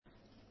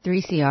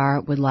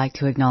3CR would like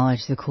to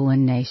acknowledge the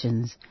Kulin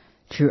Nations,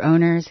 true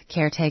owners,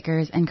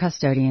 caretakers, and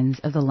custodians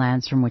of the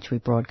lands from which we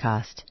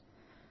broadcast.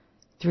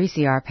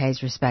 3CR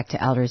pays respect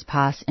to elders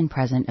past and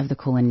present of the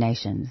Kulin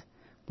Nations.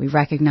 We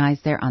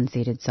recognize their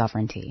unceded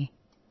sovereignty.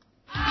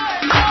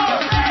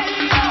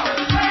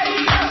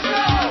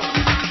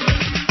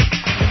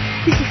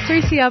 This is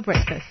 3CR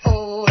Breakfast.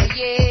 Oh,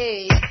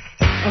 yeah.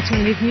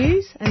 Alternative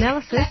news,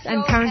 analysis,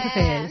 and current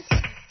affairs.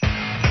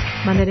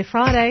 Monday to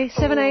Friday,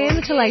 7 a.m.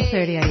 until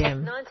 8:30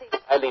 a.m.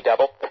 Only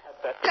double.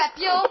 Clap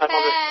your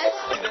hands.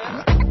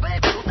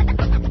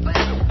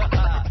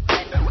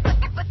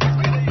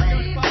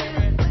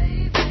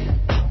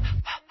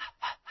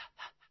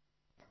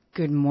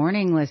 Good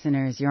morning,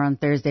 listeners. You're on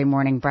Thursday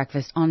morning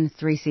breakfast on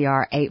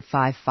 3CR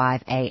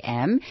 855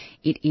 AM.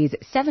 It is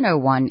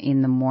 7:01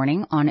 in the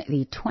morning on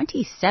the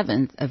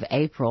 27th of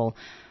April.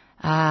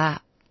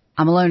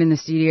 I'm alone in the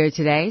studio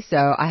today,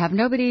 so I have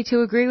nobody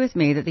to agree with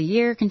me that the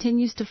year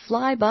continues to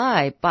fly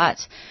by. But,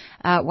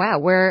 wow,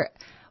 we're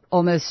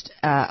almost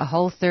a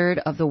whole third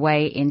of the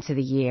way into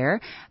the year.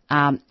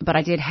 But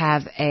I did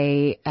have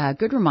a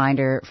good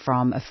reminder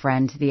from a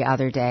friend the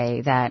other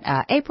day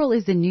that April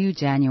is the new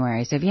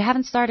January. So if you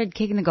haven't started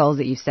kicking the goals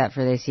that you've set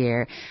for this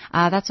year,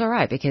 that's all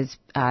right, because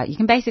you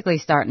can basically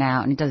start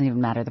now, and it doesn't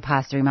even matter. The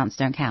past 3 months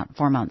don't count,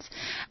 4 months.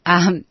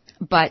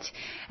 But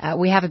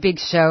we have a big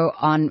show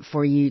on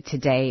for you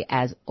today,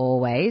 as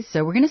always.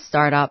 So we're going to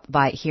start up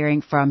by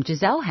hearing from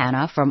Giselle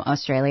Hanna from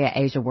Australia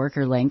Asia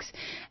Worker Links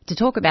to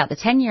talk about the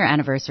 10-year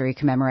anniversary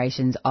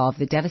commemorations of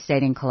the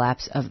devastating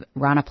collapse of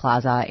Rana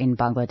Plaza in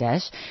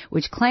Bangladesh,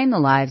 which claimed the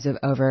lives of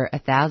over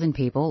 1,000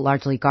 people,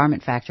 largely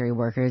garment factory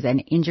workers,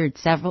 and injured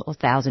several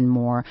thousand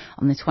more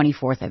on the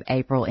 24th of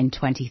April in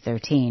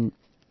 2013.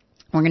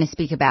 We're going to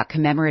speak about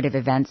commemorative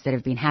events that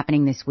have been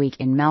happening this week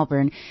in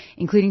Melbourne,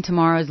 including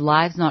tomorrow's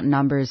Lives Not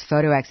Numbers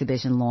photo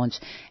exhibition launch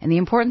and the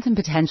importance and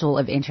potential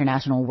of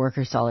international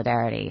worker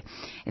solidarity.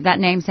 If that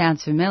name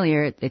sounds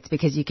familiar, it's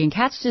because you can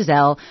catch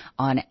Giselle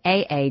on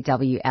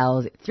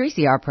AAWL's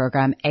 3CR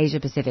program, Asia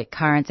Pacific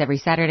Currents, every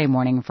Saturday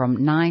morning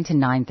from 9 to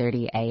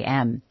 9:30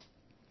 a.m.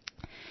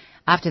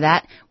 After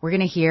that, we're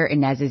going to hear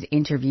Inez's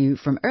interview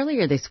from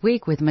earlier this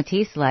week with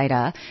Matisse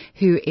Laida,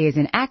 who is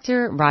an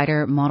actor,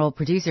 writer, model,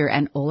 producer,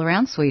 and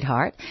all-around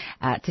sweetheart,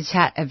 to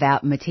chat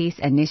about Matisse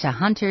and Nisha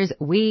Hunter's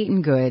We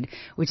Eatin Good,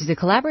 which is a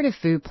collaborative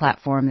food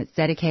platform that's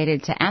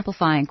dedicated to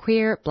amplifying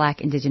queer, Black,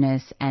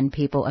 Indigenous, and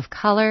people of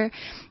color.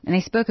 And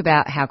they spoke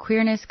about how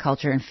queerness,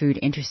 culture, and food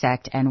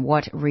intersect and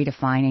what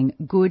redefining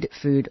good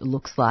food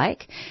looks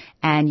like.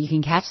 And you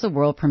can catch the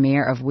world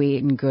premiere of We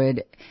Eatin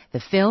Good, the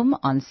film,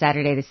 on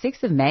Saturday the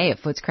 6th of May at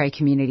Footscray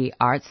Community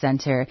Arts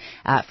Centre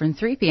from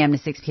 3 p.m. to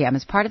 6 p.m.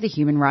 as part of the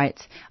Human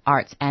Rights,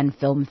 Arts and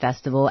Film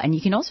Festival. And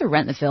you can also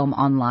rent the film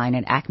online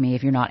at Acme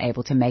if you're not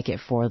able to make it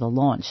for the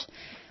launch.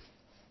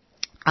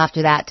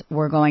 After that,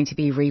 we're going to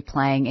be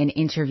replaying an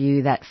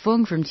interview that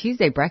Fung from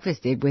Tuesday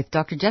Breakfast did with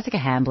Dr. Jessica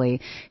Hambley,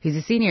 who's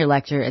a senior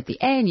lecturer at the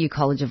ANU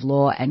College of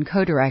Law and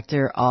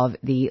co-director of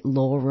the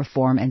Law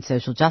Reform and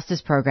Social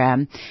Justice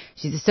Program.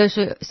 She's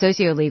a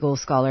socio-legal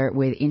scholar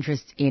with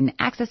interests in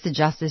access to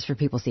justice for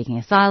people seeking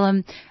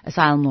asylum,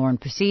 asylum law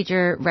and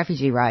procedure,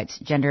 refugee rights,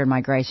 gender and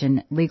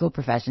migration, legal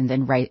professions,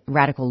 and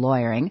radical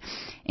lawyering,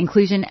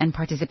 inclusion and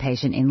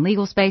participation in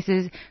legal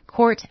spaces,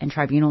 court and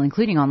tribunal,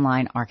 including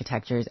online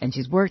architectures. And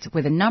she's worked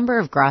with a number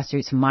of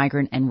grassroots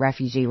migrant and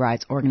refugee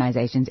rights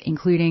organizations,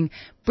 including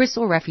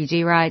Bristol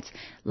Refugee Rights,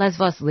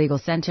 Lesvos Legal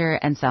Centre,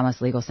 and Samos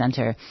Legal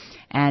Centre.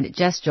 And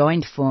Jess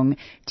joined Fung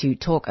to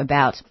talk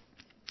about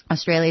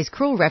Australia's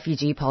cruel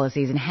refugee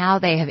policies and how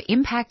they have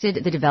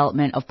impacted the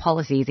development of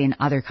policies in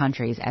other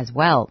countries as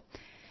well.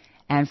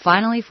 And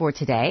finally, for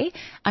today,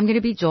 I'm going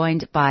to be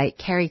joined by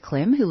Kerry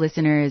Klim, who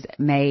listeners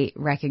may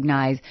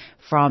recognize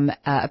from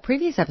a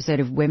previous episode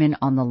of Women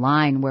on the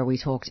Line, where we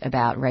talked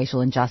about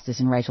racial injustice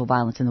and racial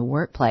violence in the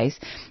workplace.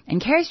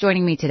 And Kerry's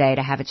joining me today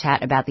to have a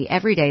chat about the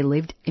everyday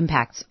lived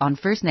impacts on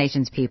First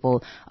Nations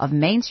people of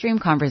mainstream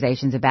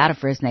conversations about a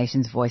First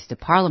Nations voice to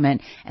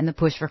Parliament and the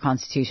push for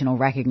constitutional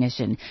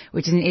recognition,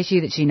 which is an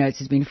issue that she notes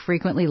has been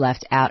frequently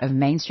left out of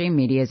mainstream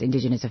media's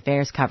Indigenous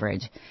affairs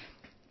coverage.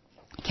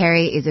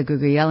 Kerry is a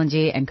Gugu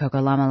Yalanji and Koko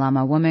Lama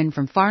Lama woman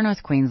from far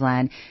north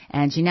Queensland,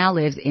 and she now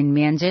lives in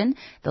Meanjin,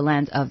 the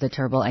lands of the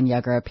Turrbal and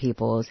Yuggera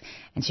peoples.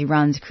 And she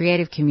runs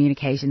creative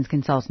communications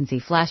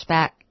consultancy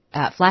Flashback,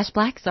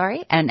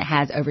 and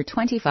has over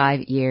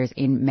 25 years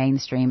in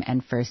mainstream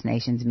and First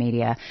Nations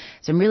media.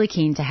 So I'm really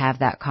keen to have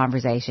that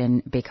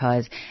conversation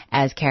because,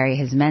 as Kerry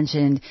has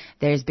mentioned,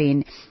 there's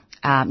been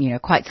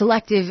quite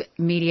selective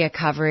media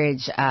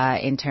coverage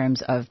in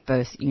terms of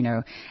both,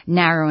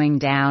 narrowing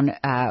down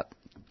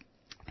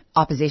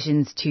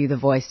oppositions to the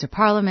voice to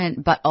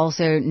Parliament, but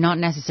also not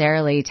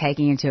necessarily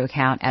taking into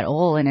account at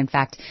all, and in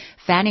fact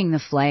fanning the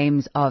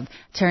flames of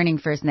turning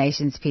First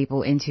Nations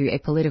people into a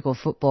political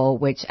football,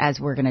 which, as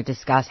we're going to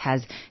discuss,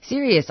 has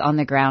serious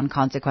on-the-ground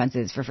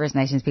consequences for First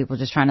Nations people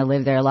just trying to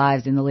live their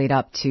lives in the lead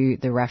up to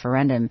the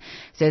referendum.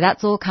 So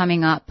that's all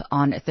coming up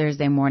on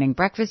Thursday morning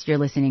breakfast. You're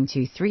listening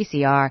to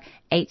 3CR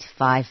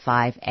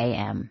 855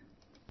 AM.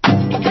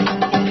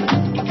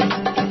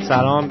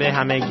 Salam be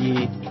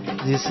hamegi.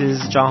 This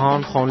is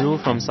Jahan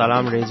Khanlu from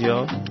Salam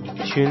Radio.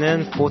 Tune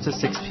in 4 to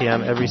 6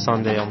 p.m. every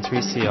Sunday on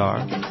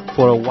 3CR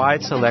for a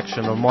wide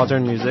selection of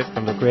modern music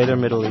from the greater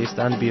Middle East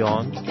and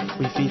beyond.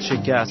 We feature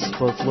guests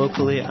both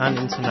locally and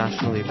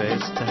internationally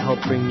based to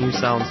help bring new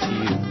sounds to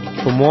you.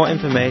 For more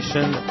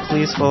information,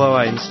 please follow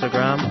our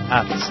Instagram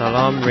at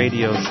Salam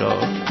Radio Show.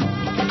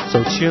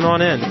 So tune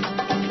on in.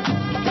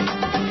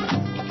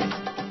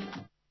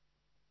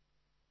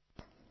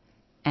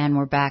 And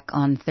we're back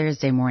on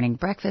Thursday morning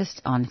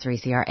breakfast on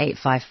 3CR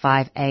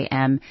 855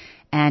 AM.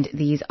 And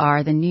these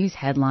are the news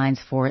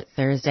headlines for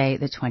Thursday,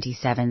 the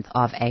 27th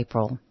of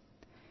April.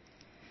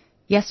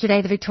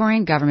 Yesterday, the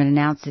Victorian government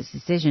announced its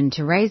decision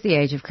to raise the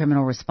age of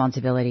criminal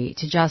responsibility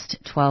to just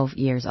 12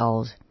 years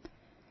old.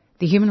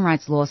 The Human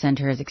Rights Law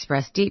Centre has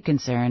expressed deep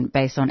concern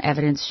based on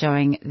evidence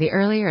showing the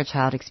earlier a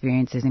child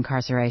experiences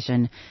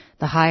incarceration,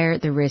 the higher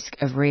the risk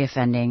of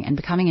reoffending and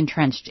becoming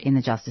entrenched in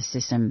the justice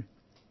system.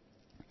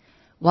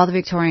 While the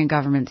Victorian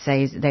government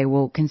says they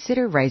will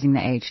consider raising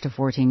the age to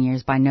 14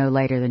 years by no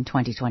later than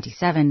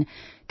 2027,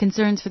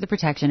 concerns for the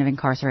protection of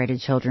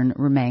incarcerated children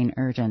remain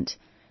urgent.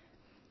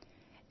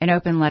 An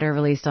open letter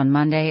released on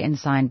Monday and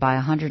signed by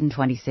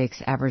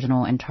 126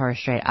 Aboriginal and Torres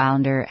Strait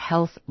Islander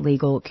health,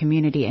 legal,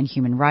 community and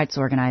human rights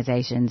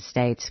organisations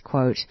states,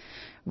 quote,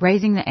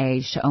 raising the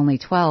age to only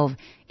 12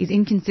 is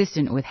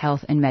inconsistent with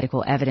health and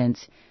medical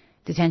evidence.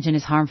 Detention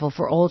is harmful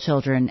for all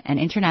children, and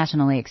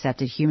internationally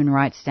accepted human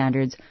rights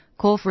standards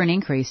call for an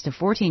increase to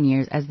 14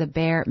 years as the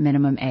bare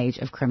minimum age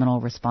of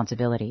criminal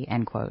responsibility,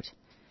 end quote.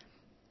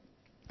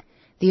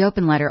 The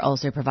open letter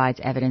also provides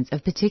evidence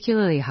of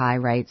particularly high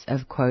rates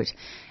of, quote,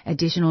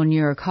 additional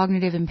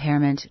neurocognitive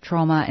impairment,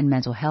 trauma and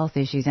mental health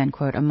issues, end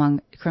quote,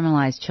 among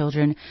criminalized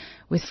children,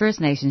 with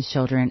First Nations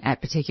children at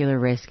particular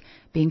risk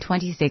being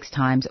 26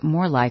 times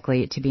more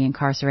likely to be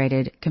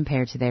incarcerated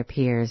compared to their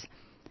peers.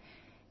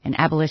 And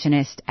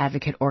abolitionist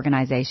advocate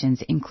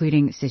organizations,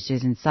 including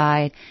Sisters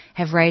Inside,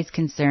 have raised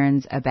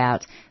concerns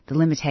about the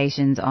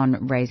limitations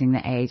on raising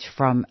the age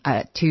from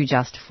to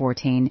just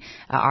 14,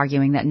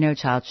 arguing that no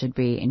child should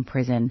be in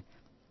prison.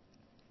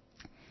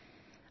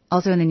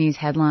 Also in the news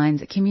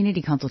headlines,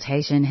 community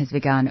consultation has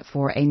begun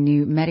for a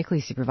new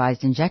medically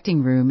supervised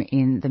injecting room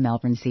in the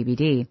Melbourne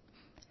CBD.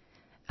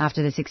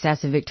 After the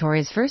success of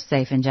Victoria's first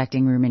safe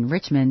injecting room in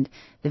Richmond,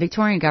 the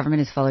Victorian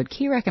government has followed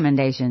key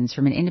recommendations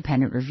from an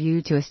independent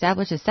review to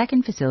establish a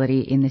second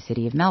facility in the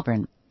city of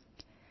Melbourne.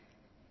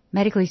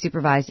 Medically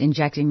supervised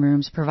injecting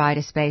rooms provide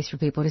a space for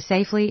people to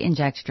safely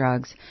inject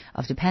drugs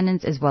of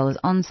dependence as well as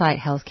on-site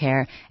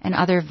healthcare and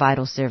other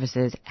vital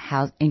services,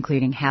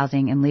 including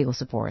housing and legal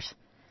support.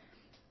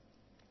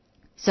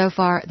 So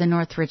far, the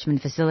North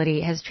Richmond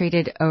facility has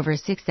treated over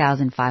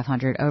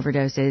 6,500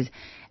 overdoses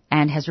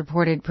and has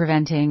reported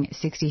preventing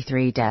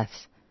 63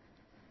 deaths.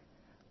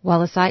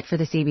 While a site for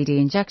the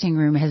CBD injecting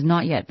room has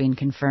not yet been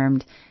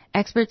confirmed,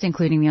 experts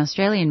including the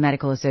Australian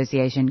Medical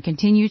Association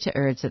continue to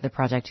urge that the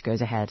project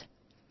goes ahead.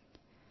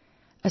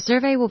 A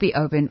survey will be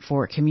open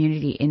for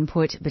community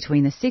input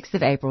between the 6th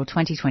of April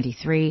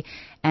 2023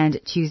 and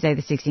Tuesday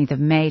the 16th of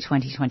May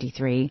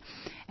 2023,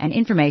 and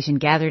information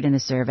gathered in the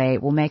survey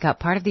will make up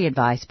part of the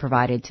advice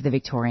provided to the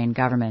Victorian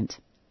government.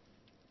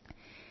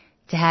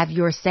 To have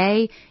your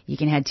say, you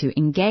can head to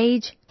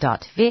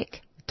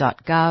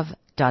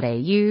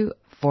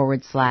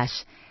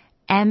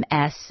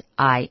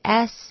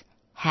engage.vic.gov.au/MSIS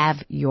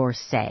have your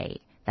say.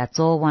 That's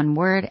all one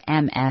word,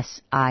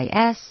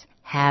 MSIS,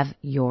 have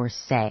your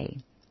say.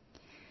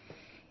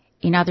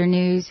 In other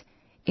news,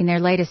 in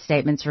their latest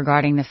statements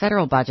regarding the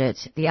federal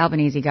budget, the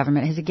Albanese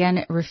government has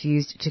again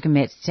refused to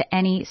commit to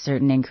any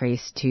certain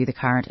increase to the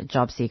current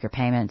job seeker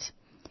payment.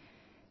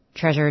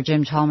 Treasurer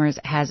Jim Chalmers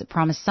has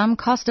promised some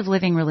cost of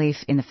living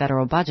relief in the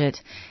federal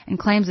budget and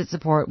claims that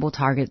support will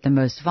target the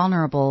most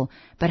vulnerable,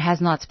 but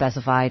has not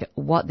specified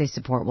what this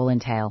support will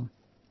entail.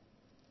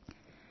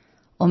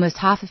 Almost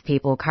half of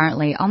people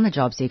currently on the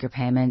job seeker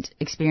payment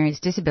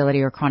experience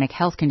disability or chronic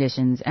health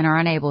conditions and are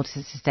unable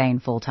to sustain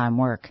full-time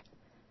work.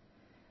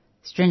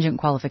 Stringent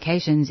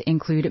qualifications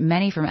include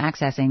many from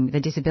accessing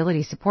the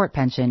disability support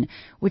pension,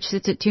 which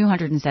sits at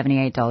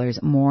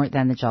 $278 more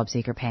than the job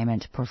seeker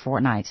payment per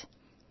fortnight.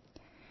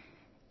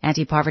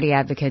 Anti-poverty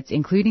advocates,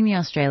 including the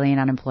Australian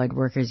Unemployed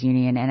Workers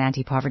Union and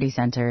Anti-Poverty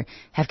Centre,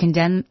 have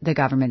condemned the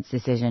government's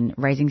decision,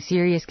 raising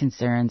serious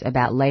concerns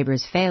about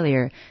Labor's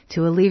failure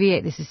to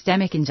alleviate the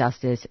systemic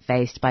injustice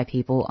faced by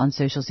people on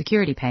social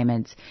security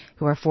payments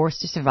who are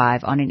forced to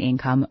survive on an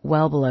income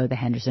well below the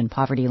Henderson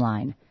poverty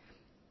line.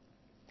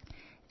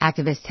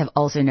 Activists have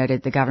also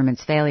noted the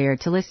government's failure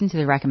to listen to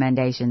the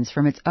recommendations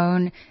from its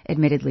own,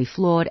 admittedly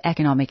flawed,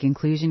 Economic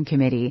Inclusion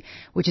Committee,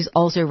 which has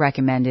also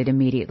recommended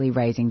immediately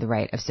raising the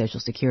rate of Social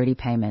Security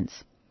payments.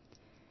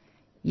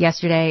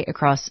 Yesterday,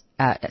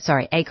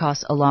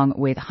 ACOS, along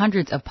with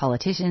hundreds of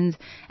politicians,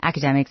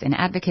 academics and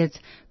advocates,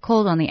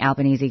 called on the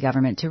Albanese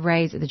government to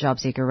raise the job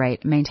seeker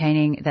rate,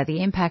 maintaining that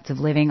the impact of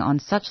living on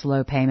such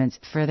low payments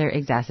further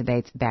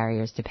exacerbates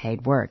barriers to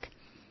paid work.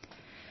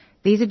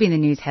 These have been the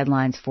news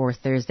headlines for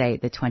Thursday,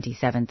 the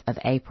 27th of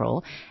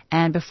April.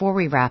 And before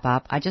we wrap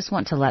up, I just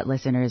want to let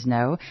listeners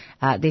know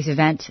this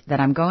event that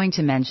I'm going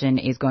to mention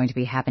is going to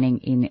be happening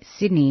in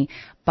Sydney,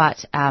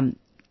 but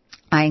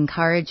I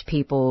encourage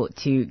people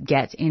to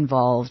get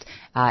involved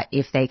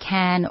if they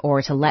can,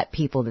 or to let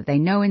people that they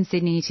know in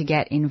Sydney to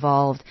get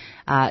involved,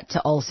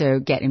 to also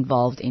get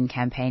involved in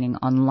campaigning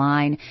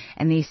online.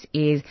 And this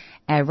is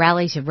a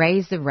rally to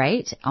raise the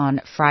rate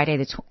on Friday,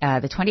 the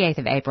 28th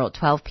of April at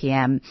 12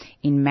 p.m.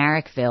 in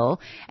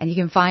Marrickville. And you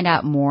can find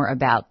out more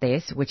about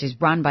this, which is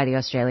run by the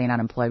Australian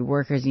Unemployed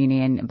Workers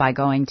Union, by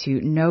going to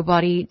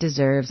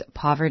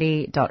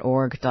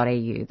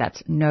nobodydeservespoverty.org.au.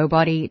 That's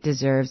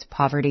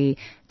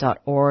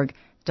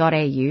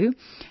nobodydeservespoverty.org.au.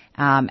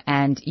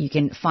 And you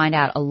can find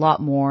out a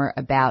lot more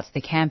about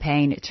the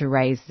campaign to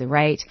raise the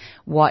rate,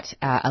 what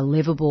a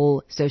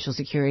livable social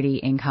security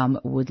income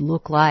would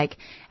look like,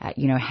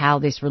 how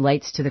this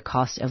relates to the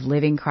cost of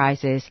living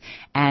crisis,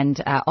 and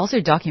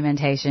also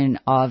documentation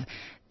of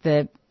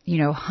the,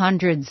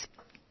 hundreds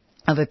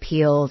of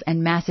appeals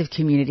and massive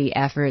community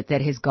effort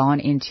that has gone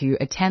into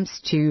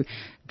attempts to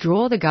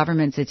draw the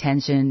government's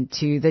attention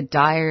to the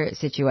dire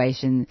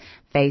situation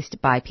faced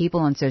by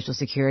people on social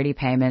security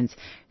payments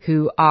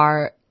who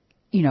are,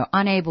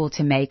 unable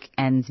to make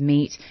ends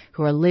meet,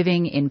 who are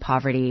living in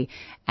poverty,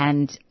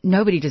 and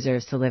nobody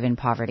deserves to live in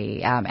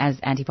poverty. As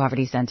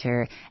Anti-Poverty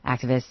Centre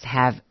activists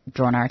have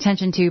drawn our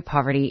attention to,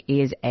 poverty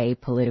is a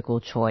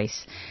political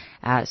choice.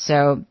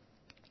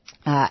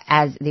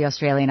 As the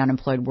Australian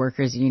Unemployed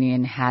Workers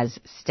Union has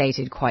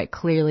stated quite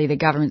clearly, the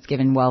government's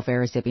given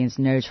welfare recipients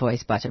no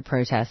choice but to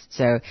protest.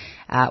 So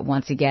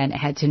once again,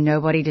 head to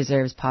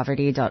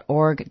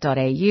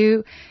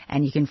nobodydeservespoverty.org.au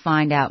and you can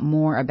find out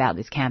more about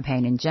this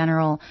campaign in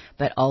general,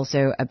 but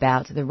also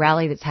about the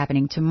rally that's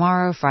happening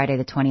tomorrow, Friday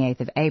the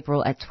 28th of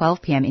April at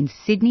 12 p.m. in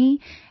Sydney.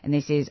 And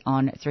this is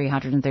on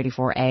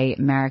 334A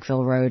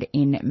Marrickville Road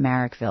in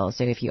Marrickville.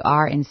 So if you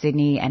are in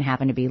Sydney and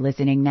happen to be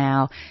listening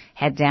now,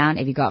 head down.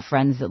 If you've got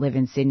friends that live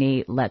in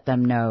Sydney, let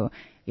them know.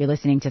 You're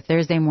listening to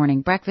Thursday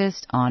Morning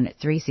Breakfast on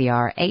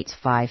 3CR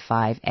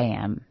 855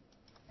 AM.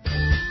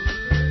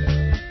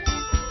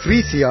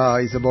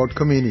 3CR is about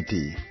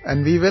community,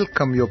 and we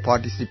welcome your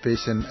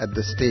participation at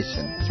the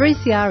station.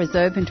 3CR is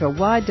open to a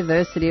wide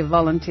diversity of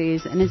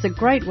volunteers and is a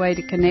great way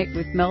to connect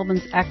with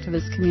Melbourne's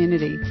activist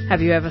community.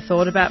 Have you ever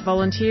thought about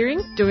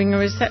volunteering, doing a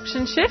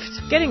reception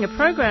shift, getting a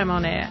program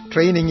on air,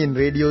 training in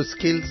radio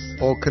skills,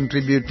 or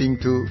contributing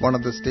to one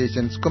of the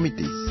station's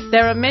committees?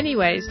 There are many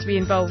ways to be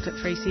involved at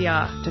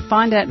 3CR. To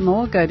find out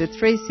more, go to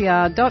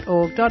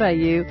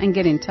 3cr.org.au and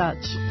get in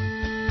touch.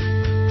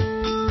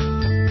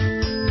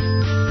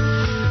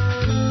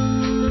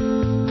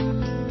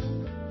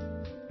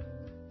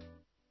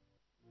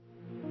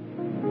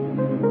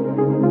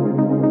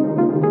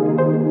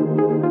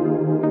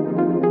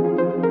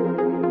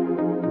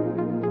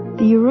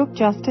 The Uruk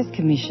Justice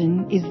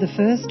Commission is the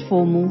first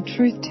formal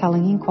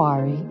truth-telling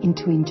inquiry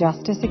into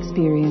injustice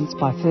experienced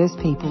by First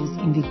Peoples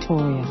in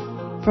Victoria.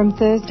 From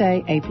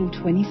Thursday, April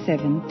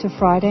 27 to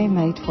Friday,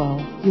 May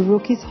 12,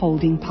 Uruk is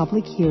holding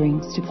public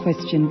hearings to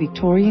question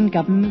Victorian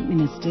government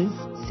ministers,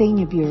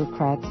 senior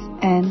bureaucrats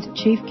and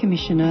Chief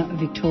Commissioner of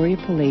Victoria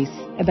Police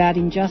about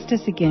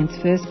injustice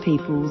against First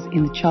Peoples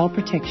in the child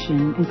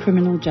protection and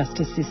criminal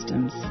justice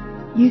systems.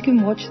 You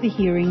can watch the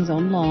hearings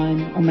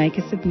online or make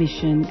a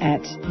submission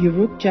at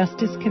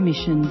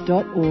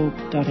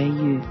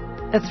urukjusticecommission.org.au.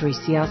 A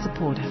 3CR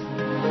supporter.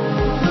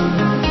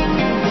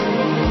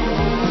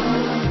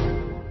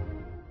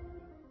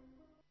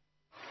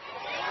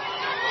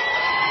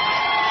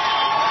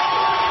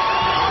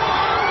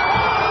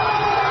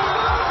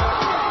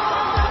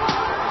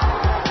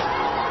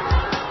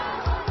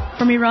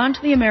 From Iran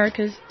to the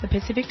Americas, the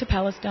Pacific to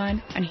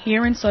Palestine, and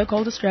here in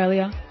so-called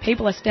Australia,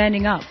 people are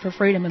standing up for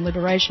freedom and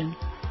liberation.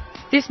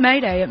 This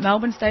May Day at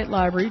Melbourne State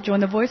Library, join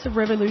the Voice of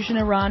Revolution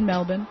Iran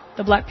Melbourne,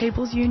 the Black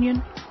People's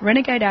Union,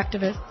 renegade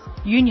activists,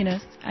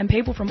 unionists, and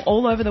people from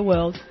all over the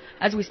world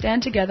as we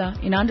stand together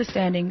in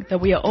understanding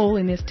that we are all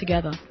in this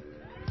together.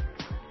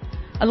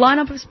 A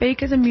lineup of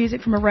speakers and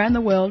music from around the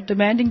world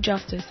demanding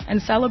justice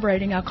and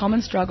celebrating our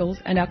common struggles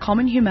and our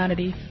common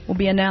humanity will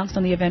be announced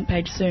on the event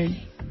page soon.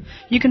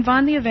 You can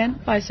find the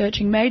event by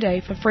searching May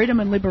Day for Freedom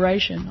and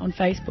Liberation on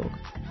Facebook.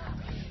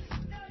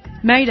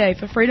 May Day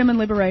for Freedom and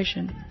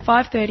Liberation,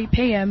 5:30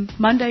 p.m,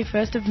 Monday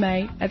 1st of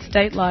May at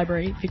State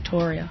Library,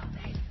 Victoria.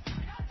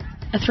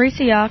 A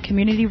 3CR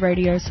Community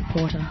Radio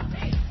supporter.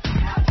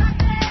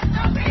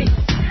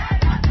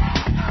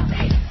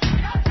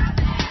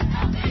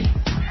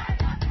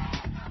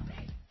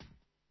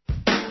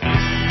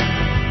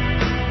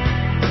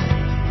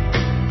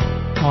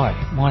 Hi,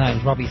 my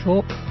name's Robbie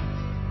Thorpe.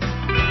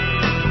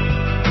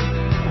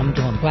 I'm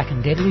doing Black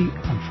and Deadly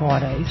on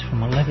Fridays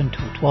from 11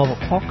 till 12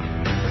 o'clock.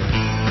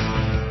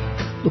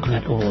 Looking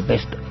at all the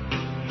best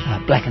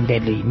Black and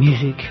Deadly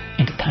music,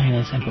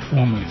 entertainers and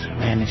performers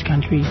around this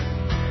country.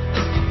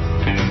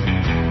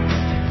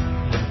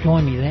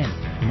 Join me then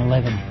from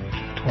 11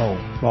 to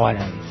 12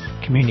 Fridays.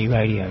 Community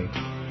Radio,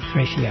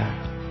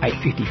 3CR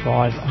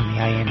 855 on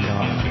the AM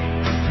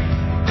dial.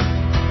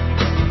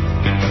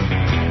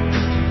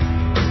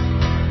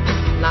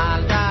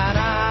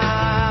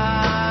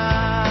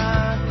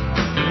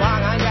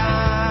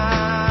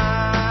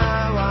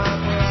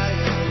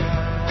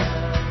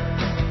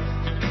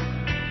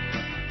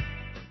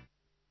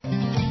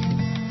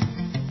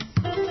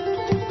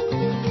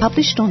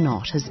 Published or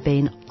Not has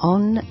been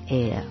on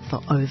air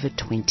for over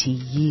 20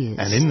 years.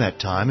 And in that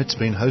time, it's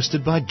been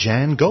hosted by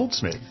Jan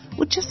Goldsmith.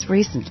 Well, just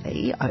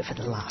recently, over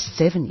the last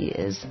 7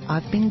 years,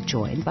 I've been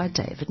joined by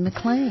David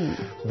McLean.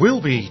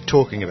 We'll be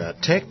talking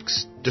about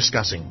text,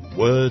 discussing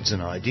words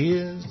and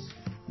ideas.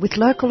 With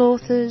local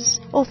authors,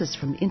 authors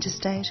from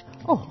interstate,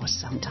 or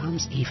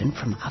sometimes even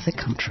from other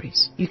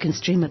countries. You can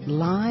stream it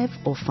live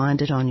or find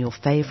it on your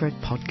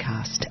favourite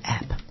podcast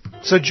app.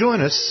 So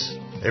join us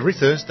every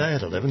Thursday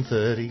at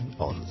 11:30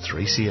 on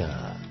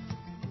 3CR.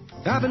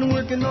 I've been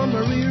working on my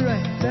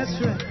rewrite, that's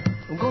right.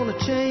 I'm gonna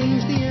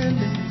change the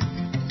ending.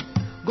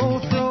 Gonna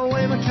throw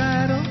away my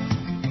title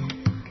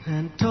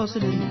and toss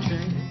it in the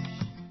trash.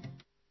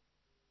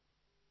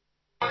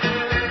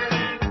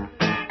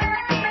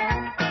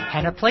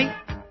 Panoply,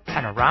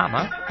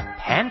 panorama,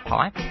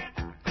 panpipe,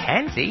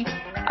 pansy,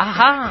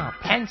 aha,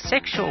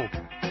 pansexual,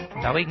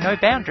 knowing no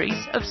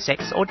boundaries of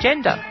sex or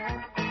gender.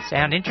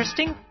 Sound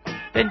interesting?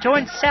 Then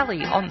join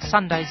Sally on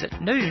Sundays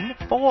at noon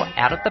for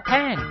Out of the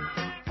Pan.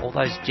 All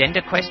those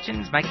gender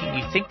questions making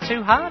you think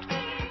too hard?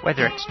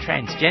 Whether it's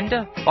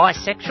transgender,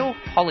 bisexual,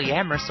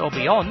 polyamorous or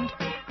beyond,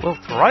 we'll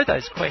throw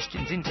those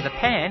questions into the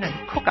pan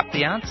and cook up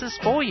the answers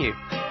for you.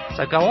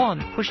 So go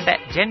on, push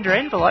that gender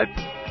envelope,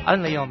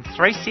 only on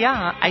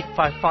 3CR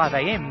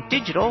 855am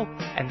digital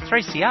and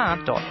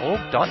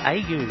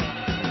 3cr.org.au.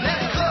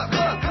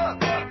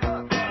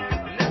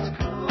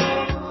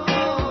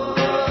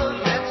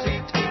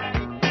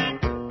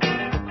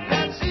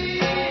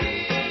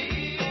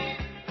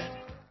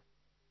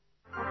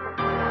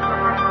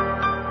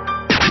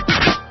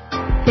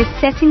 The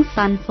Setting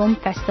Sun Film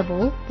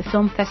Festival, the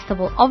film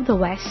festival of the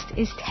West,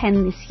 is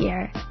 10 this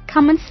year.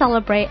 Come and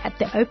celebrate at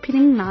the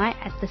opening night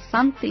at the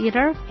Sun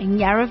Theatre in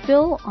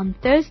Yarraville on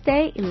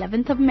Thursday,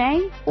 11th of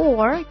May,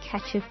 or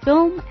catch a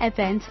film,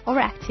 event or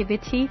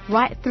activity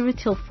right through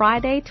till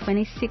Friday,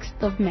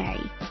 26th of May.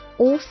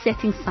 All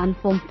Setting Sun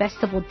Film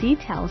Festival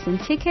details and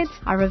tickets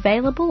are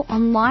available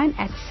online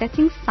at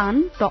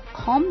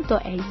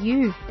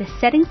settingsun.com.au. The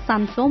Setting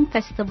Sun Film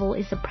Festival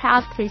is a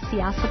proud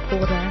 3CR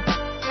supporter.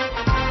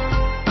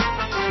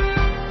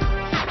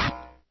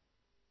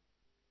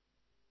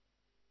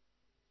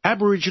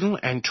 Aboriginal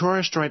and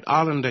Torres Strait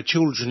Islander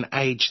children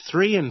aged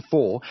 3 and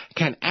 4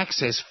 can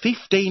access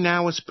 15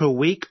 hours per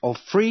week of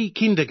free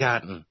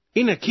kindergarten.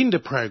 In a kinder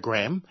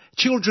program,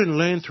 children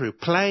learn through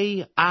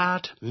play,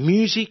 art,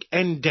 music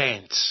and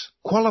dance.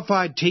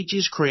 Qualified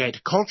teachers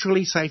create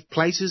culturally safe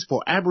places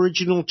for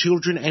Aboriginal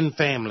children and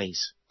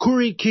families.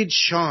 Koori Kids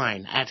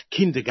Shine at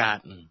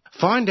kindergarten.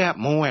 Find out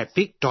more at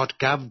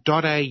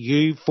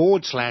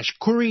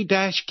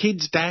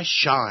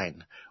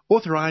vic.gov.au/Koori-Kids-Shine.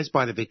 Authorised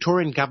by the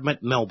Victorian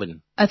Government,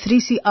 Melbourne. A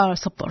 3CR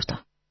supporter.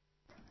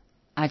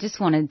 I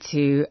just wanted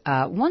to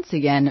once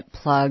again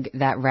plug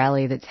that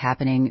rally that's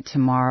happening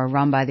tomorrow,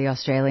 run by the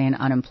Australian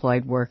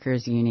Unemployed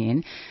Workers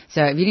Union.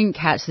 So if you didn't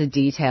catch the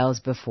details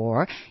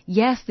before,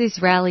 yes,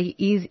 this rally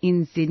is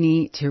in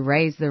Sydney to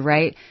raise the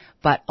rate,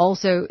 but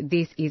also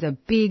this is a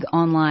big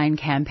online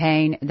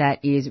campaign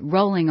that is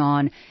rolling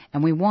on,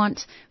 and we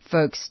want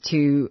folks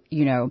to,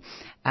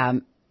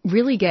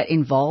 really get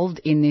involved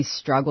in this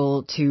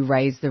struggle to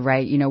raise the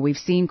rate. You know, we've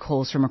seen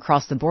calls from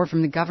across the board,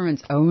 from the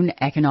government's own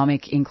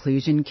Economic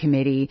Inclusion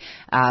Committee,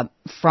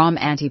 from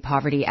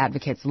anti-poverty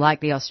advocates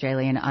like the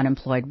Australian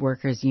Unemployed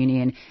Workers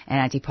Union and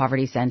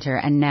Anti-Poverty Centre,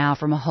 and now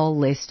from a whole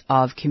list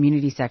of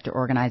community sector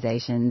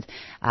organisations,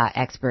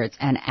 experts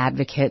and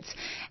advocates,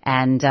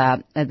 and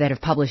that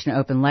have published an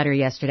open letter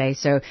yesterday.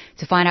 So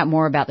to find out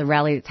more about the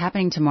rally that's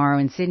happening tomorrow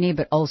in Sydney,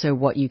 but also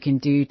what you can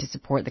do to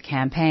support the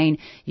campaign,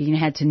 you can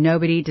head to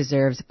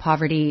nobodydeservespoverty.org.au.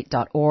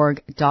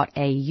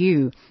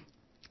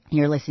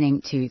 You're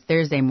listening to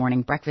Thursday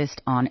Morning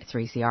Breakfast on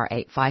 3CR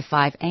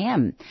 855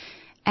 AM.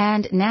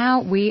 And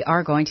now we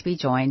are going to be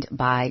joined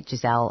by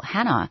Giselle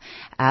Hanna,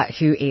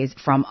 who is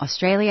from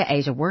Australia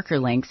Asia Worker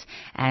Links.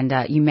 And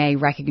you may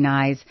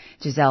recognize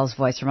Giselle's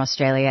voice from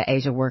Australia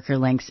Asia Worker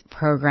Links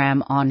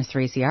program on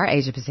 3CR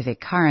Asia Pacific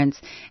Currents.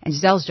 And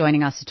Giselle's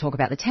joining us to talk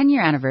about the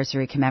 10-year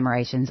anniversary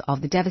commemorations of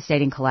the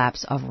devastating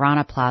collapse of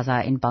Rana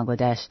Plaza in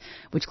Bangladesh,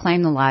 which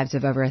claimed the lives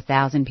of over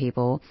 1,000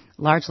 people,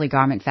 largely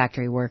garment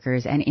factory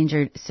workers, and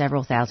injured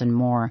several thousand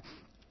more.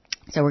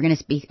 So we're going to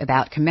speak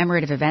about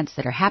commemorative events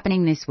that are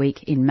happening this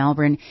week in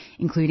Melbourne,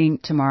 including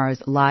tomorrow's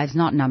Lives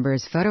Not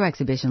Numbers photo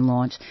exhibition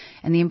launch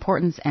and the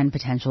importance and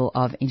potential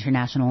of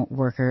international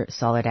worker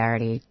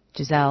solidarity.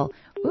 Giselle,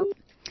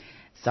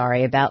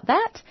 sorry about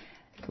that.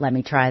 Let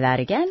me try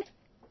that again.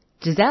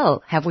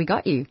 Giselle, have we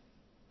got you?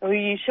 Well,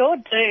 you sure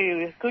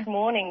do. Good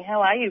morning.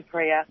 How are you,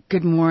 Priya?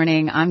 Good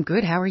morning. I'm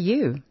good. How are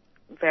you?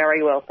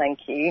 Very well,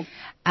 thank you.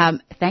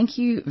 Thank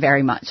you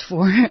very much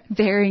for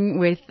bearing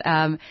with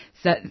some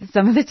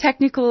of the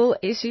technical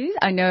issues.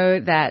 I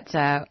know that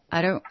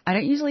I don't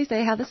usually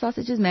say how the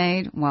sausage is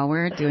made while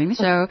we're doing the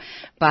show,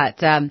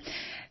 but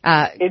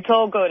it's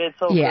all good.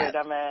 It's all yeah. good.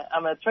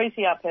 I'm a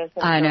 3CR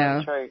person. I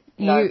know. True.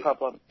 No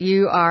problem.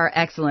 You are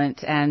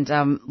excellent, and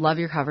love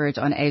your coverage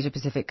on Asia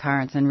Pacific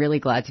Currents, and really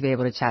glad to be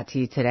able to chat to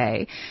you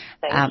today.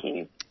 Thank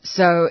you.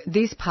 So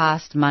this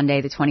past Monday,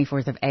 the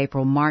 24th of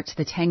April, marked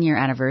the 10-year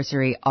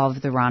anniversary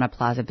of the Rana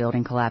Plaza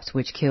building collapse,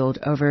 which killed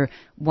over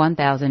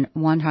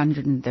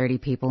 1,130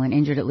 people and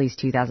injured at least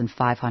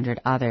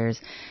 2,500 others.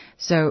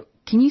 So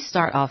can you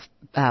start off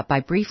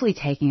by briefly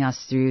taking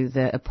us through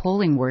the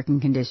appalling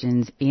working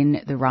conditions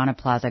in the Rana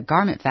Plaza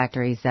garment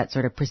factories that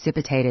sort of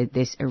precipitated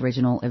this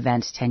original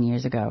event 10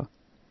 years ago?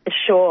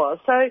 Sure.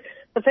 So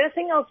the first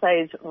thing I'll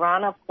say is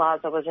Rana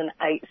Plaza was an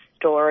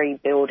 8-story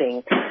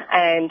building,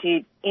 and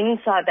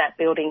inside that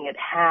building it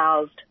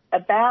housed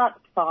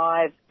about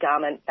 5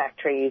 garment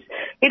factories.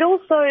 It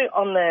also,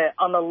 on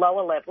the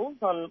lower levels,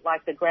 on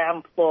like the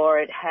ground floor,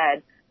 it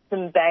had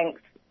some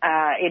banks,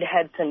 it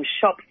had some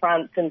shop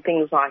fronts and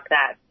things like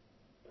that.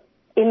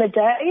 In the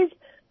days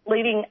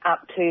leading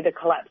up to the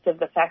collapse of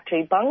the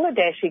factory,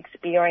 Bangladesh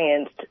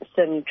experienced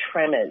some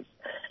tremors.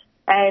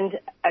 And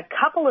a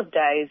couple of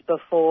days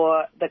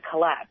before the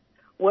collapse,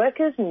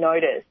 workers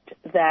noticed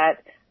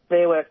that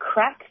there were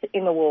cracks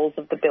in the walls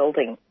of the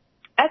building.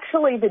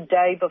 Actually, the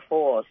day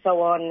before,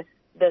 so on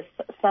the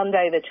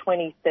Sunday, the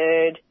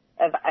 23rd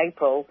of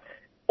April,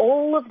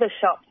 all of the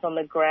shops on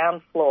the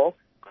ground floor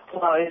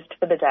closed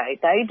for the day.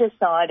 They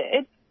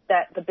decided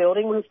that the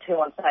building was too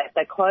unsafe.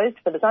 They closed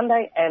for the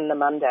Sunday and the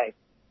Monday.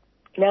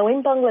 Now,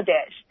 in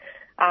Bangladesh,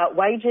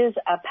 wages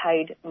are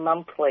paid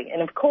monthly.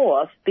 And, of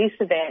course, this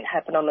event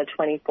happened on the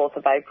 24th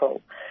of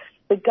April.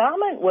 The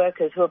garment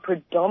workers, who are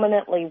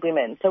predominantly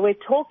women, so we're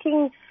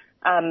talking,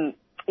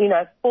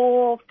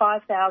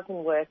 4,000-5,000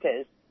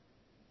 workers,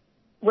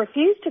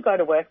 refused to go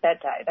to work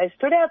that day. They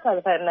stood outside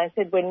the plant and they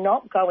said, we're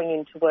not going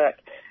into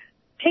work.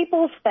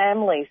 People's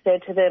families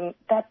said to them,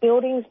 that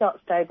building's not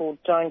stable,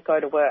 don't go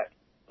to work.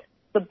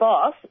 The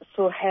boss,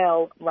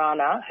 Suhail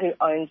Rana, who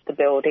owns the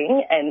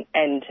building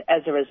and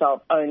as a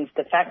result owns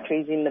the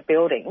factories in the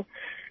building,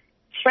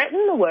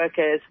 threatened the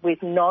workers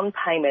with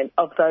non-payment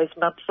of those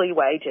monthly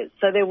wages.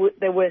 So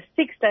there were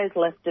 6 days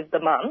left of the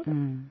month.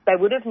 They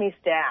would have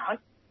missed out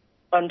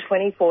on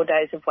 24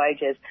 days of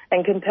wages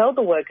and compelled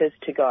the workers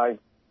to go.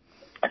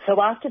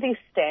 So after this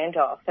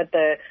standoff at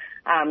the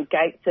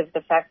gates of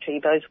the factory,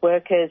 those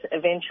workers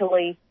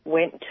eventually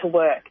went to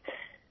work.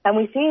 And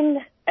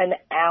within an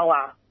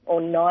hour or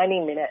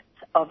 90 minutes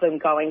of them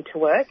going to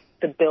work,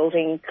 the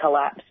building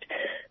collapsed.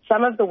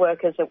 Some of the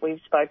workers that we've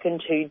spoken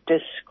to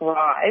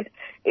describe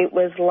it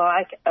was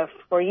like a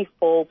free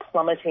fall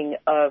plummeting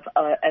of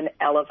an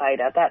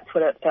elevator. That's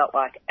what it felt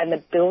like. And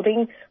the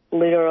building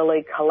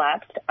literally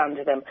collapsed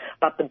under them.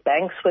 But the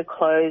banks were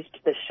closed,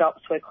 the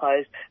shops were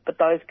closed, but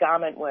those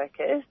garment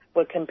workers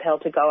were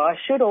compelled to go. I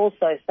should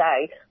also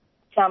say,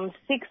 some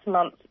 6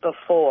 months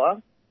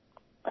before,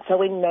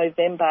 so in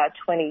November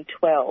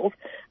 2012,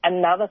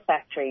 another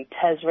factory,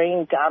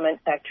 Tazreen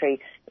Garment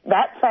Factory,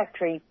 that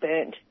factory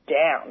burnt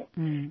down.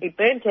 It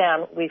burnt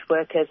down with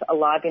workers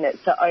alive in it.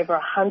 So over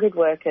 100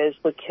 workers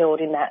were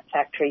killed in that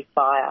factory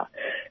fire.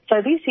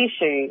 So this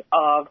issue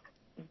of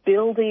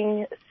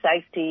building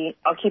safety,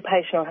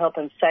 occupational health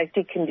and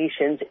safety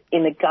conditions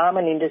in the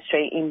garment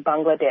industry in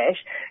Bangladesh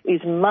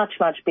is much,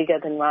 much bigger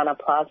than Rana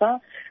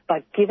Plaza.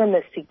 But given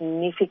the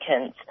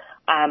significance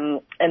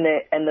and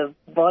the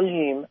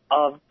volume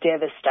of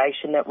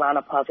devastation that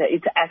Rana Plaza,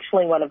 it's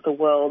actually one of the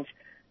world's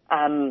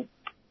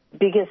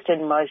biggest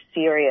and most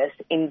serious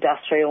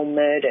industrial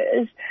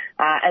murders,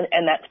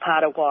 and that's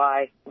part of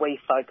why we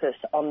focus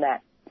on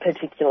that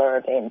particular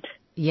event.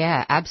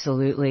 Yeah,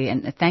 absolutely.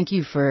 And thank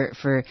you for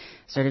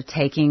sort of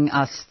taking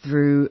us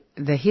through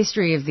the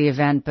history of the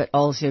event, but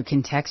also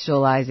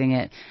contextualizing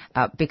it,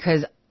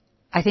 because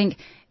I think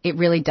it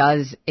really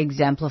does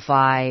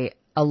exemplify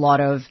a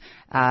lot of,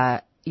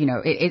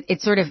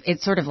 it's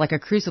sort of like a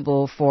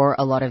crucible for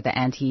a lot of the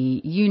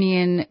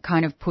anti-union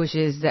kind of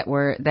pushes that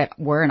were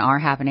and are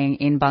happening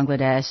in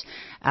Bangladesh,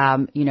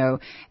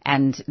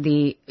 and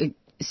the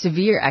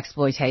severe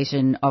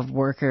exploitation of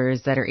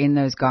workers that are in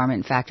those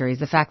garment factories,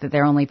 the fact that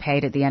they're only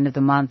paid at the end of the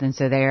month, and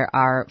so they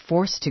are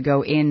forced to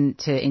go in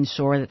to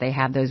ensure that they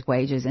have those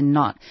wages, and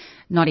not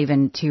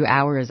even 2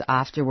 hours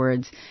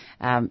afterwards,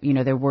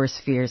 their worst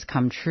fears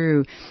come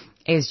true,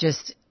 is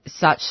just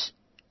such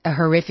a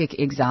horrific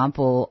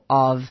example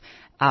of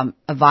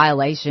a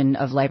violation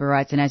of labor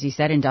rights and, as you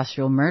said,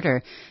 industrial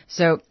murder.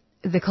 So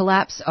the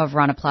collapse of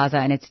Rana Plaza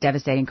and its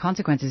devastating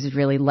consequences has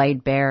really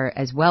laid bare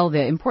as well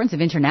the importance of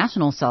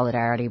international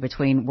solidarity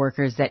between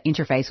workers that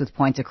interface with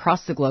points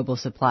across the global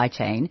supply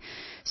chain.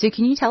 So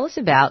can you tell us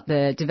about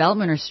the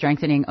development or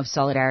strengthening of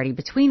solidarity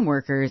between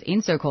workers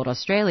in so-called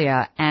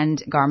Australia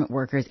and garment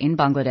workers in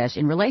Bangladesh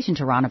in relation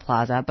to Rana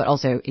Plaza, but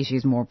also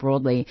issues more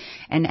broadly,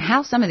 and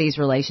how some of these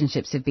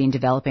relationships have been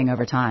developing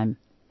over time?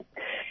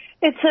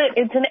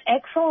 It's an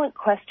excellent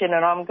question,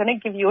 and I'm going to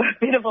give you a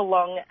bit of a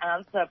long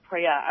answer,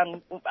 Priya,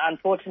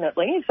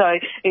 unfortunately. So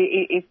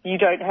if you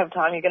don't have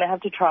time, you're going to have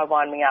to try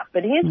wind me up.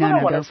 But here's what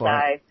I want to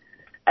say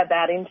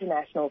about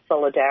international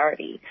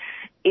solidarity.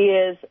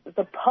 is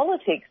the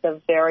politics are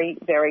very,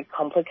 very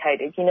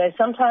complicated. You know,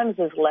 sometimes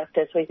as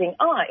leftists we think,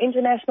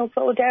 international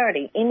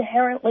solidarity,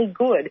 inherently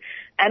good.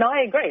 And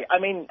I agree. I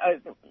mean,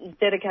 I've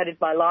dedicated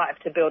my life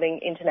to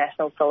building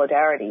international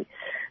solidarity.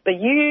 But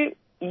you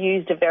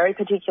used a very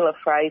particular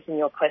phrase in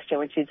your question,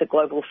 which is a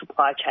global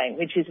supply chain,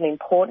 which is an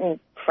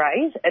important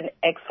phrase, an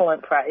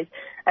excellent phrase,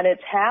 and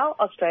it's how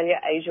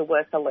Australia-Asia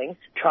Worker Link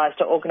tries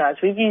to organise.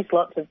 We've used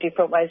lots of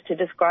different ways to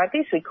describe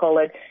this. We call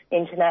it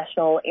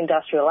international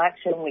industrial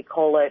action. We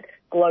call it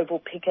global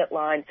picket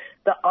line.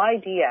 The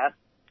idea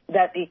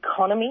that the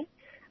economy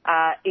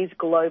is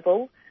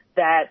global,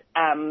 that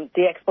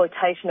the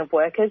exploitation of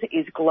workers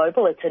is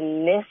global. It's a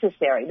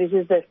necessary. This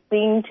is the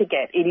thing to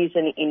get. It is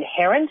an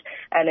inherent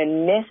and a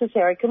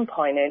necessary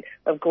component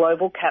of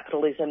global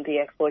capitalism, the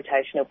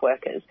exploitation of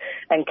workers.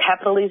 And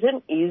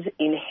capitalism is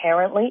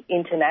inherently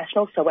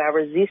international, so our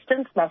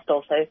resistance must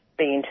also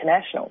be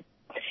international.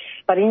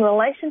 But in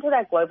relation to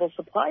that global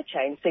supply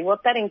chain, see,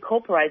 what that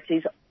incorporates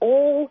is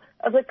all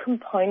of the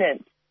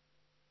components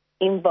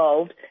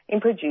involved in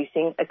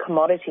producing a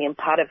commodity. And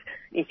part of,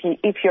 if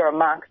you're a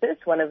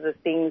Marxist, one of the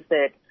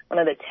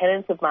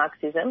tenets of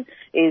Marxism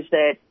is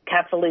that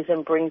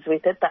capitalism brings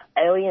with it the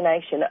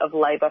alienation of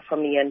labour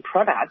from the end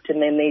product,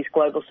 and then these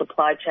global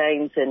supply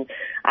chains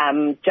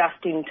and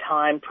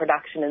just-in-time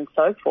production and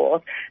so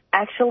forth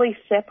actually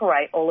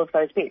separate all of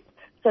those bits.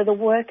 So the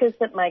workers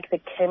that make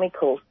the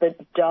chemicals, that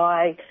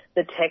dye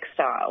the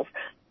textiles,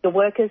 the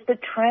workers that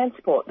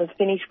transport the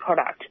finished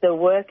product, the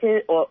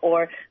workers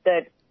or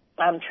that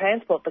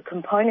transport the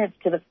components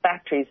to the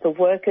factories, the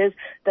workers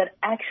that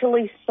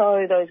actually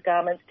sew those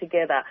garments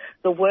together,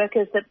 the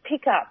workers that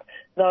pick up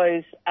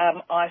those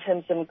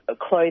items and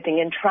clothing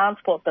and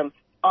transport them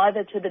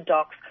either to the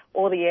docks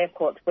or the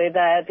airports where they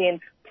are then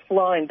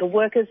flown, the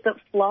workers that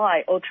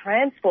fly or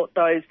transport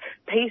those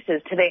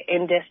pieces to their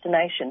end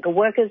destination, the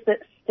workers that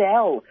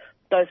sell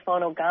those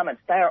final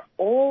garments. They are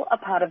all a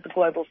part of the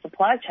global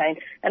supply chain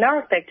and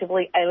are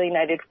effectively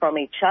alienated from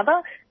each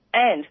other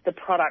and the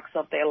products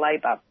of their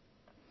labour.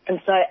 And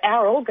so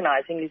our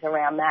organising is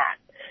around that.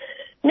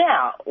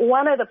 Now,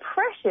 one of the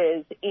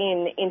pressures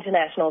in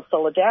international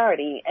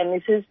solidarity, and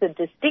this is the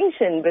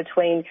distinction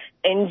between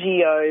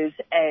NGOs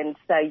and,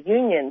 say,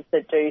 unions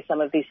that do some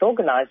of this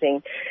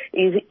organising,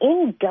 is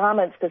in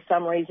garments for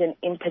some reason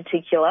in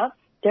particular,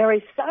 there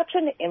is such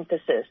an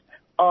emphasis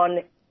on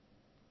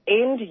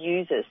end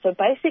users, so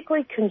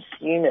basically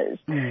consumers.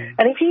 And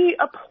if you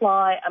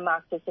apply a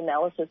Marxist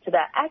analysis to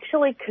that,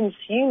 actually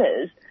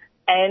consumers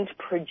and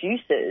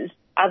producers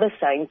are the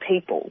same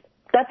people.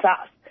 That's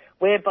us.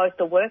 We're both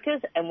the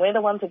workers and we're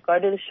the ones that go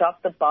to the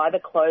shop that buy the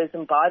clothes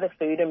and buy the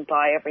food and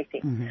buy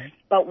everything.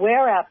 But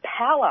where our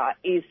power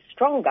is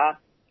stronger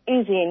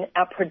is in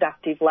our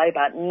productive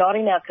labour, not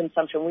in our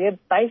consumption. We are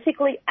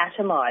basically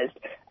atomised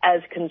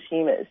as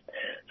consumers.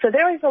 So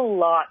there is a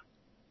lot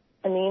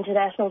in the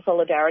international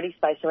solidarity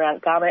space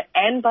around Ghana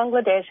and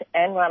Bangladesh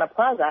and Rana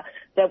Plaza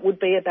that would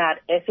be about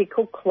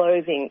ethical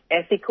clothing,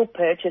 ethical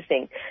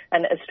purchasing.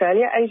 And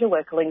Australia-Asia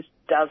Worker Links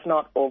does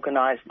not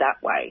organise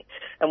that way.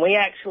 And we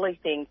actually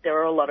think there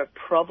are a lot of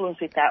problems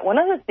with that. One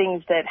of the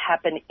things that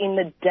happened in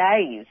the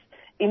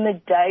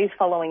days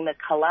following the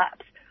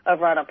collapse of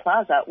Rana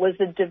Plaza was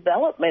the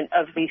development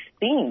of this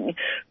thing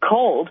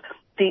called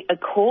the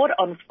Accord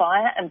on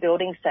Fire and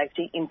Building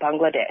Safety in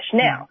Bangladesh.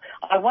 Now,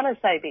 I want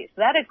to say this.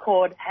 That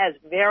accord has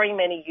very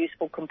many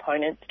useful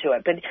components to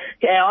it. But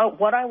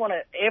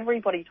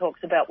everybody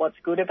talks about what's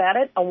good about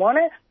it. I want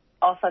to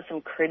offer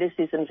some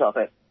criticisms of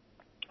it.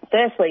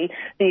 Firstly,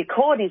 the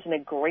accord is an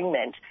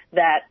agreement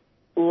that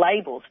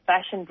labels,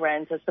 fashion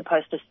brands are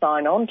supposed to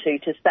sign on to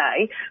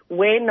say,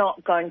 we're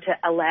not going to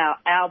allow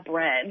our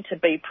brand to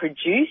be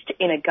produced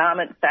in a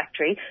garment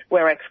factory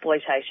where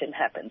exploitation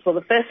happens. Well,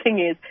 the first thing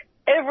is,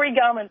 every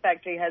garment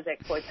factory has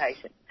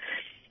exploitation.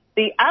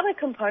 The other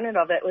component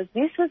of it was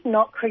this was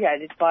not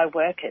created by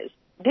workers.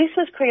 This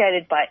was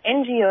created by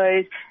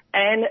NGOs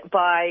and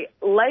by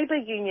labour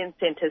union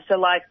centres, so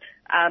like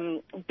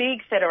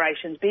big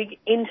federations, big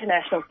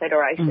international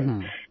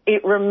federations.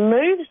 It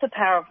removes the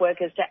power of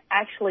workers to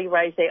actually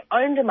raise their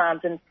own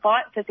demands and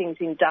fight for things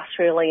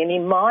industrially, and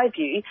in my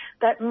view,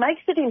 that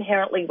makes it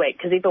inherently weak,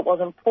 because if it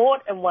wasn't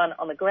fought and won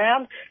on the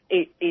ground,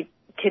 it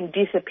can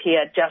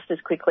disappear just as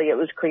quickly it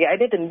was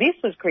created, and this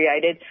was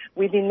created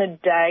within the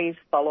days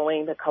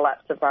following the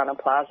collapse of Rana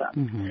Plaza.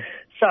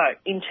 So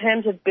in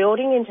terms of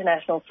building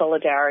international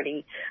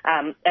solidarity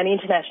and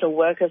international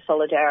worker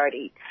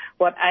solidarity,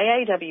 what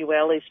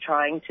AAWL is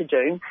trying to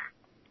do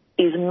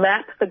is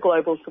map the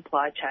global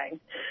supply chain,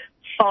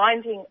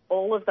 finding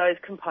all of those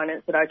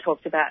components that I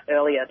talked about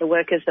earlier, the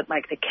workers that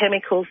make the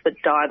chemicals that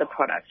dye the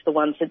products, the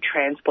ones that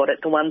transport it,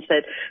 the ones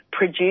that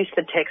produce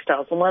the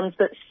textiles, the ones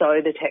that sew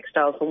the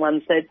textiles, the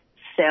ones that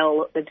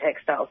sell the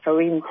textiles. So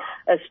in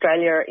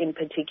Australia in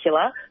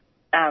particular,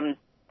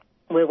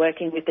 we're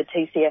working with the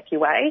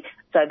TCFUA,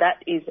 so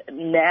that is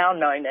now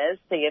known as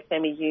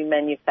CFMEU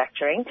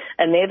Manufacturing,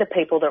 and they're the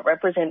people that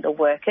represent the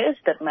workers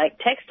that make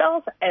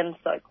textiles and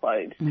sew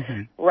clothes.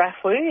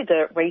 RAFU,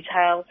 the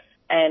Retail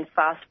and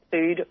Fast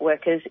Food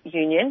Workers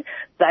Union.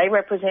 They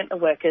represent the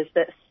workers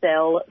that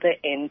sell the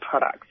end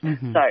products.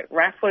 So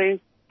RAFU,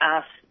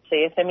 us,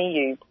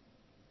 CFMEU,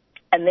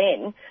 and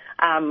then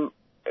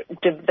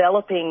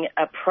developing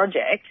a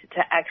project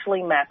to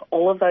actually map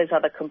all of those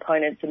other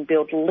components and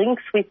build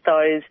links with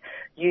those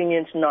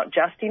unions, not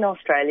just in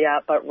Australia,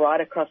 but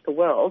right across the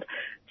world,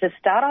 to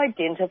start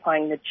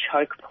identifying the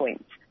choke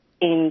points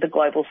in the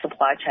global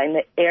supply chain,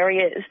 the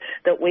areas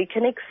that we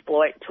can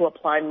exploit to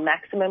apply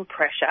maximum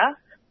pressure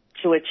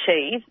to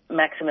achieve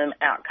maximum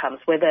outcomes.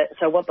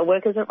 So what the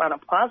workers at Rana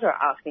Plaza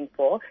are asking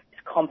for is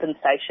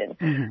compensation.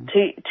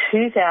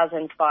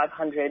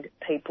 2,500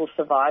 people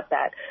survived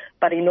that.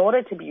 But in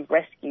order to be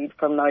rescued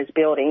from those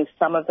buildings,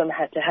 some of them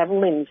had to have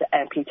limbs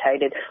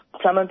amputated.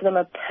 Some of them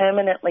are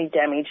permanently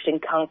damaged and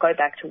can't go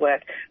back to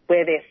work,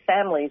 where their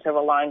families are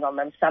relying on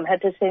them. Some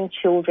had to send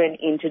children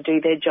in to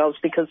do their jobs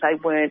because they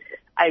weren't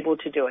able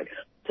to do it.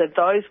 So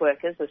those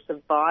workers, the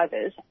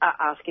survivors, are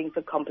asking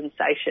for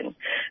compensation.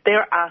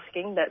 They're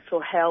asking that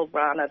Sohail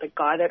Rana, the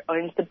guy that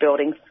owns the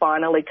building,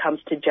 finally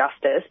comes to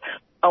justice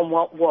on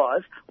what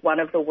was one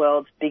of the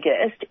world's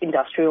biggest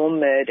industrial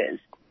murders.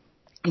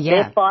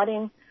 They're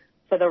fighting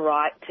for the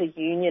right to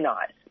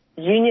unionise.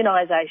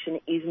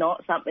 Unionisation is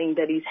not something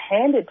that is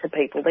handed to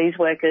people. These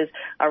workers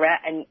are out,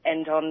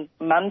 and on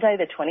Monday,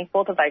 the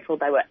 24th of April,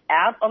 they were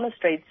out on the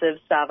streets of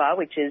Sava,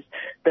 which is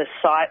the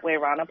site where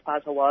Rana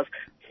Plaza was,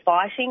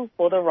 fighting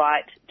for the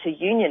right to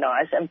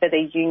unionise and for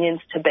their unions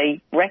to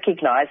be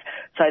recognised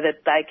so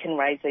that they can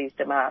raise these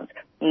demands.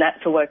 And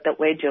that's the work that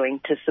we're doing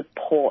to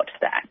support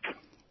that.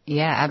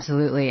 Yeah,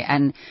 absolutely.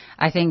 And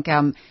I think,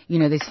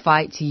 this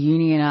fight to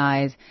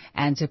unionise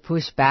and to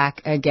push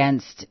back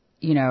against,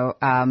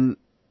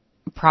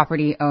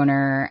 property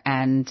owner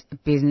and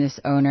business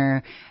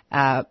owner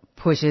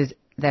pushes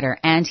that are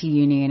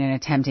anti-union and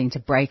attempting to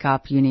break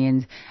up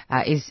unions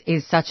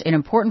is such an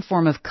important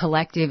form of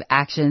collective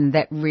action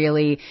that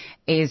really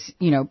is,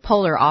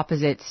 polar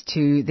opposites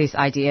to this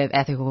idea of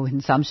ethical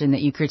consumption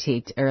that you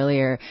critiqued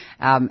earlier,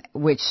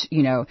 which,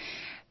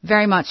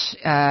 very much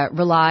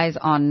relies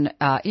on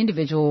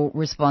individual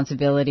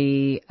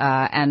responsibility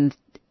and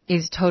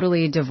is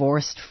totally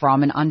divorced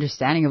from an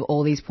understanding of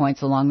all these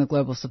points along the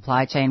global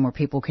supply chain where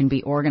people can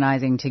be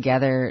organizing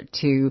together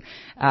to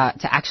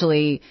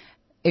actually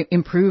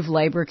improve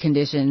labor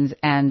conditions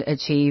and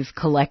achieve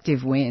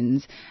collective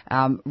wins,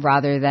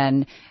 rather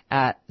than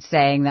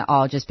saying that,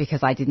 just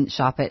because I didn't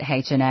shop at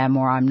H&M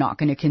or I'm not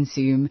going to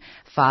consume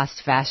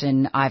fast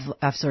fashion,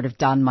 I've sort of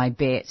done my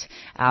bit.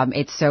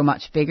 It's so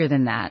much bigger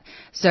than that.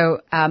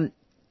 So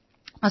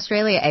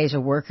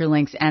Australia-Asia Worker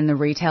Links and the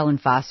Retail and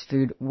Fast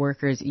Food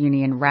Workers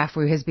Union,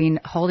 RAFU, has been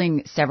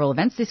holding several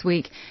events this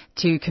week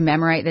to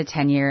commemorate the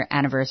 10-year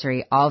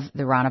anniversary of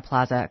the Rana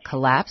Plaza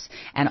collapse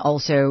and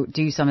also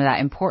do some of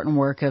that important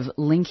work of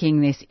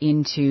linking this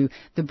into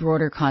the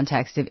broader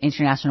context of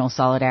international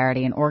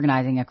solidarity and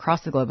organizing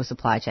across the global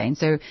supply chain.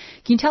 So can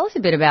you tell us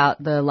a bit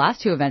about the last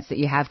two events that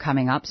you have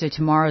coming up? So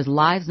tomorrow's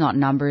Lives Not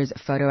Numbers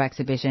photo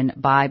exhibition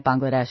by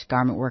Bangladesh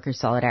Garment Workers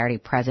Solidarity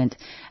President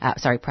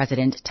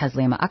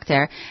Taslima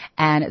Akhtar,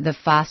 and the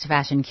Fast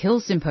Fashion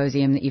Kills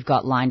Symposium that you've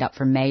got lined up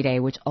for May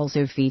Day, which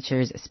also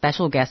features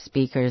special guest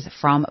speakers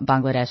from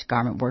Bangladesh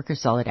Garment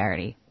Workers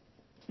Solidarity.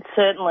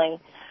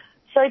 Certainly.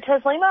 So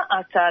Taslima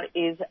Akhtar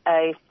is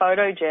a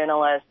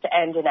photojournalist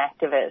and an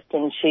activist,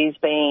 and she's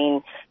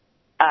been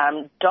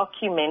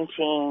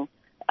documenting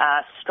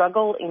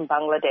struggle in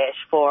Bangladesh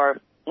for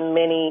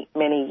many,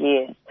 many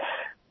years.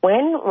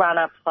 When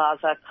Rana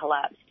Plaza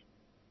collapsed,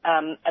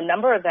 a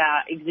number of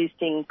our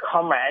existing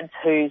comrades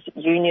whose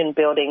union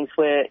buildings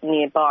were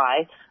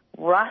nearby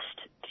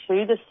rushed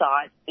to the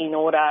site in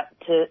order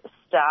to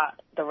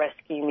start the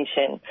rescue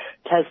mission.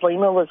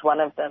 Taslima was one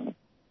of them.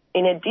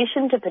 In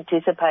addition to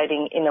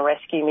participating in the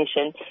rescue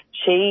mission,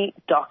 she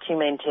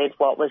documented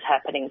what was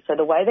happening. So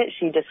the way that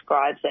she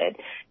describes it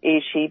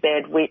is she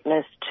bared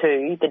witness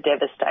to the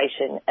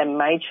devastation and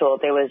made sure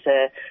there was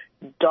a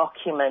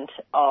document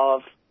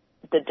of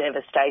the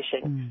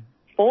devastation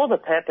for the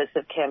purpose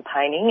of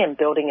campaigning and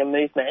building a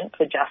movement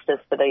for justice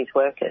for these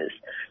workers.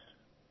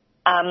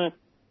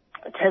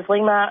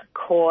 Taslima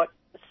caught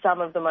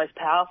some of the most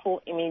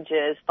powerful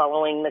images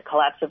following the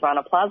collapse of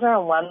Rana Plaza,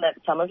 and one that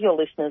some of your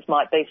listeners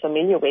might be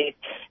familiar with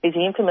is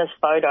the infamous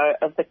photo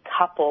of the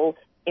couple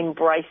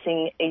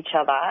embracing each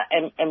other,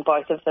 and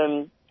both of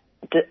them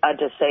are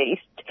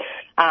deceased.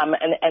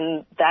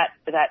 And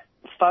that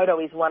photo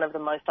is one of the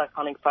most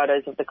iconic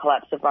photos of the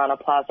collapse of Rana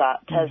Plaza.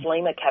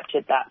 Taslima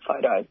captured that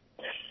photo.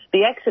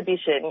 The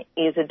exhibition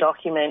is a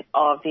document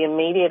of the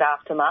immediate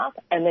aftermath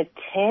and the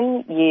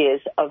 10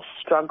 years of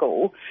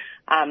struggle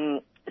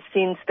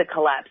since the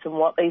collapse and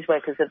what these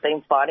workers have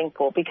been fighting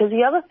for. Because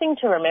the other thing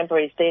to remember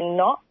is they're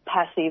not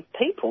passive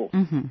people.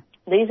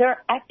 These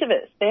are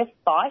activists. They're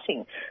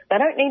fighting. They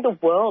don't need the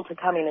world to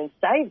come in and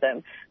save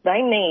them.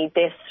 They need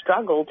their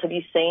struggle to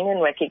be seen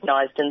and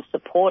recognised and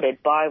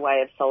supported by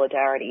way of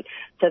solidarity.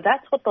 So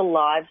that's what the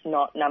Lives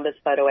Not Numbers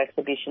photo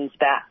exhibition's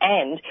about.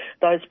 And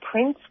those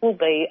prints will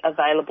be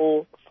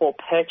available for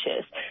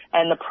purchase.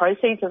 And the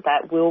proceeds of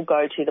that will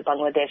go to the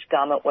Bangladesh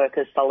Garment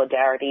Workers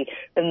Solidarity.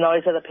 And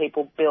those are the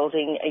people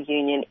building a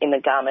union in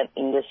the garment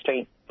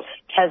industry.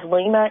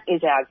 Taslima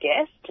is our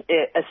guest,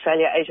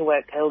 Australia Asia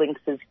Work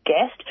Links'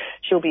 guest.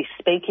 She'll be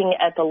speaking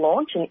at the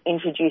launch and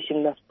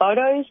introducing the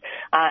photos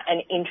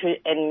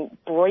and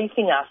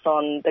briefing us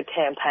on the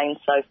campaign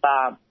so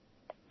far.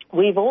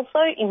 We've also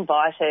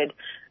invited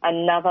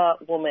another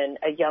woman,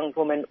 a young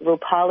woman,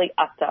 Rupali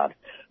Akhtar.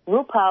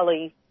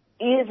 Rupali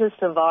is a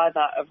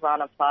survivor of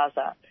Rana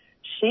Plaza.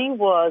 She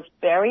was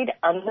buried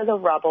under the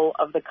rubble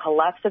of the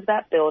collapse of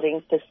that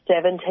building for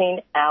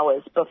 17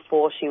 hours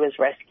before she was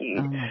rescued.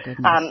 Oh, my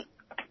goodness.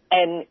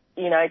 And,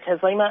 you know,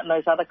 Taslima and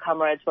those other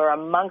comrades were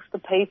amongst the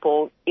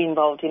people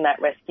involved in that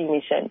rescue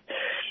mission.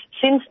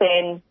 Since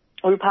then,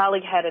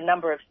 Rupali had a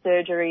number of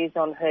surgeries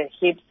on her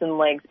hips and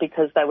legs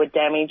because they were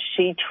damaged.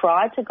 She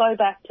tried to go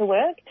back to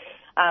work.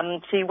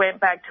 She went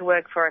back to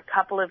work for a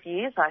couple of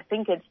years, I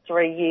think it's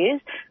 3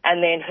 years,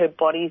 and then her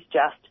body's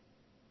just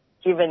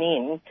given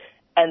in.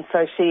 And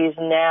so she is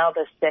now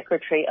the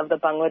secretary of the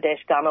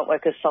Bangladesh Garment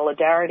Workers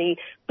Solidarity,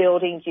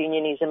 building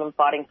unionism and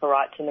fighting for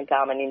rights in the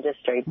garment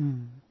industry.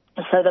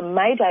 So the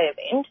May Day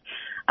event,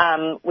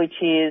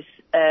 which is,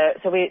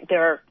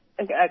 there are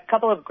a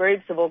couple of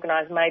groups have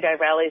organised May Day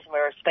rallies, and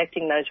we're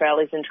respecting those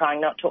rallies and trying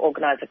not to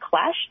organise a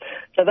clash.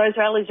 So those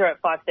rallies are at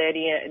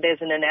 5:30.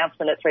 There's an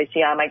announcement at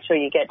 3CR. Make sure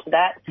you get to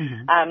that.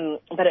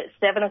 But at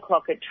 7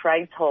 o'clock at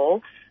Trades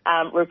Hall,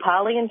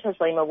 Rupali and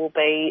Taslima will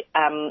be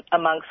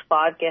amongst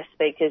 5 guest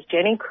speakers.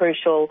 Jenny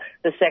Crucial,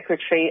 the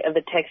Secretary of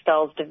the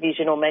Textiles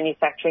Division or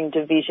Manufacturing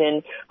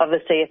Division of the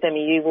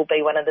CFMEU, will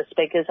be one of the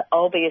speakers.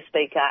 I'll be a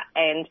speaker,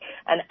 and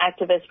an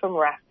activist from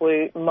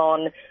RAFWU,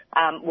 Mon,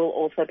 will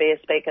also be a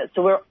speaker.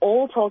 So we're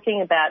all talking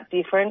about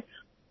different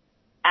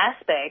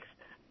aspects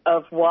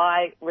of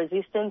why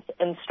resistance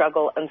and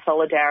struggle and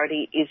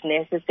solidarity is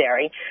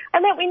necessary,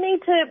 and that we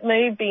need to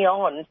move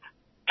beyond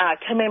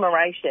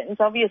commemorations.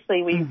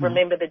 Obviously, we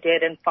remember the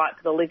dead and fight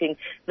for the living.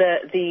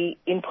 The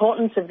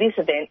importance of this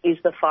event is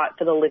the fight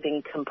for the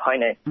living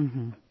component.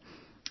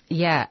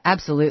 Yeah,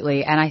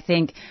 absolutely. And I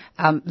think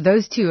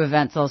those two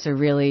events also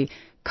really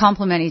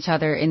complement each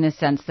other in the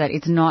sense that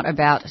it's not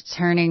about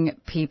turning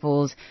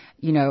people's,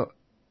 turning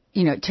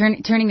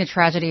the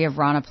tragedy of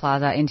Rana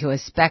Plaza into a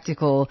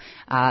spectacle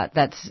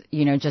that's,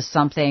 just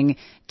something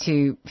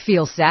to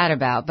feel sad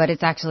about, but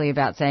it's actually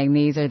about saying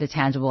these are the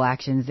tangible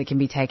actions that can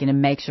be taken to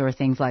make sure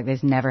things like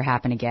this never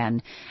happen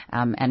again,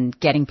 and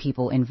getting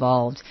people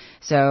involved.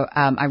 So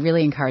I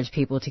really encourage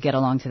people to get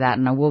along to that,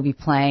 and I will be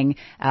playing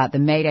the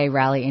May Day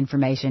rally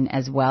information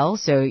as well,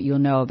 so you'll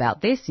know about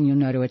this and you'll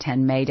know to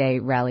attend May Day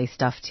rally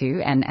stuff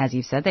too. And as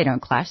you've said, they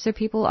don't clash, so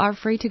people are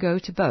free to go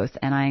to both,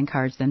 and I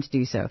encourage them to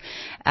do so.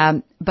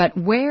 But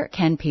where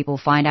can people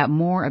find out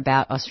more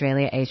about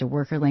Australia Asia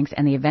Worker Links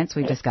and the events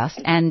we've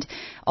discussed? And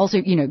also,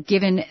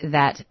 given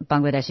that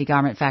Bangladeshi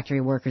garment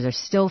factory workers are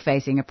still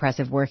facing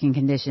oppressive working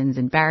conditions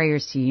and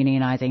barriers to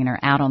unionising and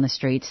are out on the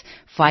streets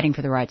fighting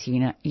for the right to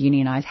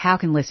unionise, how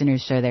can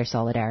listeners show their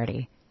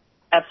solidarity?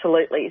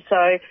 Absolutely.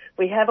 So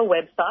we have a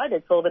website.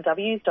 It's all the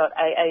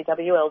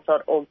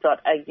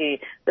w's.aawl.org.au.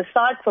 The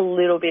site's a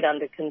little bit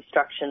under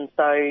construction,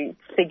 so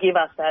forgive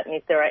us that. And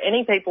if there are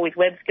any people with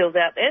web skills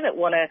out there that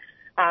want to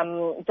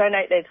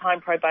donate their time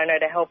pro bono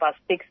to help us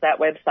fix that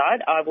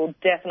website, I will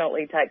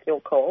definitely take your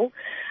call.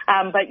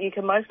 But you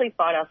can mostly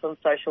find us on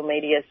social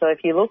media. So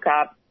if you look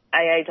up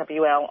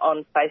AAWL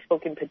on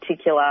Facebook in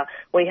particular,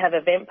 we have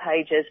event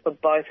pages for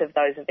both of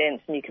those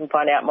events, and you can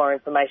find out more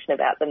information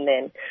about them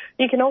then.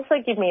 You can also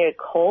give me a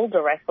call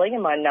directly,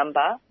 and my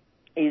number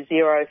is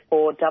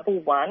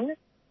 0411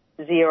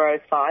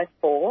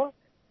 054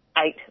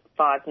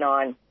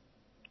 859.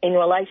 In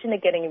relation to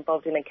getting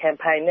involved in a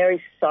campaign, there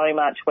is so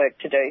much work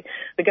to do.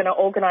 We're going to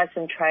organise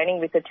some training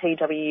with the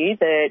TWU,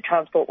 the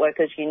Transport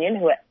Workers Union,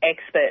 who are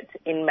experts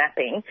in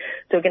mapping.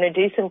 So we're going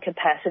to do some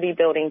capacity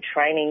building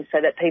training so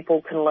that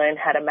people can learn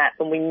how to map,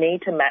 and we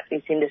need to map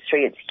this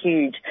industry. It's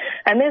huge.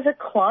 And there's a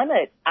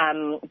climate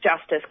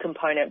justice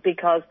component,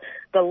 because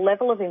the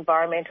level of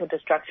environmental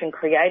destruction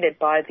created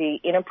by the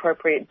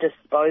inappropriate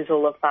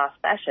disposal of fast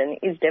fashion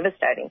is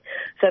devastating.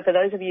 So for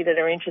those of you that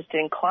are interested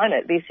in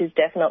climate, this is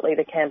definitely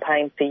the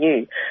campaign for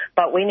you.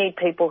 But we need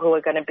people who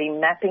are going to be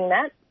mapping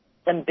that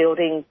and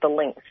building the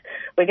links.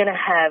 We're going to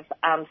have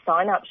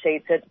sign-up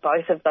sheets at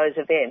both of those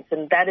events,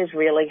 and that is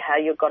really how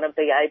you're going to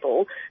be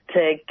able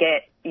to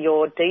get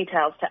your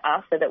details to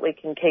us so that we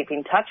can keep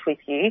in touch with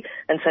you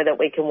and so that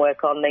we can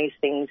work on these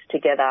things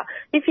together.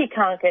 If you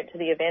can't get to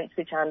the events,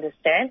 which I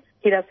understand,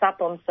 hit us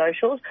up on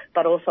socials,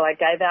 but also I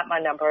gave out my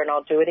number and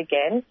I'll do it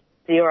again,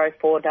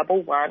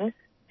 0411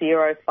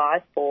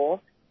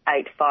 054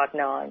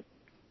 859.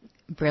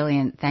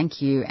 Brilliant.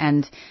 Thank you.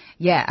 And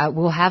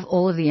we'll have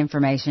all of the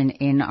information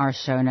in our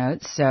show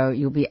notes. So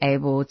you'll be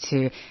able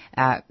to,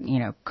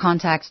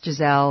 contact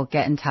Giselle,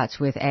 get in touch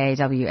with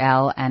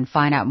AAWL and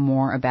find out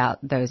more about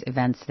those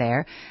events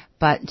there.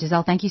 But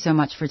Giselle, thank you so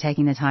much for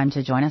taking the time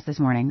to join us this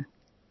morning.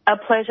 A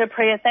pleasure,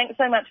 Priya. Thanks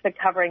so much for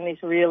covering this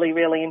really,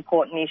 really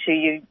important issue.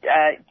 You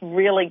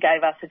really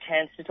gave us a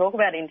chance to talk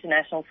about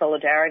international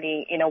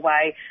solidarity in a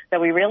way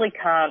that we really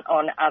can't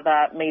on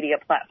other media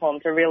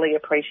platforms. I really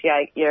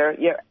appreciate your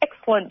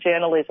excellent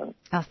journalism.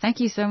 Oh,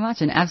 thank you so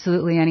much, and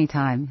absolutely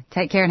anytime.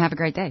 Take care and have a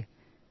great day.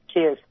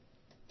 Cheers.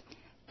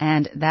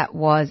 And that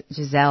was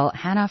Giselle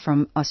Hanna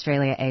from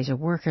Australia Asia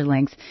Worker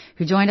Links,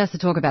 who joined us to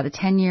talk about the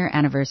 10-year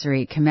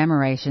anniversary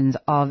commemorations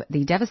of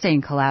the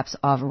devastating collapse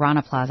of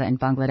Rana Plaza in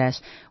Bangladesh,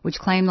 which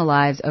claimed the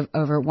lives of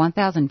over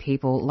 1,000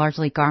 people,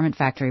 largely garment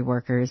factory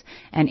workers,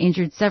 and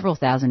injured several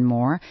thousand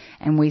more.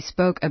 And we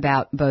spoke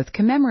about both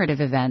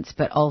commemorative events,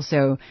 but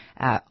also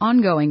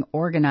ongoing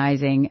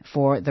organizing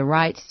for the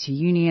right to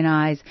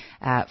unionize,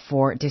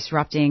 for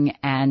disrupting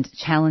and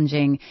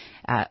challenging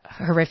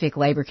horrific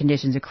labor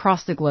conditions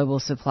across the global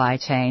supply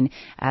chain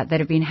that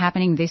have been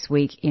happening this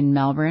week in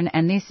Melbourne.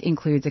 And this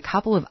includes a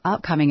couple of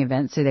upcoming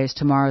events. So there's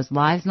tomorrow's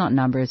Lives Not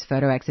Numbers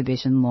photo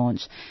exhibition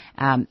launch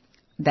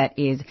that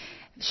is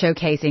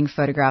showcasing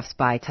photographs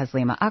by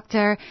Taslima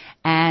Akhtar.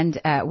 And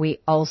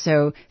we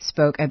also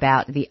spoke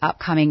about the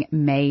upcoming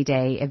May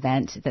Day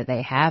event that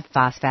they have,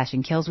 Fast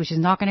Fashion Kills, which is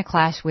not going to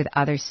clash with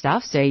other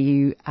stuff. So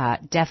you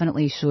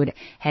definitely should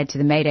head to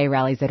the May Day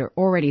rallies that are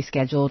already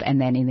scheduled, and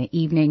then in the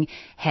evening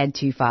head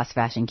to Fast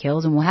Fashion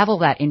Kills. And we'll have all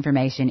that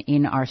information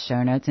in our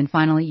show notes. And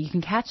finally, you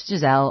can catch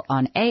Giselle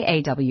on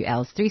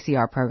AAWL's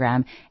 3CR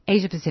program,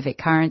 Asia Pacific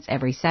Currents,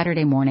 every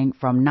Saturday morning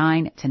from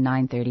 9 to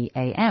 9:30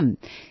 a.m.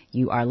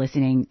 You are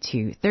listening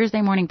to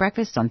Thursday Morning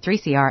Breakfast on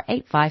 3CR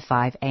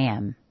 855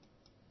 AM.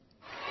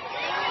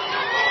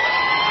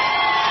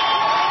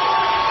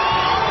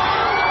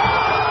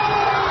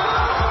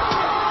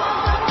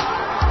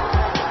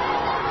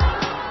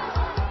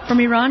 From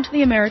Iran to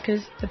the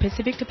Americas, the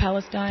Pacific to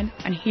Palestine,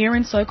 and here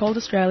in so-called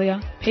Australia,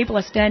 people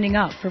are standing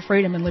up for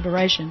freedom and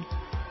liberation.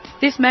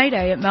 This May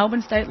Day at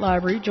Melbourne State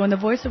Library, join the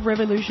Voice of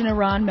Revolution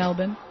Iran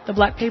Melbourne, the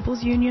Black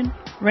People's Union,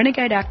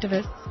 renegade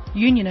activists,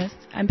 unionists,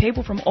 and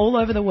people from all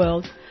over the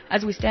world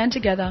as we stand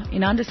together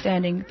in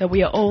understanding that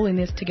we are all in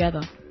this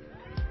together.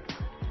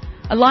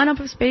 A lineup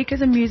of speakers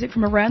and music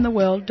from around the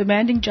world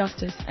demanding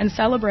justice and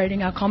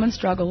celebrating our common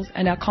struggles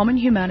and our common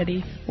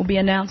humanity will be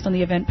announced on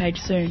the event page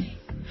soon.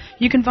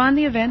 You can find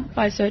the event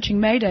by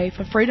searching May Day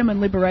for Freedom and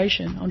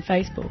Liberation on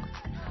Facebook.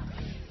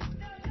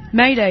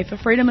 May Day for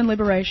Freedom and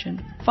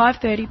Liberation,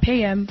 5:30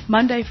 p.m,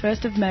 Monday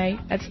 1st of May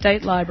at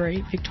State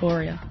Library,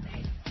 Victoria.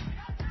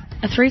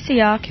 A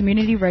 3CR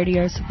community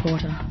radio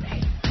supporter.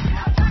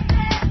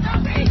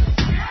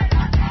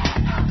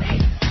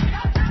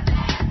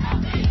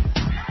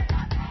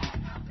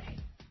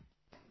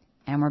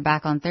 And we're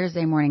back on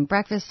Thursday Morning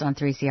Breakfast on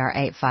 3CR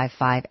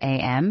 855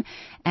 AM.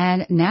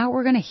 And now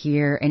we're going to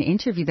hear an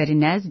interview that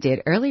Inez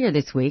did earlier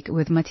this week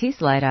with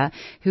Matisse Laida,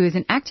 who is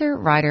an actor,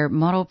 writer,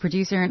 model,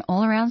 producer, and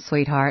all-around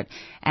sweetheart.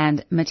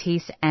 And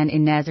Matisse and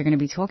Inez are going to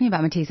be talking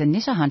about Matisse and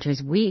Nisha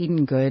Hunter's We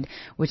Eatin Good,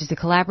 which is a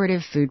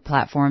collaborative food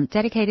platform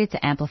dedicated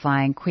to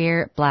amplifying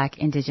queer, Black,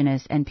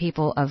 Indigenous, and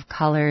people of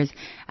color's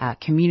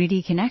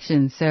community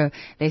connections. So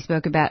they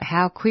spoke about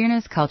how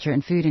queerness, culture,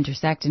 and food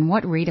intersect and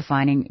what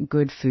redefining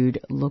good food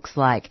looks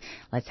like.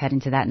 Let's head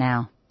into that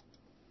now.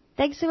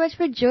 Thanks so much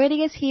for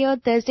joining us here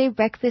on Thursday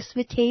Breakfast,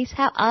 Matisse.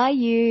 How are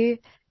you?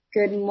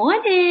 Good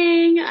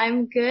morning.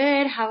 I'm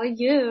good. How are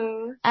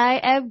you? I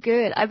am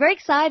good. I'm very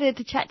excited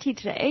to chat to you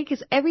today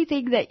because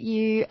everything that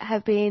you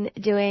have been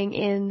doing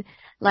in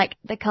like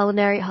the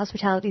culinary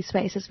hospitality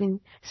space has been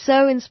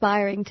so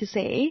inspiring to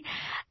see.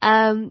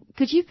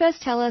 Could you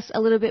first tell us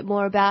a little bit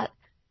more about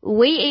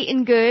We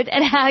Eatin Good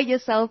and how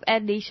yourself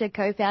and Nisha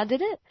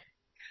co-founded it?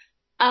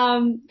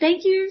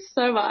 Thank you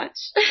so much.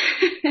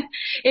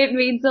 It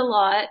means a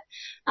lot.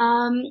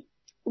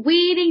 We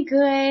Eatin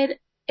Good,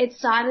 it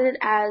started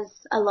as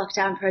a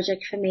lockdown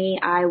project for me.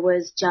 I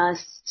was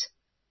just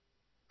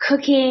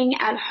cooking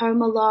at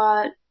home a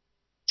lot,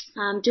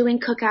 doing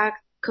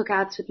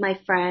cookouts with my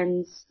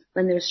friends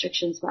when the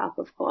restrictions were up,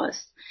 of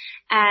course.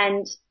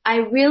 And I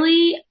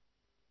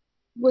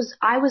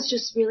was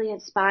just really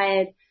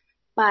inspired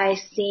by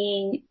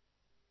seeing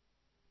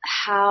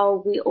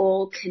how we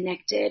all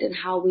connected and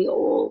how we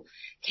all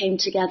came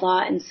together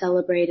and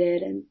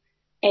celebrated and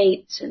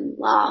ate and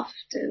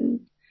laughed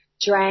and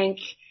drank.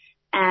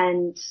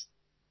 And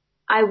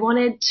I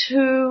wanted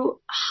to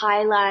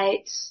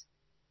highlight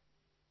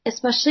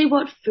especially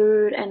what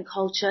food and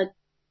culture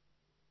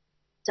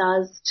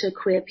does to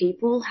queer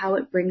people, how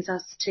it brings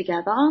us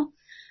together.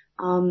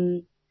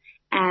 And,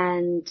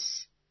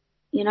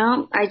 you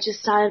know, I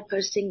just started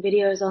posting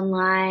videos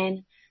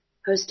online,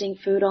 posting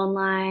food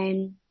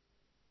online,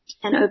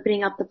 and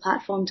opening up the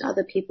platform to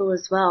other people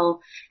as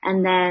well.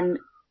 And then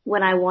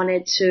when I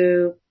wanted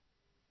to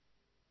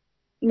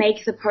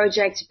make the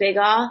project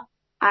bigger,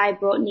 I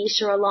brought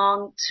Nisha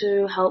along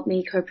to help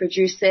me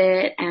co-produce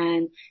it,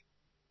 and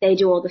they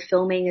do all the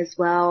filming as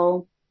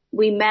well.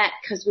 We met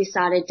because we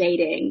started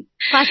dating.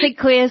 Classic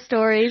queer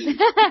stories.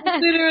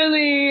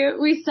 Literally,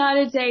 we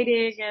started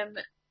dating, and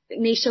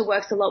Nisha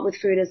works a lot with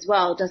food as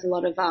well, does a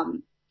lot of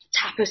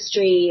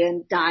tapestry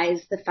and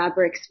dyes the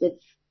fabrics with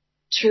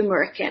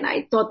turmeric, and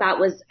I thought that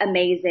was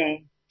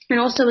amazing. And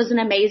also was an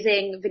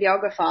amazing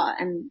videographer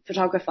and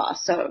photographer,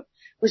 so it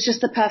was just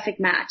the perfect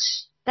match.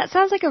 That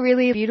sounds like a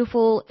really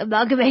beautiful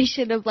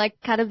amalgamation of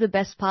like kind of the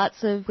best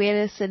parts of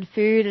queerness and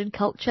food and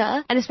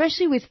culture. And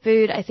especially with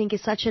food, I think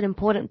is such an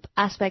important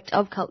aspect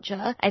of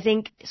culture. I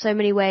think so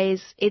many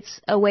ways it's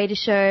a way to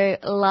show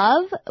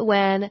love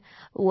when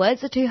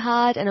words are too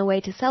hard, and a way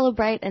to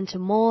celebrate and to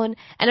mourn,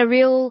 and a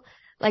real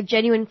like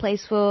genuine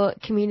place for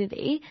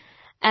community.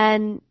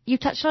 And you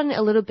touched on it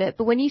a little bit,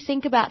 but when you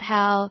think about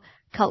how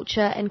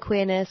culture and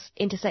queerness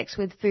intersects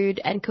with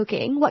food and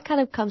cooking, what kind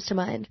of comes to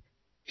mind?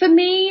 For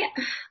me,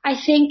 I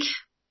think,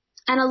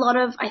 and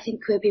I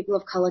think queer people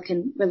of color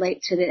can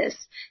relate to this,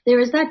 there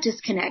is that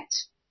disconnect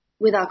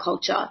with our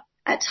culture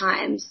at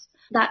times.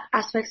 That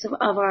aspects of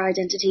our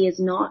identity is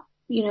not,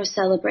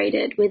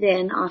 celebrated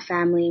within our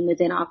family and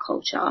within our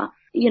culture.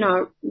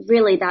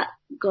 Really that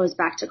goes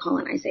back to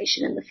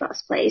colonization in the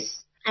first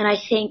place. And I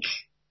think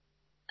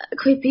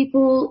queer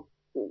people,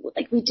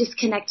 we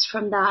disconnect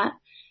from that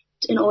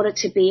in order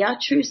to be our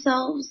true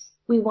selves.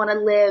 We want to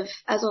live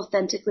as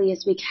authentically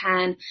as we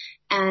can,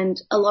 and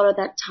a lot of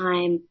the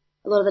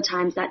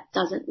times that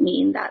doesn't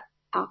mean that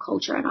our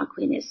culture and our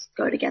queerness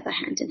go together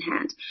hand in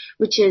hand,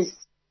 which is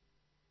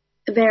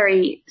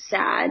very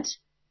sad.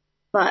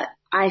 But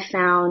I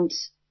found,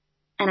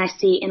 and I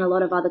see in a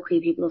lot of other queer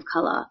people of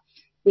color,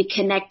 we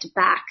connect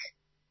back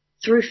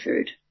through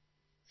food,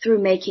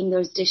 through making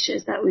those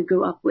dishes that we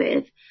grew up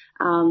with.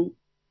 And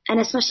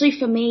especially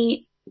for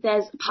me,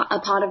 there's a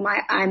part of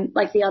I'm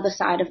like the other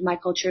side of my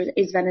culture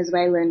is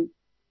Venezuelan.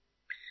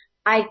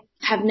 I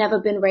have never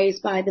been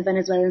raised by the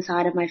Venezuelan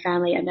side of my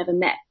family. I've never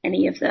met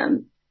any of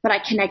them, but I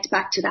connect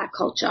back to that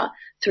culture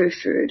through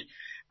food.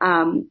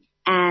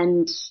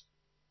 And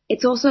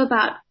it's also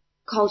about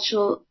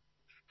cultural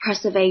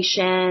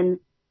preservation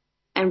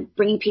and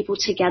bringing people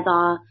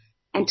together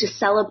and to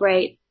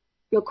celebrate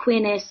your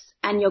queerness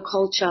and your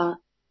culture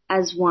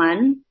as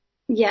one.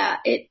 Yeah,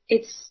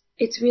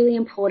 it's really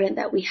important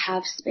that we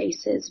have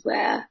spaces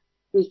where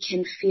we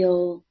can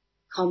feel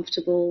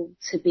comfortable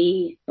to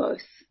be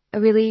both. A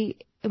really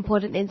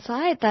important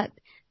insight that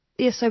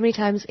there's so many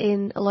times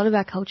in a lot of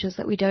our cultures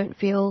that we don't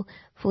feel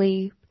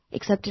fully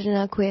accepted in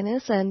our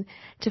queerness, and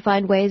to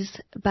find ways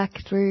back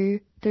through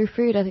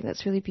food, I think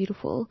that's really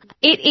beautiful.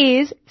 It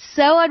is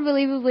so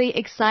unbelievably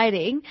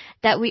exciting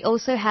that we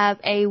also have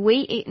a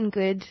We Eatin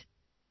Good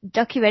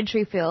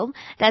documentary film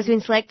that has been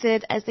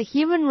selected as the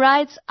Human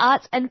Rights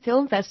Arts and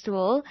Film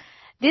Festival.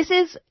 This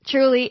is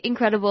truly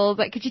incredible,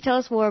 but could you tell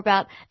us more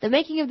about the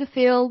making of the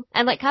film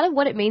and kind of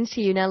what it means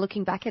to you now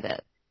looking back at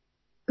it?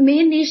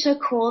 Me and Nisha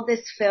call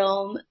this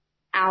film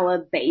our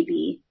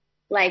baby.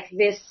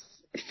 This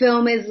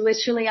film is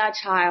literally our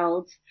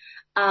child.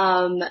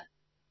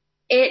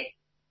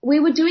 We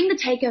were doing the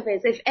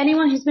takeovers. If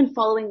anyone who's been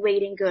following We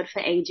Eatin Good for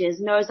ages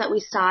knows that we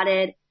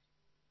started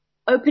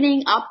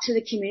opening up to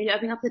the community,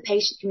 opening up the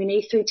patient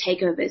community through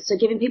takeovers. So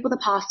giving people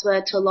the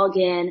password to log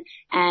in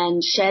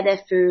and share their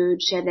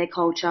food, share their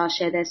culture,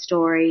 share their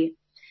story,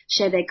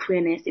 share their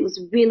queerness. It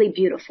was really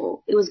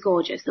beautiful. It was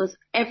gorgeous. There was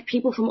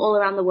people from all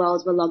around the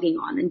world were logging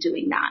on and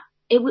doing that.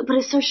 But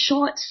it's so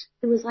short.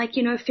 It was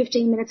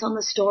 15 minutes on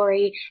the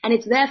story, and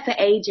it's there for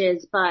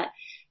ages, but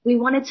we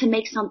wanted to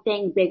make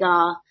something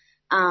bigger,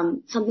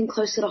 something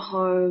closer to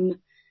home,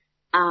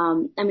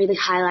 and really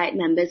highlight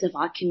members of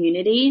our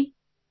community,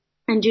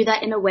 and do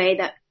that in a way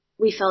that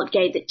we felt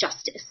gave it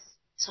justice.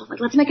 So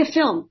let's make a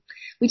film.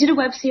 We did a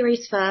web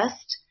series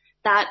first.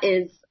 That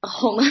is a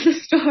whole other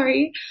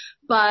story.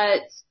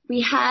 But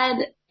we had,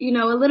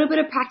 a little bit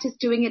of practice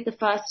doing it the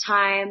first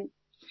time,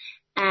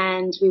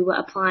 and we were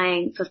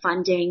applying for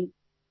funding.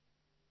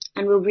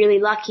 And we're really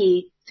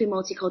lucky through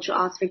Multicultural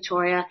Arts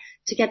Victoria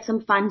to get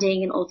some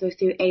funding, and also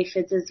through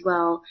aphids as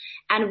well.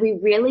 And we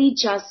really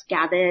just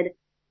gathered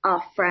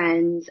our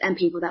friends and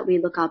people that we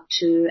look up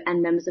to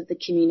and members of the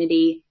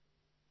community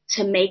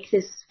to make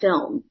this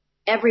film.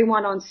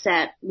 Everyone on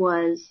set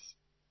was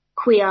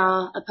queer,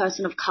 a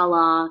person of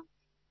color,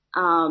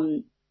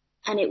 and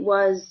it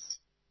was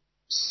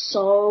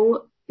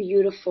so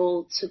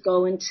beautiful to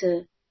go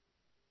into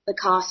the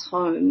cast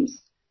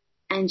homes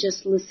and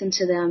just listen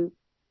to them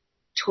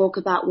talk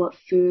about what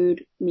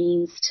food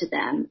means to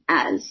them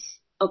as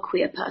a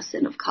queer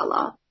person of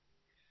color.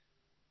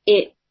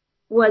 It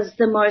was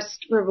the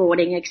most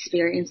rewarding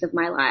experience of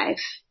my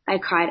life. I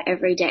cried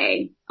every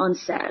day on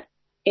set.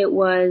 It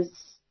was,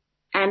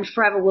 and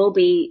forever will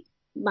be,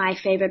 my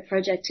favorite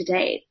project to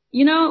date.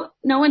 No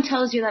one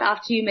tells you that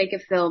after you make a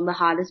film, the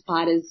hardest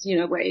part is,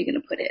 where you're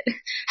going to put it.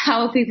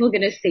 How are people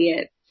going to see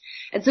it?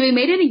 And so we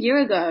made it a year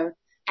ago,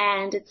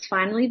 and it's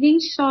finally being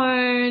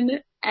shown,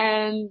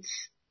 and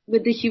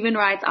with the Human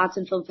Rights Arts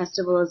and Film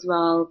Festival as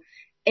well,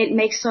 it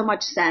makes so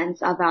much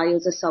sense. Our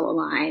values are so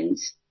aligned.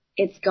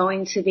 It's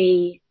going to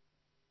be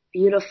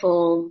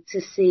beautiful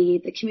to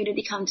see the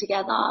community come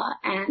together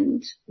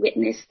and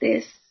witness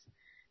this.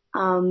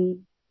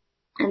 And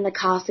the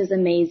cast is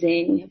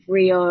amazing.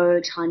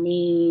 Rio,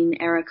 Tarneen,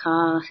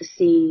 Erica,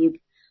 Haseeb,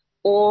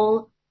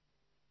 all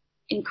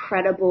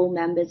incredible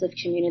members of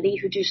community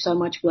who do so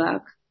much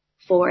work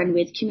for and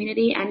with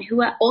community and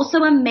who are also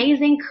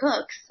amazing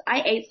cooks.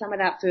 I ate some of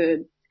that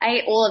food. I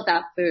ate all of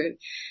that food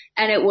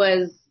and it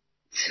was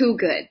too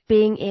good.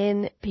 Being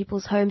in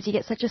people's homes, you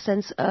get such a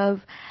sense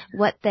of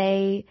what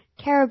they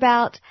care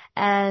about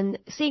and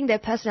seeing their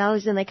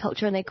personalities and their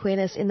culture and their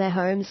queerness in their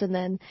homes and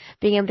then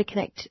being able to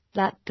connect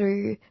that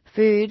through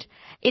food.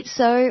 It's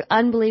so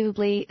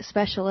unbelievably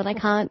special and I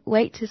can't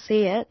wait to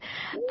see it.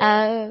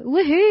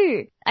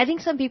 Woohoo! I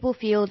think some people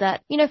feel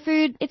that,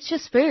 food, it's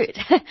just food.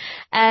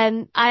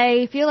 And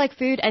I feel like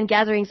food and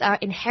gatherings are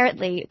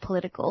inherently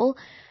political.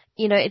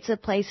 It's a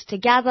place to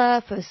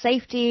gather for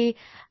safety,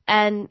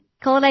 and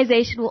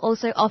colonization will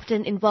also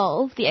often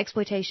involve the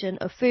exploitation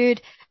of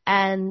food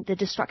and the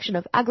destruction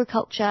of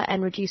agriculture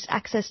and reduced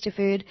access to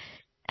food.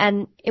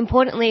 And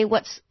importantly,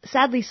 what's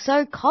sadly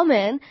so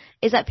common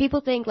is that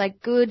people think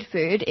like good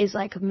food is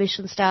like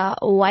Michelin star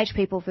or white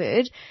people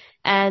food,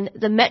 and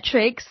the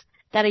metrics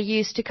that are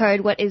used to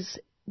code what is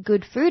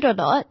good food or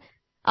not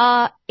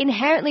are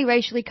inherently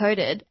racially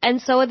coded,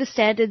 and so are the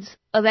standards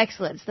of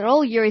excellence. They're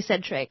all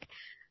Eurocentric.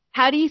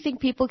 How do you think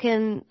people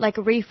can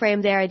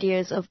reframe their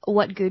ideas of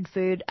what good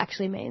food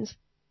actually means?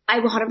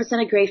 I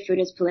 100% agree food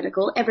is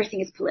political.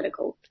 Everything is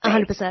political.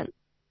 100%.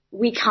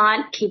 We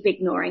can't keep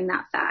ignoring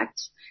that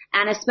fact.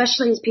 And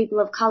especially as people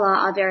of color,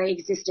 our very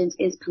existence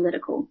is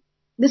political.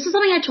 This is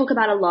something I talk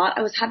about a lot.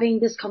 I was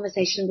having this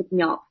conversation with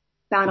Nyop,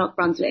 Bownock,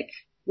 Brunswick.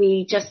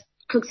 We just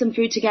cooked some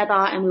food together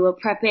and we were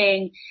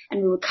prepping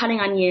and we were cutting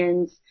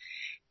onions.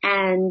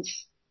 And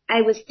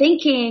I was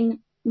thinking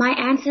my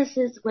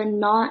ancestors were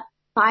not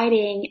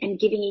fighting and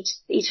giving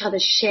each other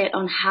shit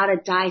on how to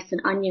dice an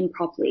onion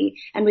properly.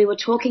 And we were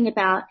talking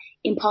about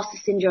imposter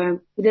syndrome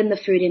within the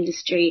food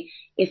industry.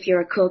 If you're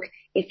a cook,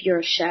 if you're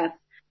a chef,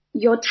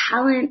 your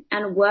talent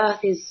and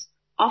worth is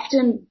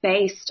often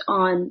based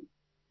on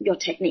your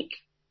technique.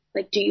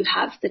 Do you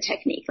have the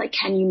technique?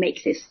 Can you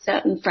make this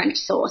certain French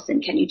sauce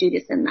and can you do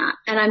this and that?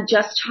 And I'm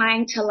just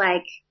trying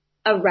to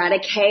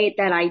eradicate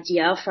that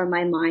idea from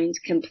my mind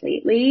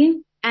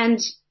completely. And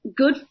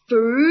good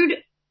food,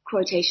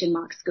 quotation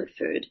marks, good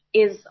food,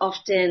 is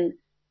often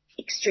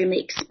extremely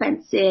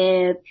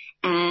expensive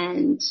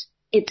and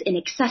it's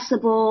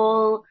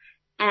inaccessible,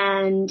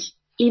 and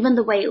even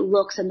the way it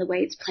looks and the way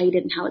it's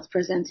plated and how it's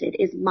presented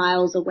is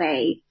miles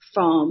away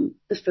from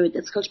the food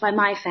that's cooked by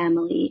my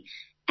family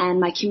and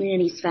my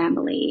community's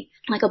family.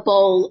 A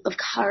bowl of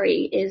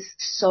curry is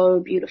so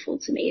beautiful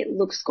to me. It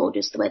looks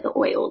gorgeous, the way the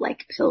oil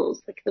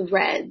pills, the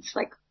reds,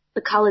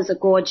 the colors are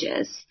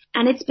gorgeous.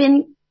 And it's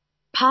been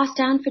passed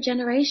down for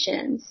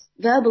generations.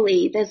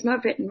 Verbally, there's no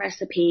written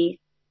recipe.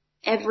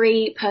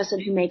 Every person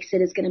who makes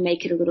it is going to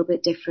make it a little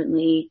bit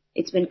differently.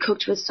 It's been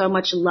cooked with so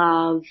much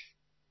love.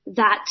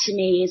 That to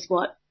me is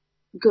what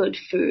good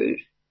food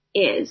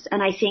is.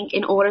 And I think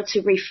in order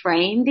to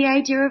reframe the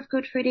idea of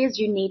good food is,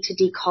 you need to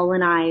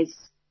decolonize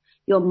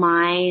your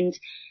mind,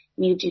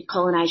 you need to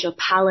decolonize your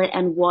palate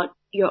and what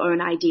your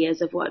own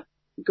ideas of what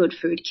good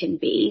food can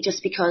be.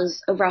 Just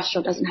because a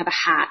restaurant doesn't have a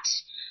hat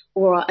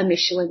or a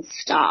Michelin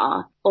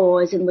star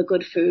or is in the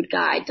good food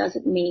guide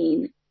doesn't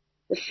mean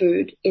the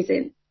food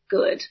isn't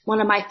good. One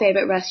of my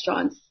favorite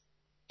restaurants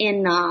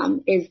in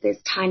Nam is this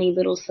tiny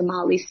little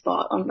Somali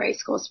spot on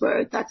Racecourse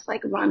Road that's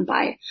run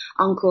by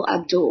Uncle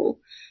Abdul,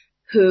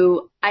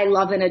 who I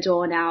love and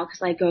adore now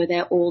because I go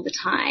there all the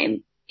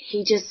time.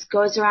 He just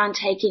goes around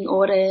taking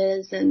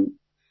orders and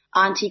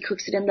Auntie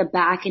cooks it in the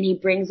back and he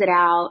brings it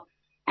out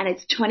and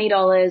it's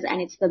 $20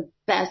 and it's the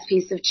best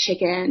piece of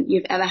chicken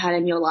you've ever had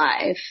in your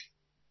life.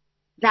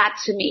 That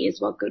to me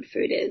is what good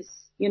food is,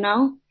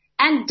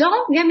 And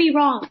don't get me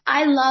wrong,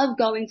 I love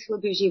going to a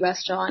bougie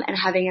restaurant and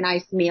having a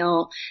nice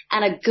meal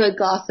and a good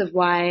glass of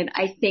wine.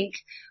 I think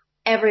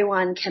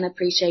everyone can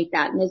appreciate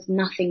that and there's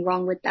nothing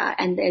wrong with that.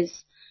 And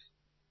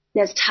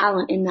there's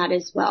talent in that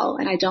as well.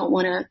 And I don't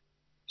want to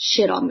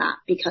shit on that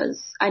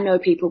because I know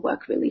people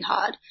work really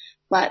hard,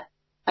 but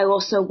I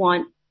also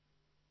want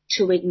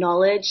to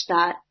acknowledge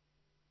that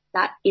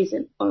that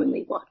isn't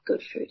only what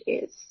good food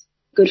is.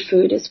 Good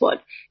food is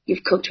what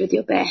you've cooked with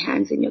your bare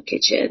hands in your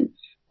kitchen,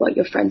 what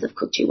your friends have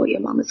cooked you, what your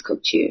mom has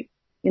cooked you,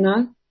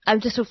 I'm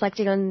just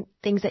reflecting on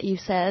things that you've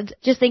said.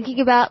 Just thinking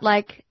about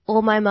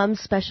all my mum's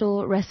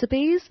special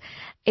recipes,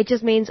 it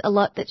just means a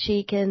lot that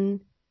she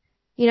can,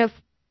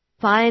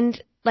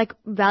 find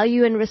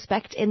value and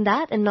respect in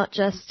that and not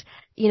just,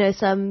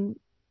 some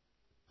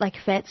like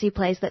fancy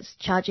place that's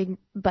charging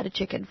butter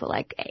chicken for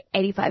like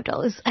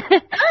 $85.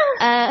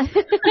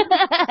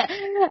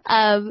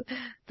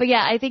 But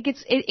yeah, I think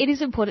it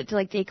is important to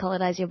like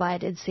decolonize your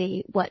mind and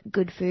see what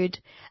good food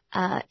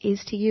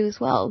is to you as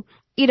well.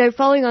 You know,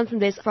 following on from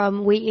this,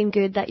 from We Eat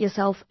Good, that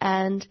yourself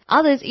and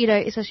others, you know,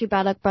 especially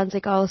Braddock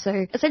Brunswick, are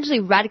also essentially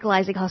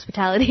radicalizing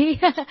hospitality.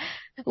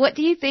 What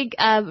do you think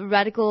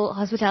radical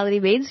hospitality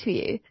means for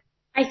you?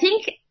 I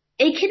think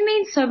it can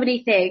mean so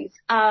many things.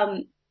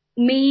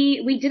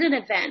 We did an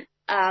event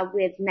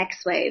with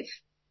Next Wave,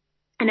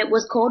 and it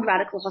was called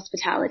Radical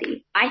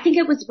Hospitality. I think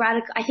it was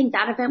radical. I think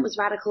that event was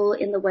radical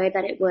in the way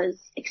that it was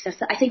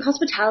accessible. I think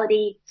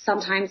hospitality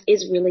sometimes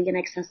is really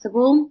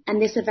inaccessible,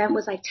 and this event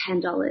was like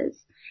 $10.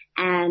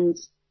 And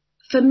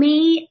for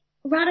me,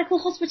 radical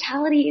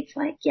hospitality, it's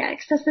like, yeah,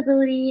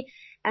 accessibility.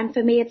 And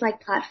for me, it's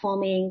like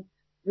platforming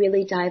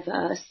really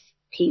diverse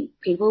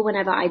people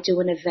whenever I do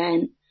an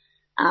event,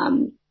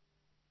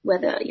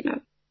 whether, you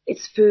know,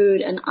 it's food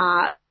and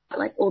art,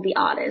 like all the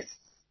artists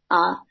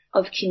are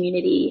of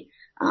community.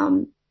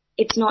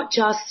 It's not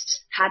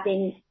just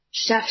having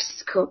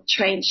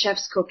trained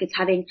chefs cook. It's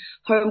having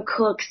home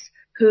cooks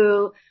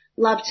who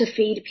love to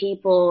feed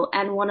people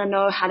and want to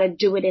know how to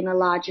do it in a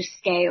larger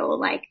scale.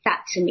 Like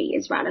that to me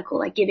is radical,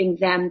 like giving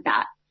them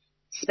that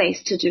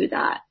space to do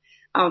that.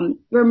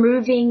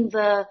 Removing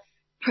the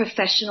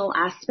professional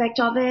aspect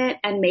of it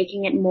and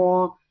making it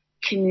more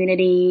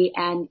community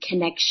and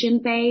connection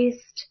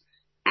based,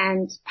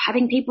 and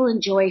having people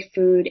enjoy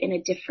food in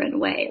a different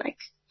way. Like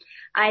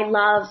I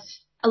love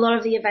a lot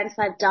of the events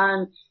I've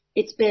done.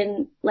 It's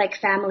been like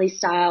family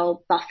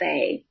style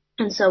buffet.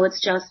 And so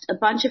it's just a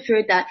bunch of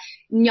food that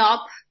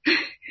Nyop,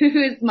 who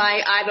is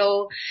my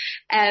idol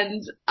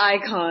and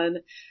icon,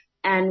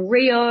 and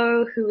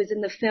Rio, who is in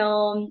the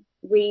film,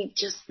 we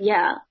just,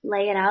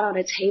 lay it out on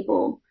a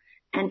table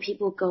and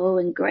people go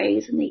and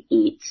graze and they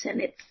eat,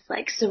 and it's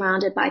like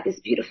surrounded by this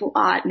beautiful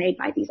art made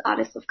by these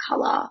artists of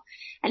color.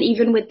 And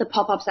even with the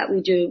pop-ups that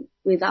we do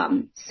with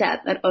Seb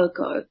at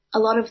Oko, a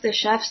lot of the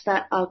chefs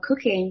that are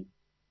cooking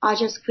are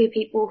just queer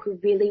people who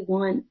really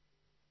want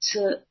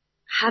to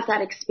have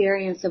that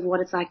experience of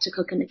what it's like to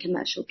cook in a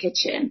commercial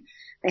kitchen.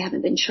 They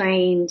haven't been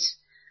trained,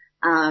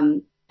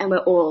 and we're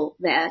all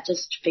there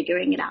just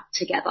figuring it out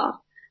together.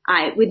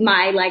 With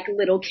my like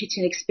little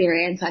kitchen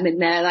experience, I'm in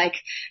there like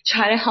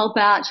trying to help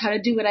out, trying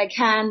to do what I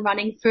can,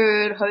 running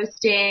food,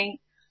 hosting.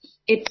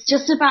 It's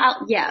just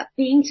about,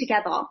 being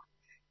together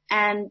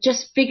and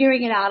just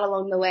figuring it out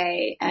along the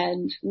way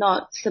and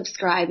not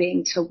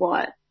subscribing to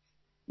what,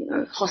 you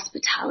know,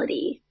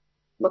 hospitality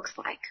looks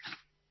like.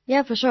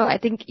 Yeah, for sure. I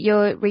think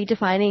you're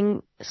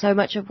redefining so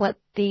much of what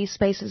these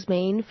spaces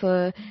mean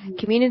for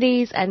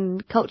communities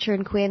and culture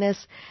and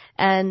queerness.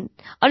 And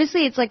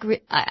honestly, it's like,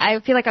 I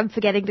feel like I'm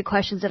forgetting the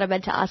questions that I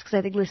meant to ask, because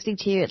I think listening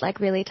to you, it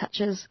like really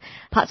touches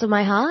parts of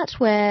my heart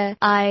where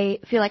I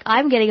feel like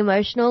I'm getting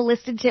emotional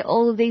listening to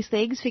all of these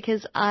things,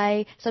 because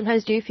I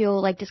sometimes do feel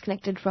like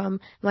disconnected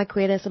from my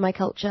queerness and my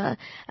culture.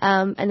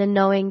 And then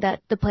knowing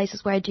that the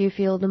places where I do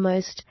feel the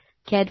most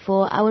cared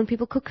for are when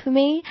people cook for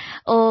me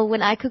or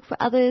when I cook for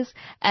others,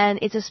 and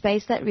it's a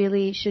space that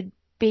really should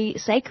be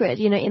sacred,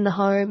 you know, in the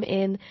home,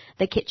 in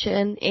the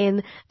kitchen,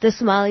 in the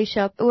smiley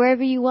shop,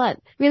 wherever you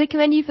want. Really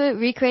commend you for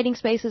recreating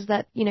spaces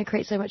that, you know,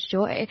 create so much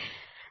joy.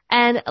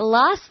 And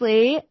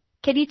lastly,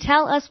 can you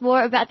tell us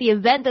more about the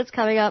event that's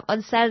coming up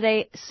on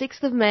Saturday,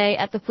 6th of May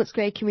at the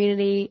Footscray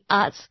Community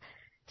Arts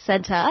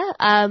Centre?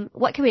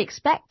 What can we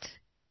expect?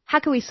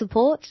 How can we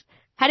support?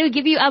 How do we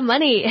give you our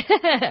money?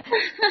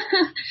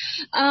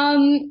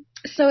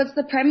 So it's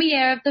the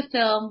premiere of the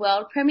film,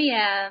 world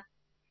premiere.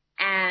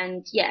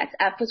 And it's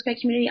at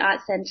Footscray Community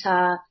Arts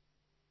Centre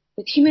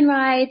with Human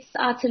Rights,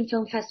 Arts and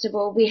Film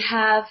Festival. We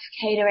have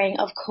catering,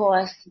 of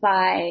course,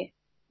 by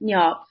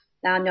Nyop,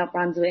 now Nyop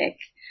Brunswick.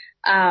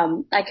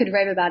 I could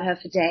rave about her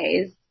for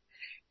days.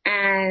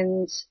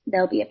 And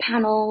there'll be a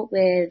panel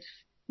with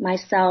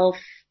myself,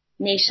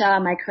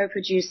 Nisha, my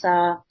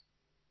co-producer,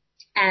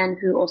 and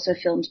who also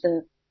filmed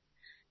the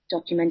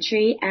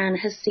documentary, and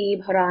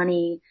Hasib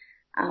Horani,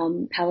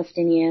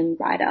 Palestinian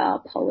writer,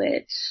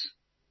 poet,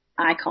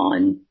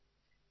 icon,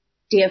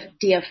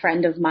 dear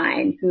friend of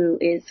mine who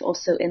is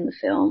also in the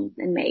film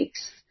and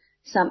makes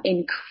some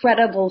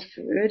incredible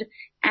food.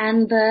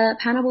 And the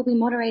panel will be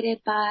moderated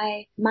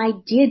by my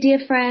dear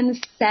friend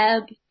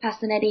Seb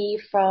Passanetti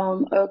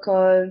from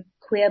Oko,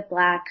 Queer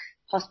Black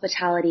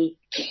Hospitality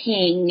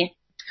King,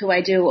 who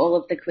I do all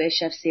of the Queer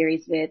Chef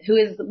series with, who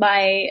is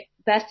my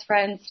best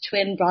friend's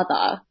twin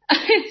brother.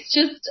 It's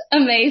just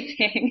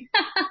amazing.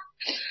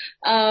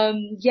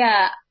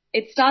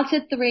 It starts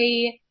at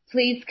 3.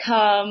 Please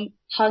come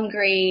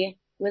hungry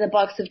with a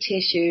box of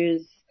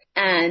tissues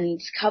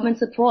and come and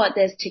support.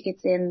 There's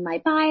tickets in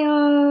my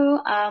bio.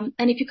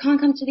 And if you can't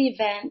come to the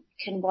event,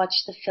 you can watch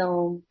the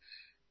film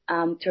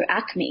through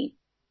Acme.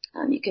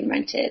 You can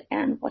rent it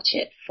and watch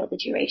it for the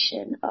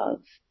duration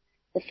of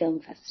the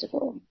film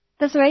festival.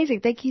 That's amazing.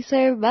 Thank you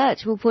so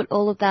much. We'll put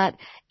all of that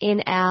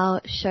in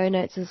our show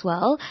notes as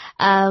well.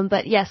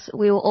 But yes,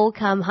 we will all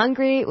come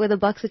hungry with a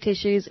box of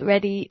tissues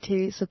ready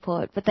to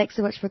support. But thanks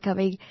so much for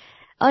coming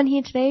on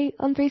here today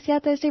on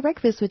 3CR Thursday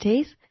Breakfast,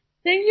 Matisse.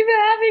 Thank you for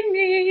having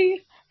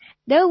me.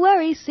 No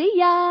worries. See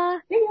ya.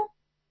 See ya.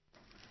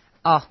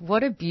 Oh,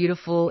 what a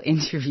beautiful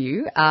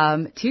interview.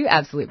 Two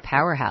absolute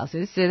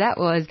powerhouses. So that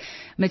was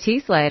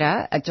Matisse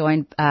Laida,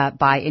 joined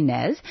by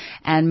Inez.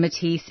 And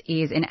Matisse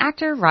is an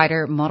actor,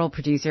 writer, model,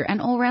 producer,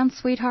 and all-round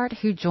sweetheart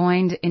who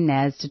joined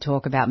Inez to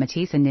talk about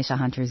Matisse and Nisha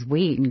Hunter's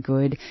We Eatin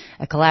Good,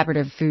 a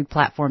collaborative food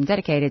platform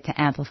dedicated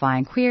to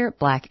amplifying queer,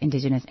 Black,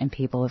 Indigenous, and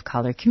people of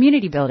color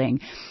community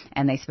building.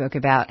 And they spoke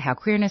about how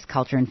queerness,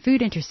 culture, and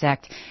food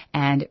intersect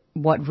and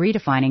what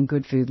redefining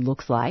good food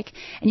looks like.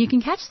 And you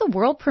can catch the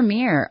world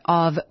premiere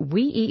of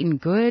We Eatin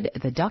Good,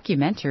 the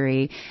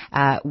documentary,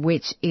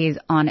 which is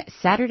on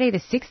Saturday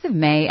the 6th of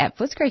May at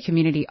Footscray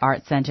Community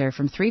Arts Centre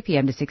from 3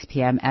 p.m. to 6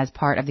 p.m. as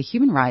part of the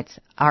Human Rights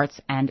Arts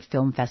and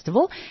Film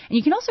Festival. And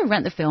you can also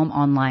rent the film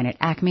online at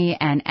Acme.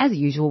 And as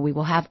usual, we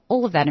will have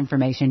all of that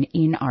information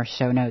in our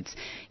show notes.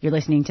 You're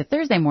listening to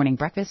Thursday Morning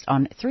Breakfast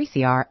on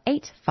 3CR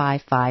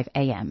 855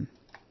 AM.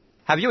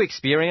 Have you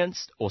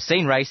experienced or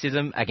seen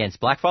racism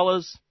against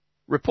blackfellas?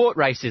 Report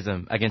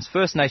racism against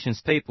First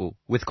Nations people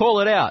with Call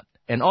It Out,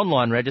 an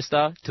online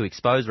register to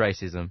expose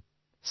racism.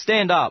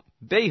 Stand up,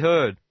 be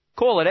heard,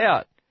 call it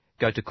out.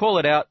 Go to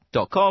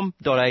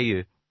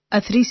callitout.com.au.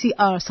 A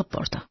 3CR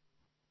supporter.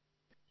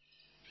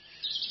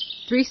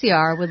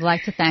 3CR would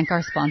like to thank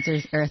our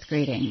sponsors, Earth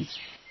Greetings.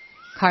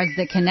 Cards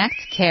that connect,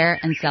 care,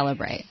 and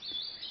celebrate.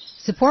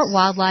 Support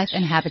wildlife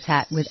and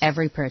habitat with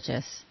every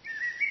purchase.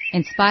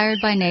 Inspired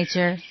by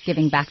nature,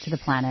 giving back to the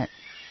planet.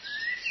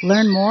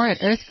 Learn more at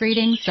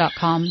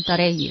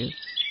earthgreetings.com.au.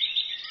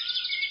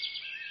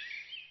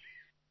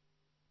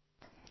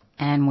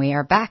 And we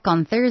are back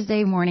on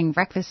Thursday morning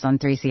breakfast on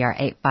 3CR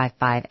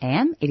 855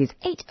 AM. It is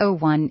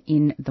 8:01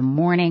 in the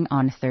morning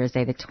on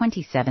Thursday, the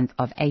 27th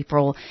of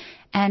April.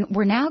 And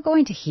we're now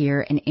going to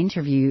hear an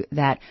interview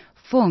that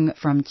Fung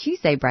from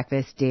Tuesday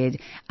Breakfast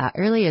did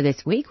earlier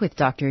this week with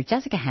Dr.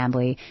 Jessica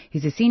Hambley,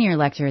 who's a senior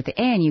lecturer at the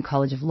ANU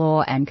College of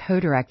Law and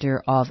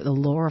co-director of the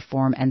Law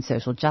Reform and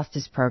Social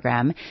Justice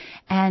Program.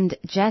 And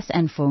Jess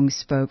and Fung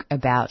spoke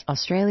about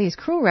Australia's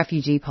cruel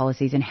refugee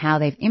policies and how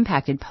they've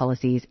impacted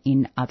policies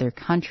in other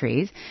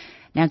countries.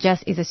 Now,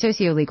 Jess is a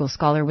socio-legal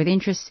scholar with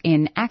interests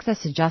in access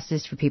to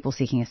justice for people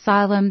seeking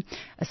asylum,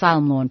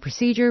 asylum law and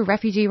procedure,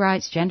 refugee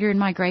rights, gender and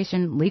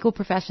migration, legal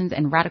professions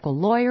and radical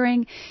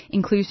lawyering,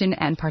 inclusion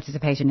and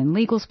participation in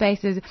legal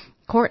spaces,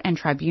 court and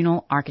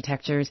tribunal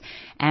architectures.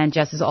 And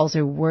Jess has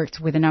also worked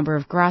with a number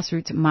of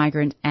grassroots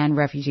migrant and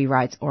refugee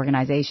rights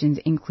organizations,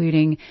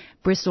 including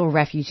Bristol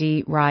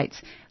Refugee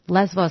Rights,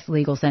 Lesbos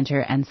Legal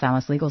Centre and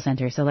Samos Legal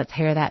Centre. So let's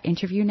hear that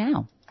interview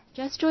now.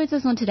 Jess joins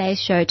us on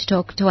today's show to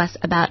talk to us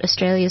about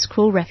Australia's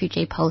cruel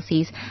refugee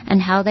policies and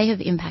how they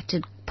have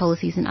impacted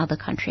policies in other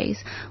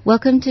countries.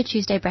 Welcome to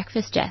Tuesday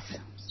Breakfast, Jess.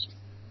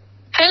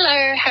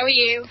 Hello, how are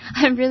you?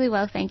 I'm really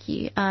well, thank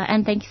you.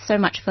 And thank you so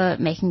much for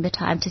making the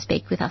time to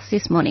speak with us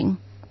this morning.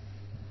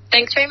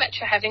 Thanks very much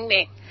for having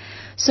me.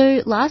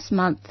 So last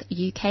month,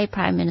 UK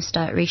Prime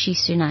Minister Rishi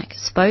Sunak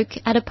spoke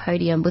at a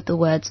podium with the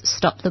words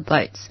 "Stop the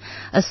Boats,"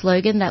 a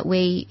slogan that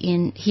we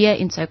here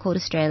in so-called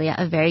Australia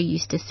are very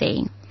used to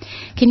seeing.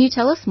 Can you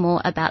tell us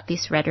more about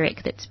this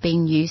rhetoric that's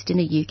being used in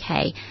the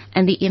UK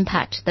and the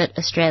impact that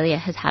Australia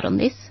has had on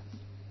this?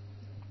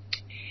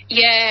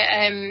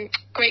 Yeah,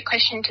 great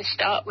question to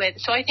start with.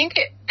 So I think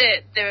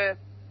the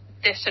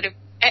sort of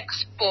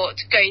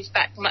export goes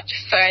back much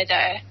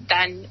further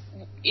than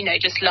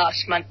just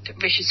last month,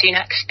 Rishi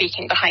Sunak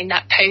speaking behind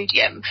that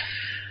podium.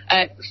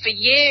 For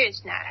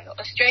years now,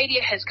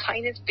 Australia has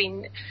kind of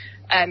been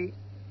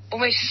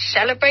almost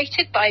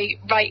celebrated by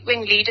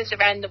right-wing leaders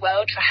around the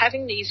world for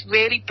having these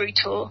really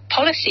brutal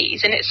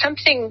policies. And it's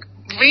something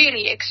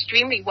really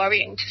extremely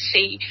worrying to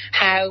see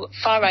how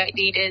far-right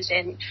leaders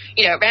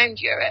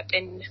around Europe,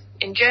 in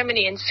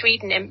Germany, in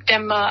Sweden, in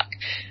Denmark,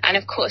 and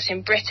of course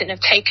in Britain have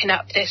taken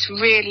up this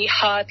really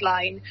hard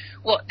line,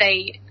 what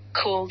they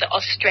call the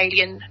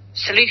Australian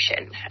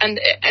solution. And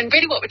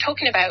really what we're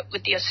talking about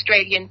with the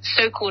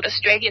so-called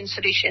Australian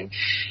solution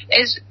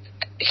is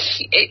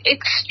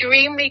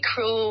extremely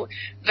cruel,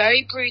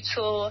 very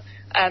brutal,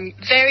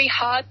 very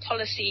hard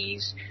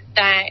policies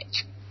that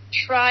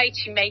try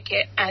to make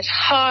it as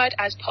hard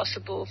as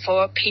possible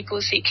for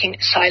people seeking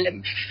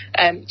asylum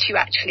to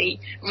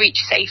actually reach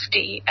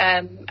safety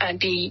and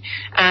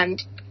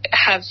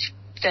have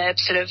the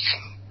sort of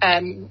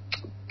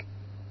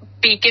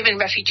be given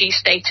refugee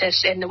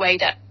status in the way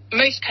that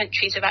most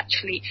countries have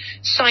actually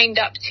signed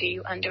up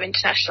to under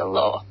international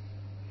law.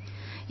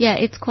 Yeah,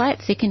 it's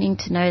quite sickening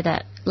to know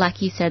that,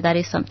 like you said, that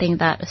is something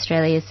that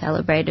Australia is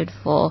celebrated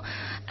for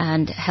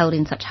and held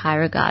in such high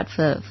regard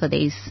for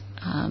these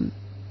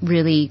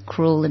really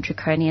cruel and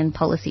draconian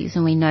policies.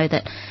 And we know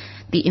that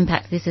the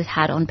impact this has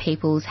had on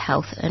people's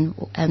health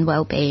and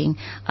well-being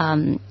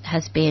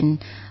has been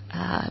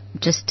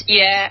just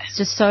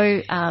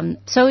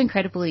so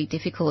incredibly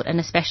difficult, and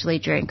especially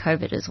during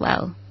COVID as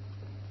well.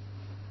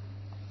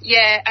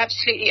 Yeah,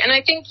 absolutely. And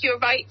I think you're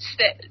right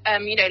that,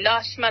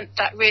 last month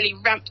that really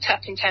ramped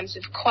up in terms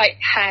of quite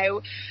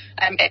how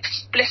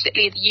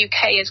explicitly the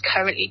UK is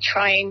currently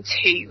trying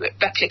to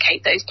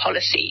replicate those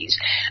policies.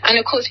 And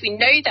of course, we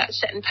know that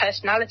certain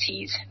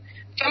personalities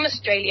from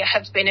Australia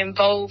have been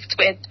involved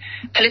with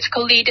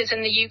political leaders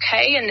in the UK.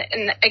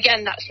 And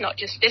again, that's not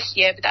just this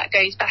year, but that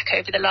goes back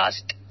over the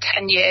last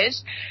 10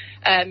 years.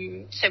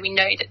 So we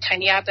know that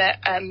Tony Abbott,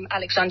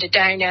 Alexander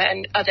Downer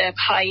and other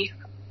high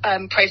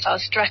profile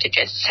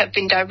strategists have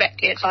been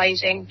directly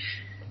advising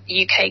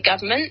the UK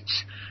government.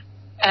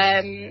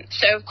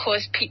 So, of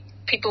course,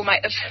 people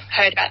might have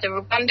heard about the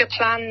Rwanda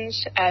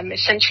plans.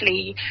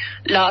 Essentially,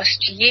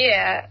 last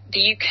year,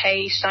 the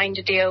UK signed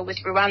a deal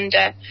with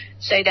Rwanda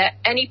so that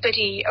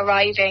anybody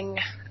arriving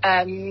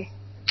in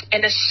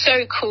a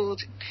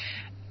so-called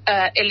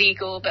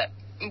illegal but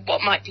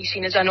what might be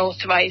seen as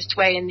unauthorised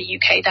way in the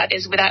UK, that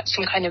is without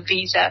some kind of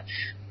visa,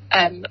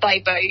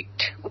 by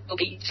boat, will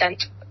be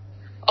sent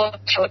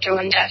offshore to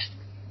Rwanda,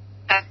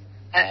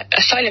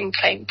 asylum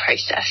claim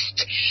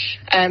processed.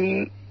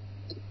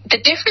 The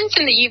difference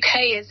in the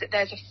UK is that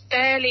there's a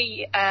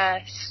fairly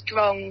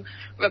strong,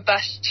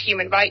 robust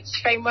human rights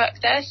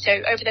framework there. So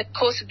over the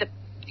course of the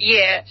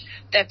year,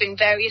 there have been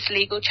various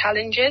legal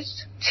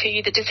challenges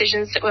to the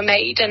decisions that were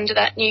made under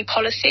that new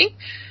policy.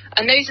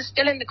 And those are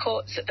still in the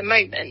courts at the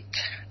moment.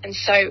 And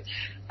so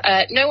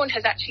no one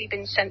has actually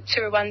been sent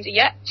to Rwanda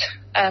yet.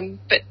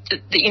 But,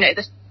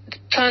 the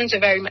plans are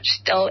very much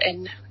still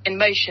in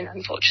motion,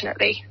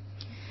 unfortunately.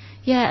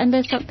 Yeah, and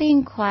there's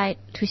something quite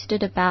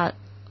twisted about,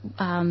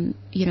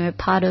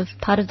 part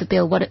of the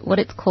bill, what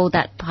it's called,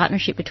 that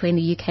partnership between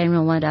the UK and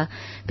Rwanda,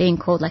 being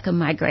called like a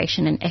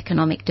migration and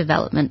economic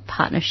development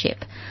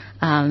partnership.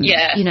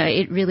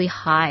 It really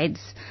hides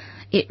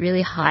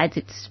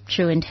its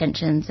true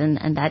intentions,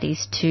 and that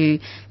is to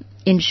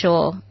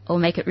ensure or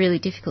make it really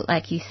difficult,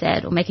 like you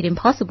said, or make it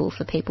impossible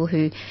for people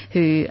who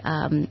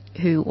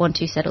want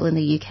to settle in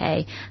the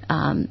UK,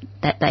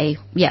 that they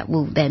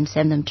will then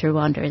send them to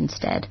Rwanda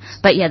instead.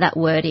 But that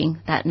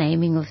wording, that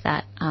naming of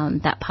that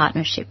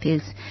partnership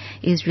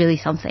is really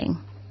something.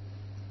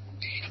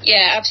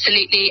 Yeah,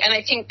 absolutely. And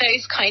I think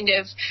those kind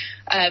of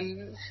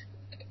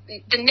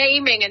the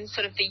naming and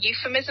sort of the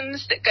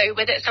euphemisms that go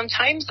with it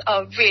sometimes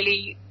are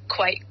really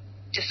quite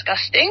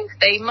disgusting.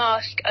 They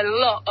mask a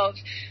lot of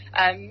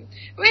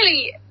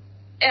really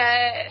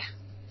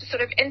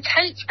sort of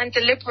intense and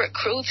deliberate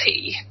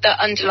cruelty that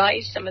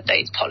underlies some of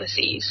those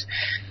policies.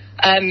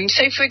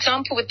 So, for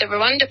example, with the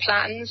Rwanda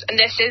plans, and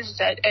this is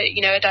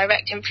a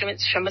direct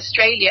influence from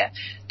Australia,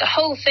 the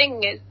whole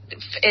thing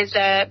is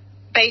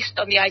based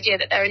on the idea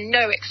that there are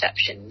no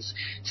exceptions.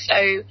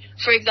 So,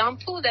 for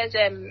example, there's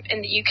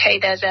in the UK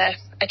there's a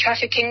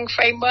trafficking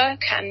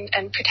framework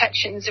and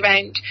protections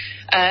around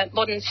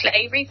modern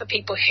slavery for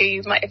people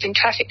who might have been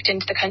trafficked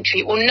into the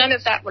country. Well, none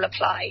of that will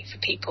apply for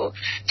people.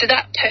 So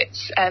that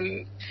puts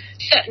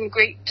certain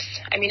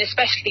groups,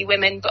 especially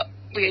women, but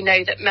we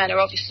know that men are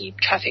obviously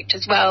trafficked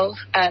as well,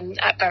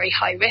 at very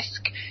high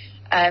risk.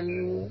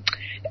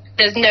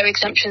 There's no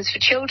exemptions for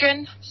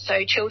children,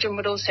 so children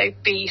would also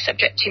be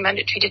subject to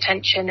mandatory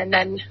detention and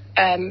then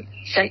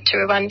sent to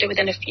Rwanda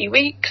within a few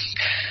weeks.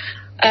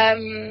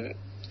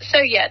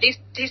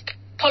 These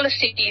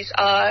policies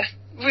are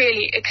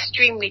really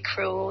extremely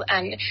cruel,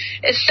 and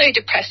it's so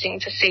depressing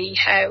to see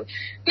how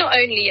not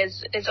only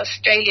is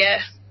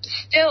Australia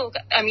still,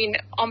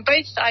 on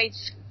both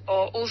sides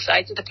or all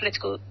sides of the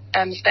political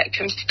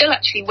spectrum, still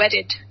actually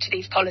wedded to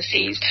these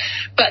policies,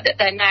 but that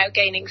they're now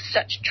gaining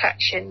such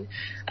traction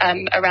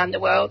around the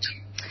world.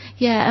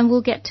 Yeah, and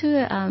we'll get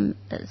to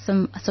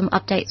some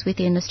updates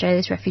within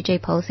Australia's refugee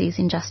policies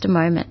in just a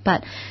moment.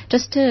 But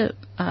just to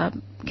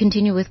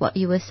continue with what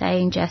you were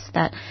saying, Jess,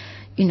 that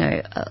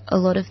a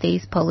lot of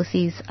these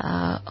policies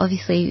are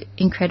obviously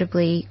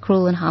incredibly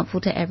cruel and harmful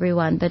to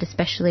everyone, but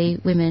especially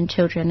women,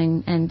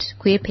 children and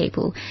queer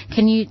people.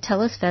 Can you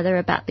tell us further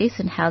about this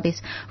and how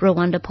this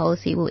Rwanda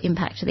policy will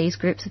impact these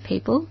groups of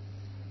people?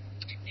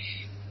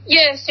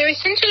 Yeah, so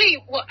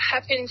essentially what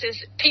happens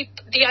is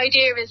the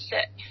idea is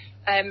that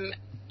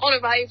on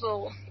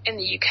arrival in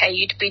the UK,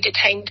 you'd be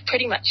detained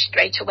pretty much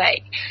straight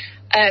away.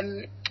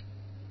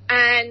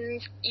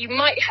 And you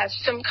might have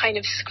some kind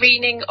of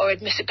screening or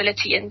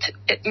admissibility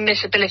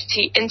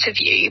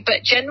interview,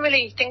 but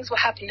generally things will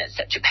happen at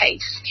such a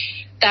pace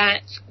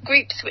that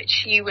groups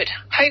which you would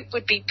hope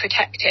would be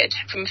protected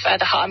from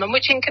further harm, and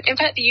which in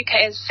fact the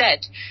UK has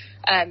said,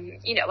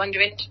 under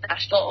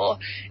international law,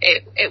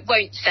 it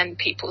won't send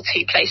people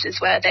to places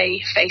where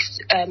they face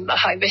a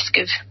high risk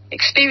of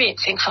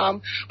experiencing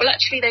harm. Well,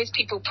 actually, those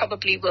people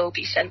probably will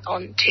be sent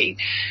on to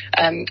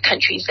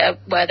countries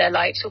where their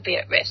lives will be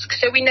at risk.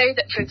 So we know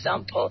that, for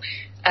example,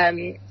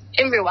 in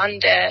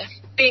Rwanda,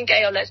 being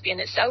gay or lesbian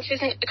itself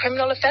isn't a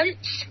criminal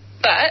offence,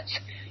 but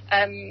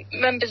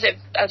members of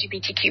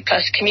LGBTQ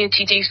plus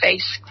community do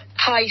face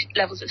high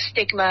levels of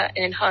stigma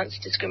and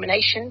enhanced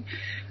discrimination.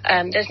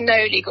 There's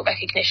no legal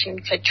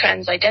recognition for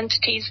trans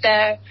identities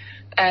there.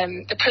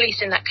 The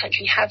police in that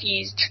country have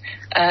used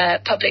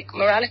public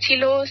morality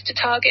laws to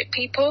target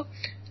people.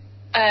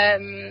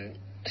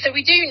 So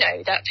we do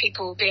know that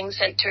people being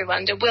sent to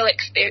Rwanda will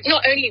experience,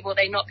 not only will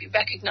they not be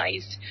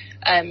recognised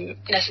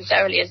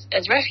necessarily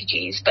as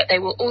refugees, but they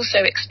will also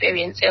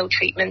experience ill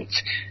treatment,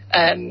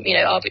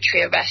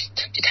 arbitrary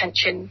arrest,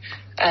 detention,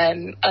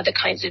 other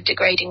kinds of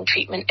degrading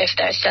treatment if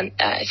they're sent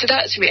there. So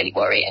that's really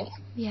worrying.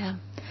 Yeah.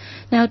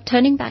 Now,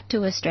 turning back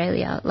to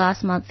Australia,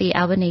 last month the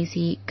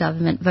Albanese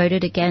government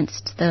voted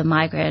against the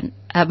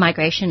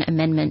Migration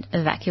Amendment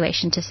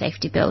Evacuation to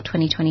Safety Bill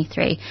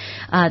 2023.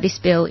 This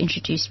bill,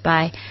 introduced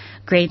by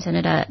Green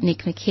Senator Nick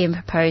McKim,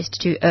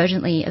 proposed to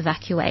urgently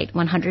evacuate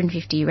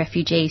 150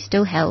 refugees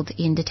still held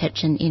in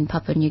detention in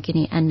Papua New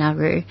Guinea and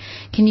Nauru.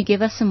 Can you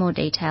give us some more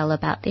detail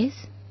about this?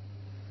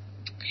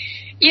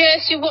 Yeah,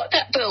 so what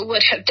that bill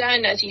would have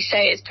done, as you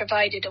say, is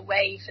provided a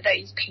way for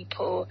those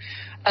people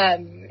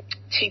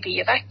to be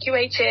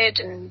evacuated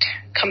and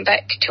come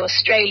back to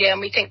Australia. And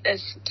we think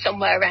there's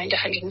somewhere around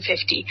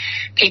 150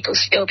 people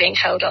still being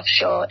held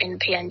offshore in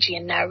PNG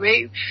and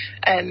Nauru.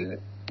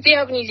 The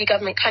Albanese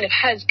government kind of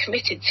has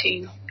committed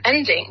to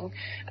ending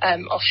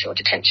offshore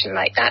detention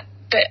like that.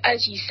 But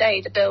as you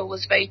say, the bill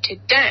was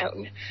voted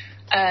down,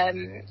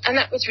 and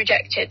that was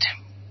rejected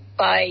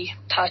by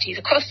parties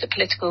across the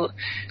political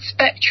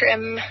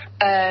spectrum,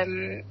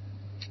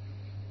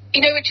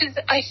 which is,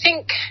 I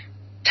think,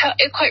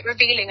 quite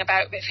revealing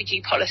about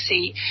refugee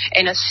policy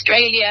in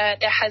Australia.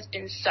 There has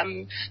been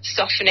some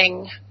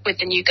softening with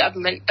the new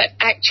government, but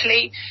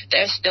actually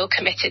they're still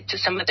committed to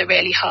some of the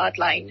really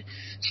hardline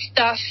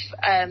stuff,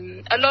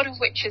 a lot of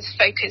which is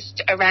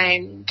focused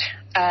around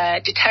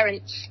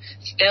deterrence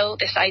still,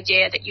 this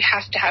idea that you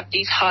have to have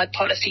these hard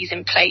policies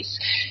in place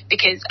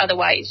because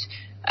otherwise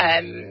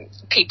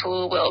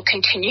people will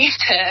continue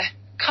to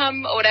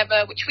come or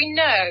whatever, which we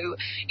know,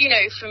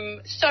 from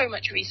so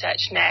much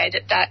research now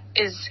that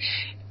is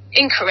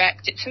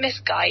incorrect, it's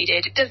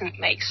misguided, it doesn't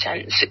make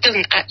sense, it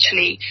doesn't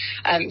actually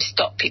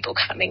stop people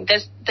coming.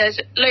 There's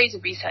loads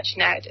of research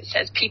now that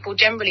says people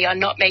generally are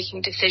not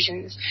making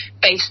decisions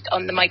based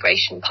on the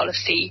migration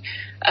policy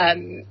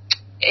in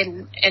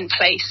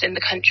place in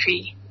the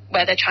country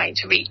where they're trying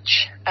to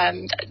reach.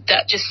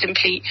 That just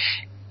simply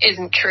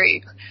isn't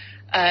true.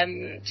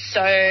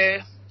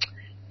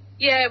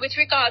 With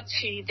regard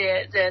to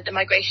the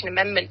Migration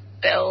Amendment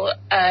Bill,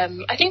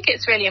 I think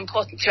it's really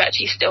important to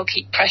actually still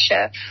keep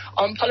pressure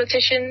on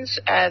politicians.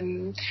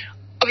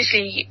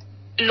 Obviously,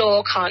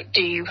 law can't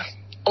do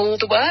all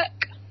the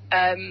work,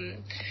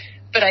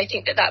 but I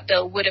think that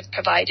bill would have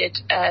provided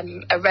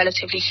a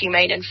relatively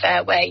humane and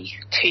fair way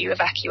to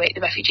evacuate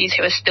the refugees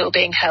who are still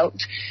being held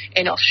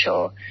in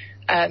offshore,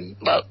 on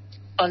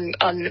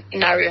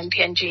Nauru and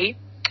PNG.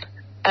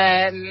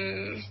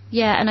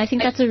 And I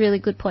think that's a really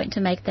good point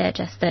to make there,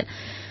 Jess, that,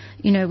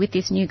 with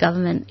this new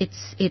government,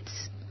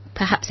 it's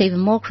perhaps even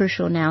more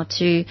crucial now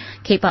to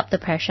keep up the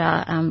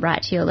pressure,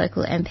 write to your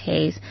local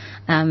MPs,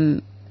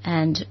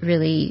 and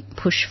really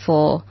push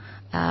for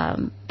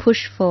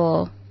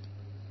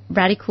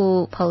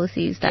radical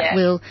policies that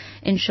will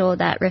ensure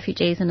that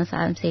refugees and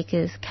asylum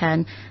seekers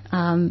can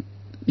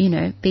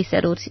be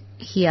settled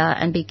here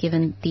and be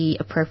given the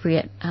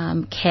appropriate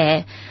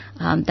care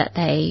that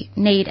they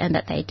need and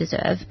that they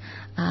deserve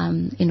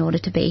in order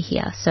to be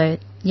here. So,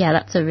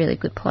 that's a really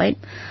good point.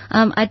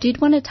 I did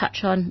want to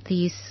touch on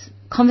this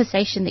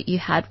conversation that you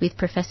had with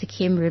Professor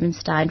Kim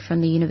Rubenstein from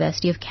the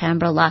University of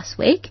Canberra last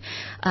week.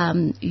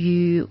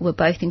 You were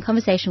both in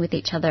conversation with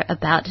each other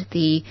about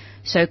the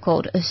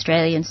so-called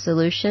Australian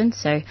solution,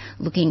 so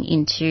looking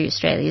into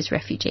Australia's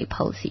refugee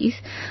policies.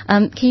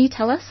 Can you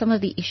tell us some of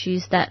the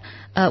issues that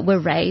were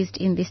raised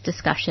in this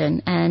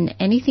discussion and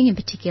anything in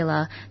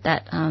particular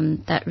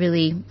that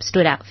really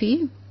stood out for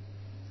you?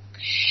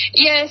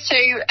 Yeah, so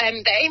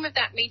the aim of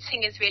that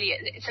meeting is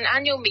it's an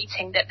annual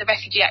meeting that the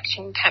Refugee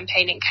Action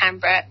Campaign in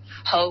Canberra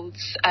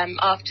holds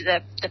after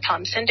the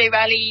Palm Sunday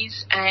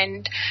rallies,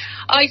 and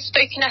I'd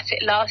spoken at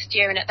it last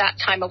year, and at that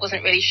time I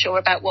wasn't really sure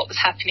about what was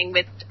happening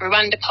with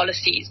Rwanda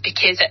policies,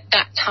 because at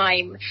that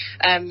time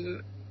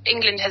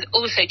England has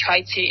also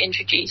tried to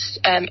introduce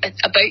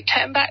a boat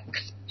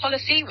turnbacks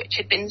policy, which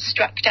had been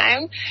struck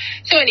down.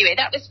 So anyway,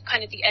 that was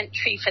kind of the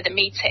entry for the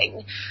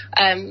meeting,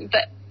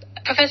 but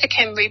Professor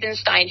Kim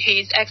Rubenstein,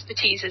 whose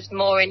expertise is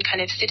more in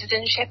kind of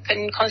citizenship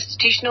and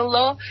constitutional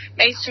law,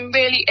 made some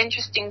really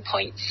interesting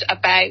points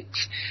about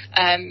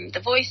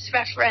the voice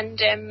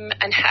referendum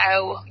and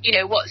how,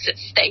 what's at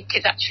stake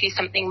is actually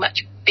something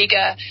much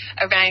bigger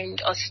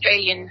around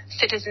Australian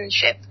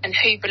citizenship and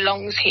who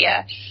belongs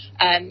here,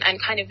 and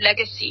kind of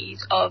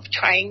legacies of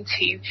trying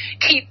to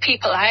keep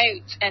people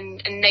out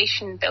and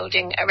nation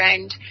building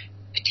around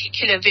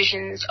particular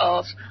visions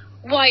of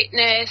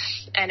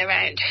whiteness and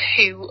around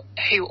who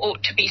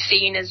ought to be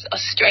seen as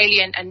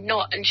Australian and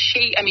not. And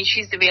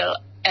she's the real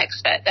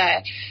expert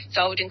there,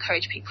 so I would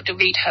encourage people to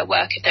read her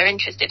work if they're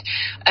interested.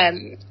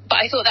 But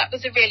I thought that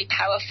was a really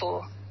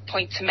powerful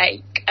point to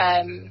make,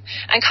 and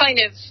kind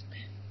of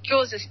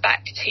draws us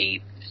back to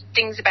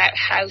things about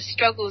how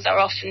struggles are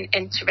often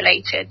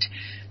interrelated,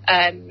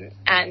 and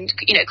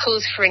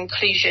calls for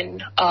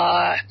inclusion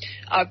are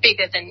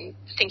bigger than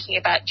thinking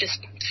about just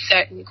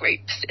certain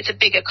groups. It's a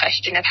bigger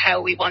question of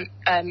how we want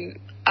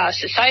our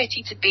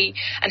society to be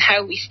and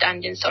how we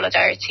stand in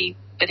solidarity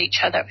with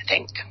each other, I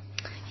think.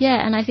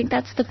 Yeah, and I think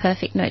that's the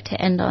perfect note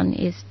to end on,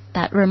 is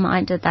that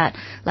reminder that,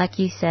 like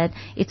you said,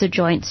 it's a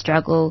joint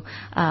struggle,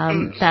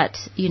 that,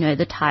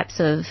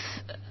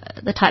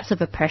 the types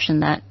of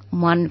oppression that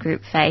one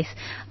group face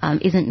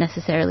isn't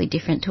necessarily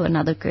different to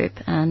another group.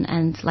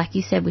 And like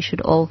you said, we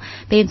should all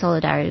be in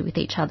solidarity with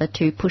each other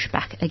to push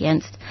back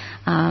against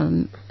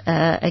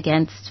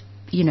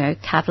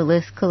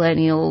capitalist,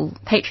 colonial,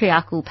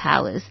 patriarchal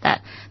powers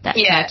that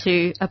try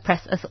to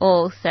oppress us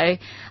all. So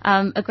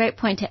a great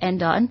point to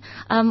end on.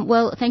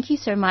 Well, thank you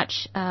so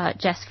much,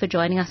 Jess, for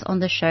joining us on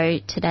the show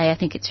today. I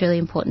think it's really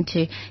important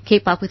to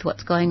keep up with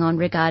what's going on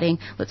regarding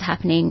what's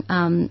happening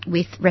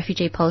with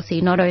refugee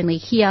policy, not only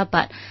here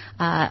but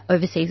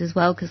overseas as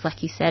well, because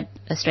like you said,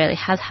 Australia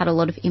has had a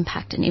lot of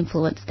impact and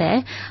influence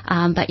there.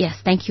 But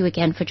yes, thank you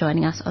again for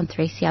joining us on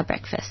 3CR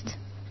Breakfast.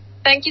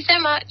 Thank you so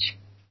much.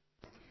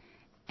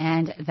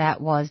 And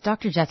that was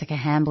Dr. Jessica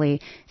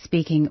Hambley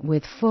speaking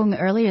with Fung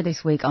earlier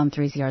this week on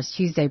 3CR's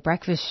Tuesday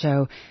Breakfast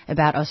show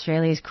about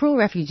Australia's cruel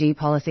refugee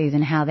policies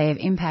and how they have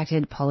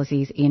impacted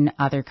policies in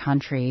other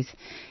countries.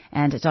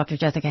 And Dr.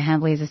 Jessica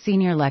Hambley is a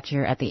senior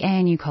lecturer at the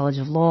ANU College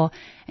of Law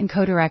and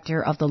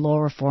co-director of the Law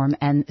Reform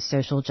and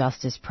Social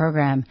Justice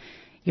Program.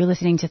 You're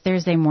listening to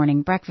Thursday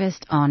Morning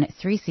Breakfast on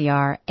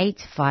 3CR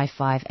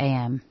 855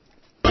 AM.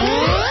 Have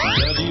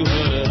you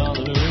heard it on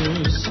the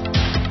news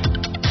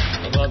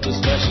about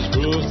this fascist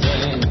group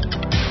thing?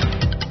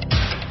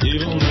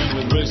 Evil men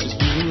with racist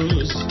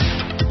views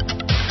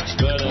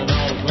spreading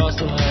all across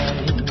the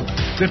land.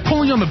 They're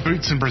pulling on the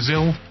boots in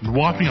Brazil and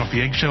wiping off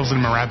the eggshells in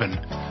Moorabbin.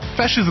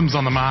 Fascism's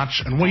on the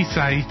march, and we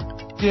say,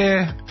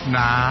 yeah,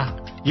 nah.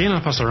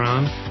 Yena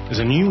Pasaran is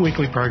a new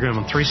weekly program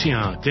on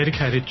 3CR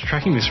dedicated to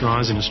tracking this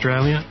rise in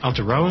Australia,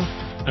 Aotearoa,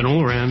 and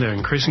all around our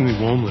increasingly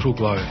warm little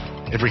globe.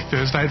 Every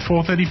Thursday at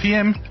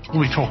 4:30pm,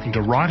 we'll be talking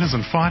to writers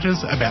and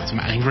fighters about some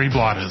angry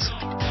blighters.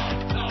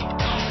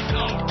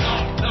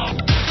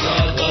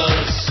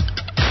 Brothers,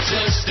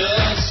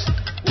 sisters,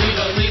 we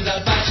don't need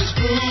that fascist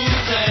group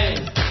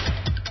thing.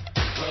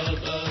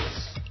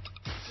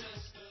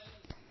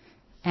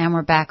 And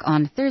we're back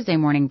on Thursday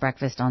Morning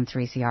Breakfast on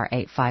 3CR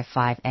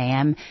 855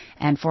 AM.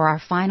 And for our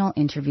final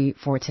interview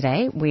for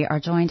today, we are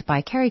joined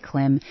by Kerry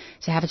Klim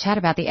to have a chat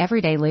about the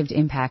everyday lived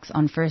impacts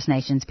on First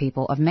Nations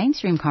people of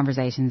mainstream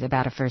conversations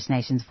about a First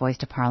Nations voice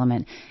to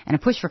Parliament and a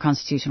push for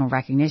constitutional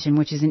recognition,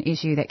 which is an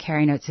issue that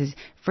Kerry notes has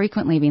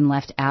frequently been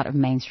left out of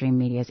mainstream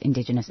media's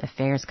Indigenous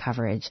affairs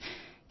coverage.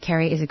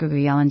 Kerry is a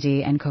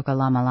Gugu and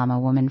Kokalama Lama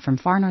woman from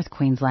far north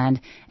Queensland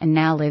and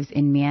now lives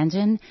in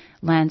Meanjin,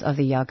 lands of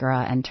the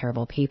Yagara and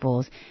Turrbal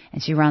peoples, and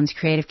she runs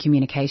creative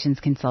communications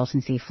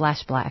consultancy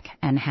Flash Black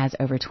and has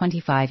over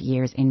 25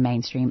 years in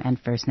mainstream and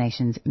First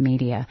Nations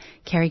media.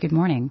 Kerry, good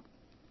morning.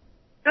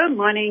 Good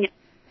morning.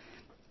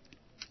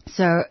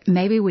 So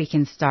maybe we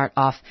can start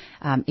off,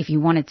 if you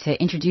wanted to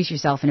introduce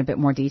yourself in a bit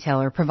more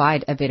detail or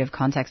provide a bit of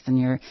context on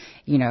your,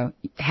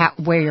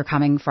 where you're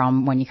coming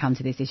from when you come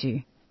to this issue.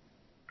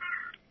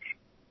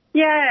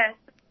 Yeah.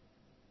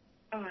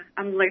 Oh,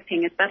 I'm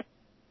looping. Is that?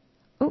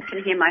 Oh. I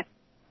can hear my.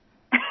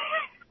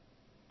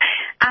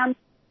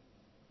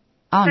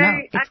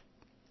 No.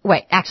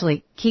 Wait,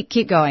 actually,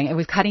 keep going. It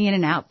was cutting in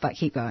and out, but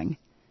keep going.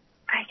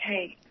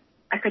 Okay.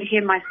 I could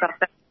hear myself.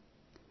 So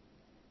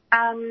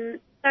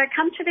I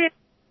come to this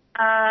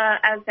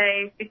as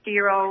a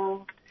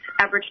 50-year-old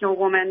Aboriginal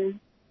woman.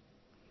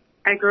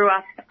 I grew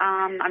up.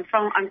 I'm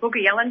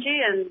Gugu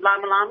and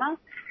Lama Lama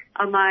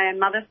on my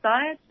mother's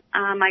side.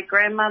 My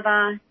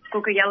grandmother,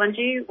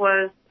 Gugu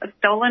was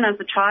stolen as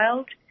a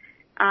child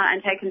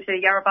and taken to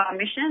Yarrabah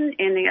Mission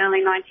in the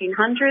early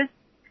 1900s.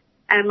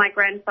 And my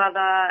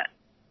grandfather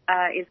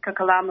is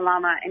Kokalama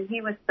Lama, and he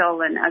was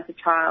stolen as a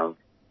child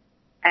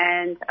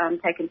and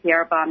taken to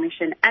Yarrabah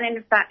Mission. And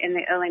in fact, in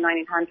the early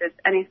 1900s.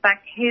 And in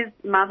fact, his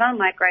mother,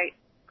 my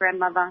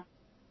great-grandmother,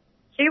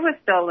 she was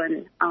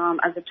stolen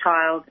as a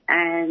child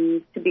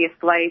and to be a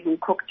slave in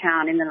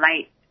Cooktown in the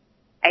late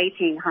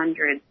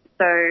 1800s.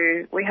 So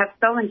we have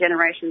stolen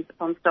generations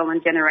upon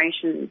stolen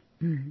generations,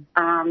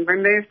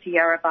 removed to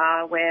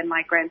Yarrabah, where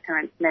my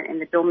grandparents met in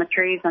the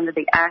dormitories under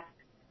the Act,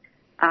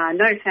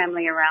 no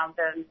family around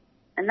them.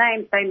 And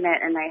they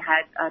met and they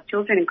had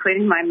children,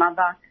 including my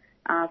mother.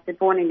 They're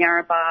born in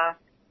Yarrabah,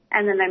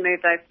 and then they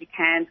moved over to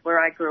Cairns, where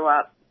I grew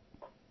up.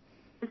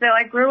 So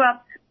I grew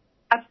up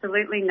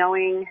absolutely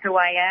knowing who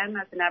I am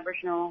as an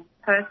Aboriginal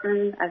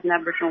person, as an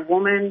Aboriginal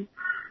woman.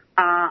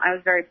 I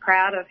was very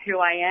proud of who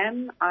I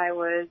am. I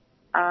was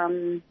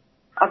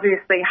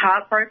obviously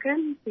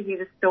heartbroken to hear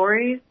the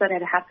stories that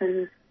had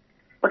happened,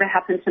 what had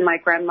happened to my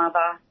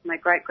grandmother, my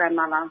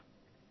great-grandmother,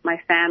 my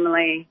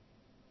family.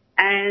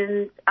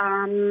 And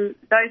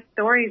those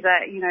stories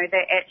are,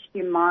 they're etched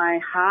in my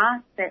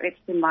heart, they're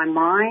etched in my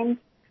mind.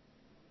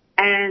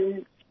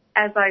 And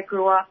as I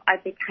grew up, I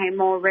became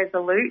more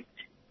resolute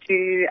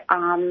to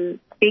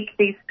speak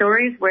these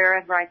stories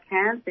wherever I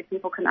can so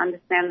people can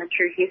understand the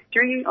true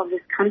history of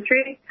this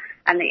country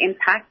and the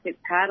impact it's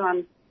had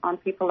on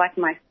people like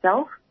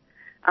myself.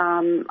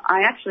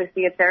 I actually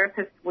see a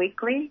therapist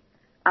weekly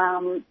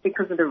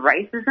because of the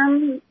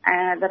racism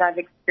that I've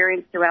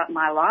experienced throughout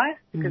my life,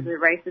 because of the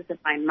racism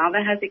my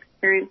mother has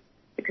experienced,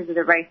 because of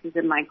the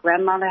racism my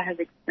grandmother has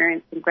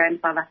experienced, and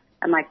grandfather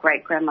and my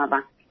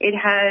great-grandmother.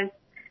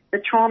 The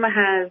trauma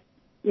has,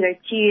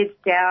 teared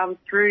down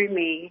through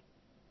me,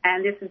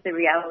 and this is the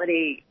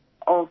reality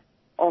of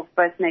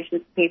First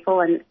Nations people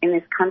and in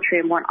this country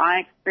and what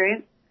I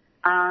experience.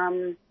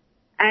 And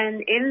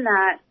in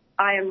that,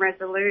 I am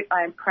resolute,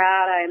 I am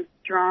proud, I am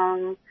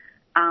strong.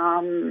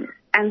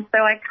 And so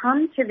I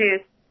come to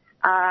this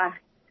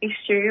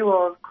issue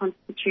of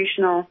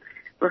constitutional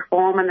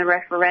reform and the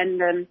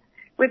referendum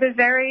with a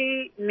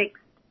very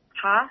mixed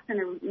heart and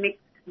a mixed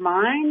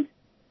mind,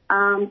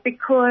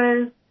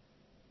 because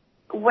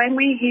when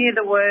I hear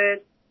the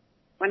words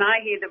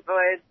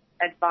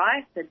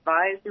advice,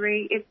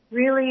 advisory, it's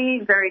really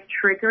very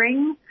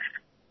triggering.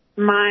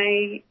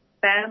 My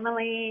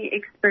family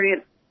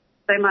experienced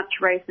so much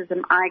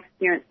racism. I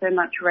experienced so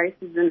much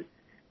racism.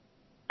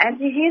 And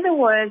to hear the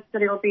words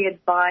that it will be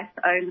advice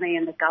only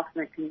and the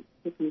government can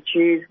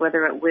choose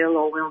whether it will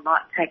or will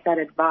not take that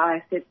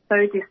advice, it's so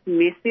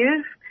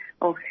dismissive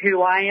of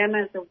who I am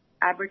as an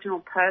Aboriginal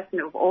person,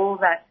 of all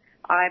that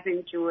I've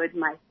endured,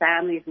 my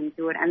family has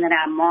endured, and that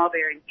our mob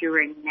are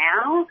enduring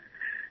now.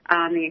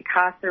 The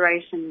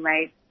incarceration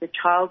rates, the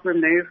child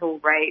removal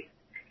rates.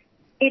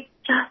 It's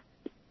just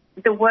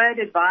the word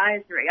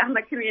advisory. I'm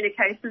a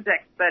communications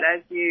expert,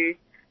 as you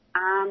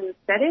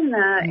said in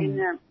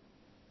the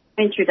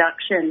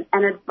introduction,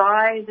 and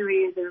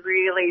advisory is a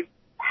really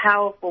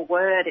powerful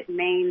word. It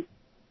means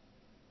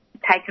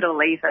take it or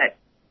leave it,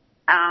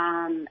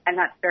 and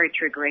that's very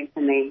triggering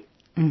for me.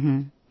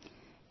 Mm-hmm.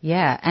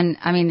 Yeah, and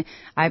I mean,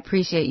 I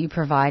appreciate you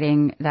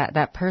providing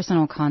that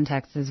personal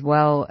context as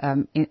well,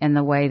 in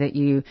the way that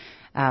you,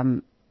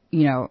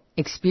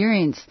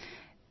 experience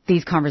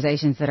these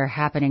conversations that are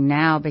happening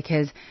now,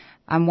 because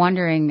I'm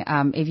wondering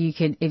if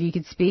you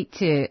could speak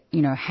to,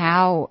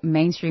 how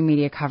mainstream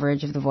media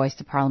coverage of the Voice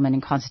to Parliament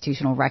and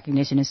constitutional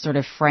recognition has sort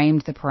of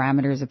framed the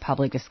parameters of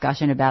public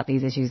discussion about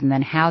these issues, and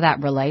then how that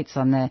relates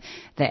on the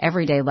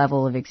everyday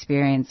level of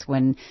experience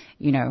when,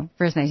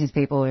 First Nations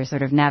people are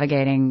sort of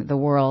navigating the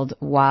world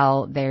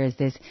while there is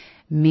this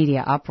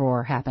media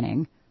uproar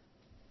happening.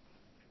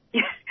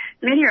 Yeah,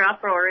 media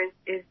uproar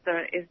is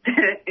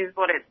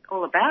what it's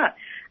all about.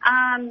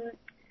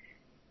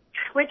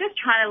 We're just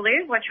trying to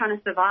live. We're trying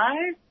to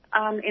survive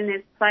in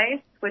this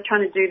place. We're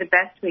trying to do the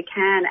best we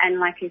can. And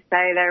like you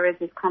say, there is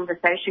this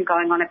conversation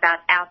going on about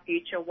our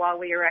future while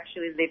we are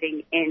actually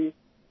living in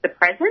the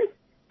present.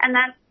 And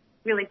that's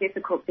really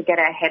difficult to get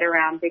our head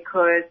around,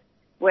 because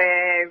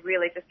we're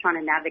really just trying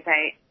to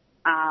navigate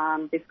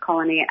this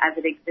colony as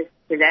it exists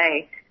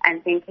today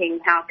and thinking,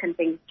 how can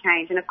things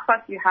change? And of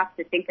course, you have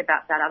to think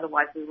about that.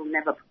 Otherwise, we will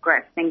never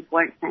progress. Things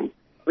won't change.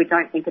 We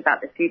don't think about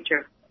the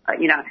future.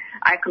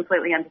 I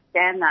completely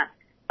understand that.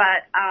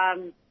 But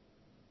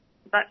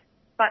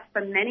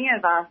for many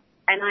of us,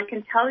 and I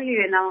can tell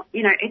you,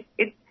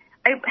 it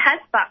has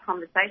sparked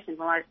conversation.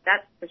 Well,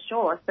 that's for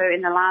sure. So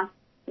in the last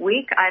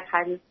week, I've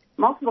had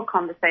multiple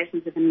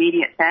conversations with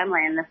immediate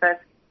family, and the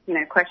first,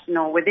 question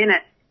or within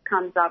it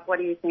comes up, what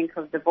do you think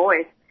of the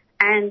Voice?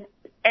 And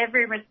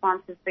every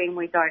response has been,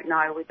 we don't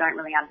know, we don't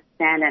really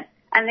understand it.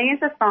 And these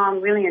are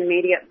from really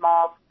immediate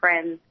mob,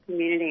 friends,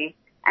 community,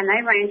 and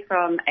they range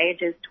from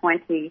ages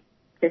 20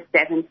 to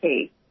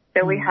 70.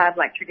 So we have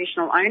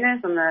traditional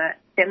owners on the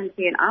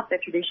 70 and up, they're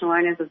traditional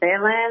owners of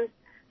their lands,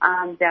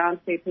 down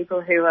to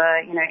people who are,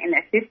 in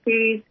their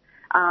 50s,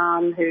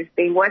 who've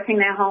been working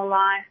their whole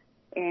life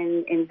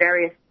in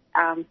various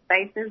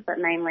spaces, but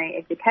mainly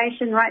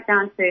education, right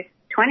down to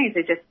 20s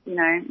who just,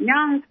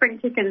 young spring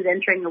chickens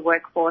entering the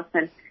workforce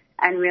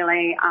and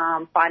really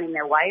finding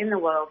their way in the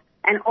world.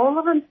 And all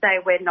of them say,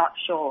 we're not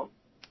sure.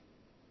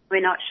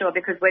 We're not sure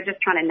because we're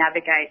just trying to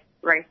navigate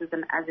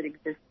racism as it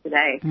exists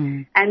today.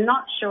 And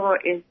not sure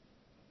is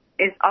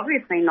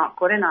obviously not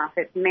good enough.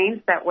 It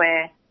means that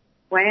we're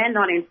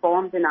not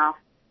informed enough.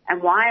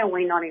 And why are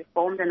we not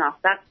informed enough?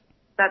 That's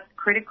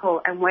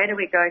critical. And where do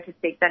we go to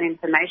seek that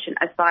information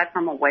aside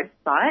from a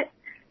website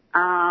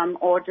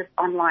or just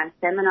online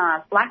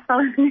seminars?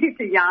 Blackfellas need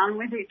to yarn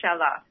with each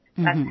other.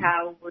 That's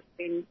how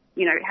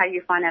how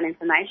you find out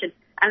information.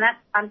 And that's,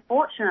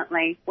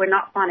 unfortunately, we're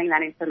not finding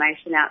that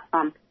information out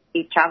from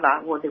each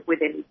other or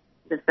within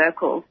the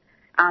circles.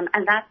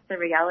 And that's the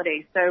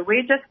reality. So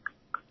we're just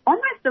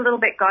almost a little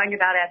bit going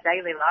about our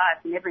daily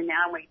lives, and every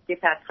now and we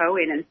dip our toe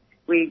in and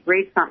we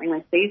read something,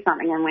 we see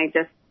something, and we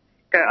just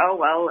go, oh,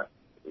 well,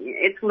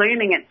 it's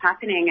looming, it's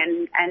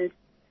happening. And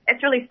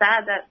it's really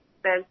sad that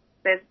there's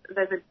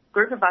a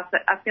group of us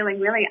that are feeling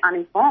really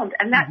uninformed.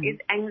 And that is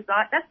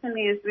anxiety. That to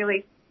me is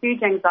really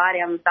huge anxiety.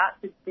 I'm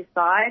about to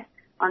decide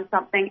on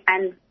something,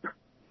 and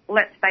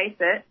let's face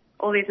it,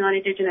 all these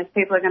non-Indigenous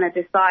people are going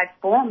to decide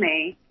for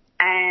me,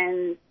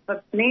 And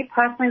for me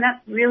personally,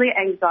 that's really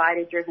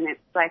anxiety-driven. It's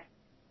like,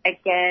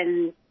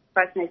 again,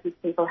 First Nations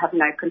people have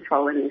no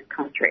control in this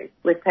country.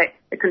 The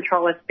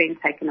control has been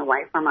taken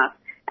away from us.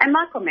 And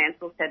Michael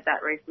Mansell said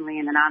that recently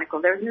in an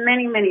article. There's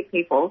many, many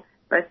people,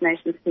 First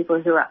Nations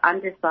people, who are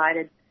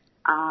undecided,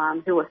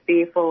 who are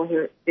fearful,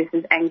 who this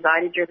is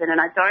anxiety-driven.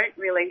 And I don't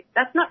really,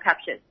 that's not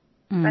captured.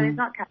 But it's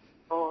not captured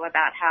at all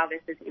about how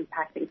this is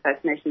impacting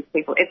First Nations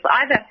people. It's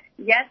either,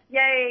 yes,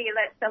 yay,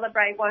 let's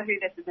celebrate, woohoo,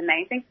 this is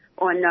amazing,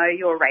 or no,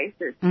 you're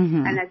racist.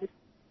 And as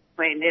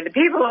between, they're the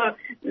people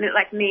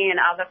like me and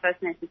other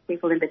First Nations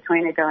people in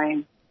between are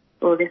going,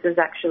 well, this is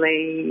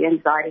actually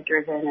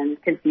anxiety-driven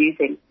and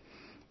confusing.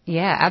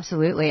 Yeah,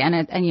 absolutely.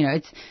 And you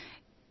know,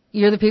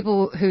 you're the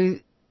people who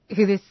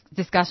this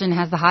discussion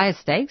has the highest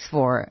stakes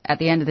for at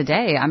the end of the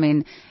day. I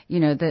mean, you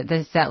know,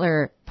 the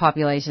settler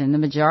population, the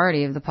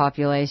majority of the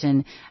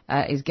population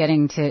is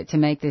getting to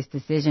make this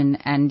decision,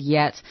 and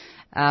yet,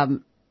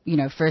 you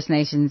know, First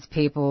Nations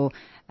people,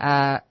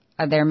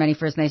 there are many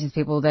First Nations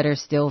people that are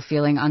still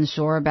feeling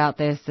unsure about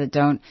this, that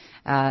don't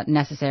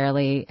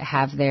necessarily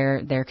have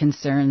their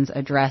concerns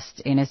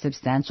addressed in a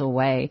substantial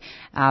way.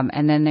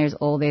 And then there's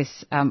all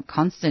this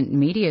constant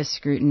media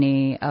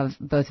scrutiny of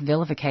both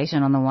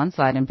vilification on the one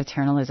side and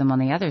paternalism on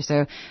the other.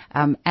 So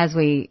as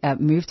we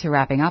move to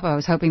wrapping up, I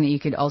was hoping that you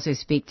could also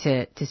speak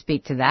to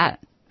that.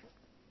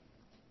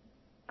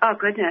 Oh,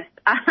 goodness.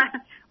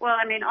 Well,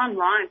 I mean,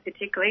 online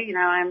particularly, you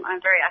know, I'm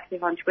very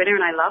active on Twitter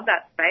and I love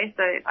that space.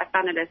 So I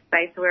found it a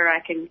space where I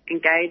can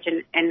engage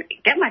and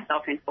get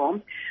myself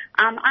informed.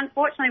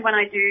 Unfortunately, when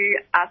I do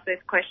ask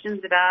those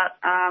questions about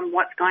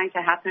what's going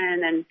to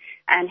happen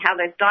and how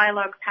those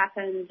dialogues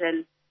happened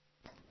and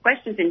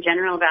questions in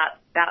general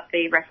about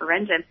the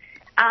referendum,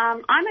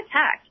 I'm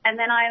attacked. And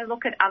then I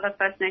look at other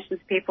First Nations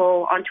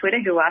people on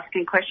Twitter who are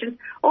asking questions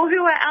or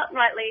who are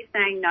outrightly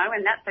saying no,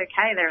 and that's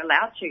okay. They're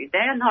allowed to.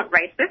 They're not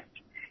racist.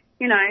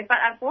 You know, but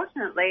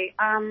unfortunately,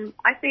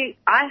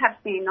 I have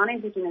seen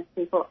non-Indigenous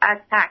people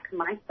attack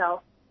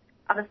myself,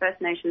 other First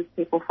Nations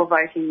people for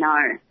voting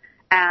no,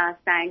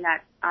 saying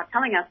that,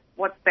 telling us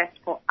what's best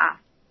for us,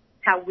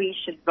 how we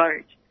should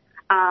vote.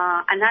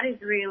 And that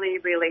is really,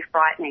 really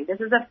frightening. This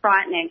is a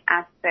frightening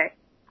aspect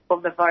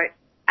of the vote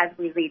as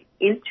we lead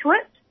into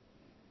it.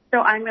 So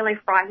I'm really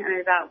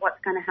frightened about what's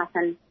going to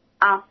happen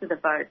after the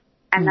vote,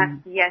 and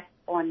that's yes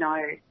or no.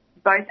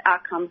 Both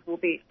outcomes will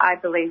be, I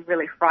believe,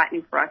 really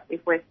frightening for us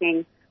if we're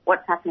seeing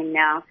what's happening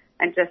now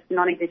and just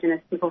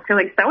non-Indigenous people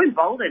feeling so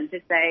emboldened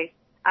to say,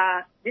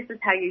 this is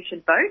how you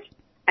should vote.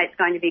 It's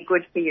going to be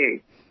good for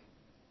you.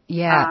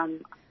 Yeah.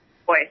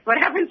 Voice. What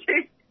happened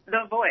to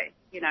the voice?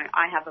 You know,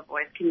 I have a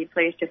voice. Can you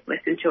please just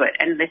listen to it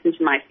and listen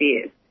to my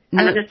fears?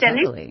 No, and understand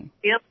totally.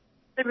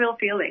 the real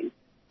feelings.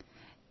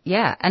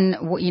 Yeah. And,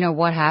 you know,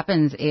 what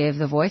happens if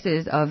the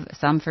voices of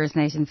some First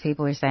Nations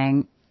people are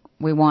saying,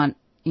 we want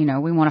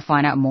to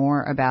find out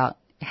more about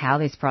how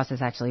this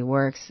process actually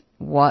works,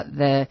 what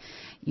the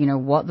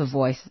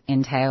voice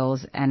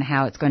entails and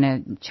how it's going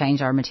to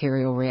change our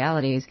material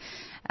realities.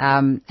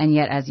 And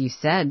yet, as you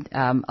said,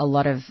 a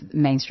lot of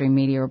mainstream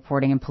media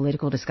reporting and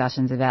political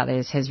discussions about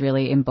this has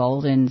really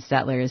emboldened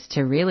settlers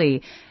to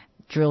really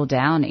drill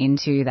down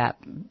into that,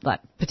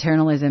 like,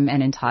 paternalism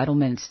and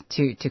entitlement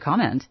to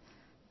comment.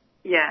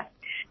 Yeah.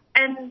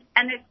 And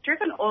it's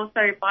driven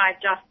also by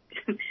just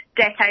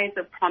decades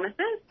of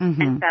promises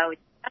and failure.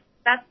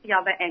 That's the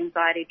other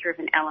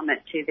anxiety-driven element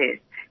to this.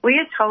 We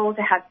are told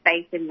to have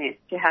faith in this,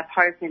 to have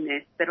hope in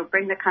this, that'll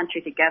bring the country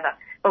together.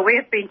 But we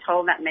have been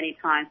told that many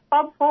times.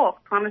 Bob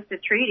Hawke promised a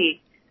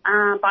treaty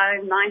by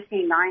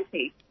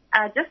 1990.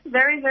 Just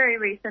very, very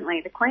recently,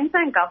 the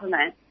Queensland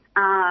government,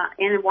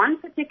 in one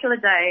particular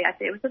day, I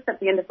think it was just at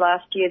the end of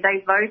last year,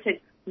 they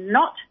voted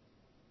not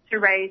to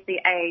raise the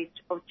age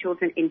of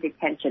children in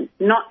detention,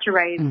 not to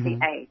raise the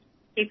age,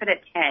 keep it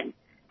at 10.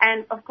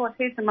 And of course,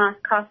 who's the most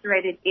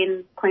incarcerated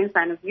in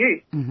Queensland of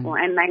youth,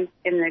 and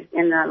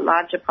in the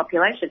larger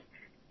population,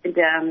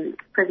 the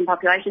prison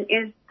population,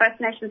 is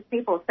First Nations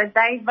people. So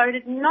they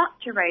voted not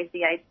to raise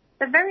the age.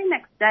 The very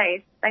next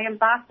day, they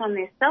embarked on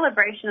their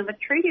celebration of a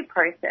treaty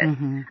process.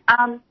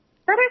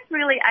 That is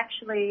really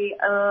actually,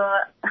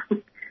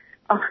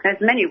 there's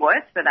many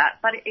words for that,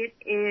 but it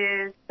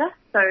is just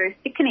so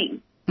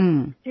sickening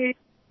to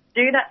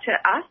do that to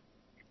us.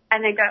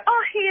 And then go,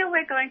 oh, here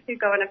we're going to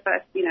go on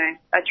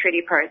a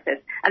treaty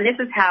process. And this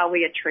is how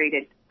we are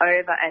treated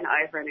over and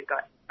over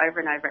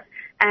and over.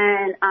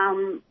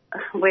 And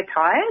we're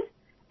tired.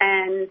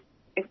 And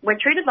if we're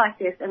treated like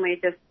this and we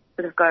just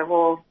sort of go,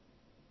 well,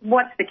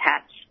 what's the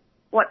catch?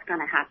 What's going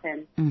to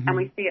happen? And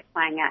we see it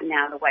playing out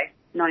now the way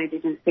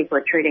non-Indigenous people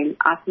are treating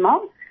us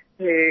mob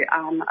who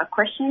are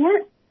questioning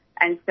it.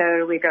 And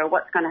so we go,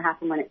 what's going to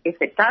happen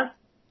if it does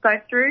go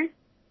through?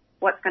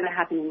 What's going to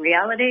happen in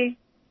reality?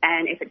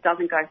 And if it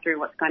doesn't go through,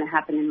 what's going to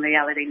happen in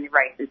reality and the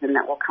racism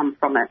that will come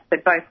from it. So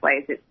both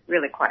ways, it's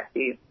really quite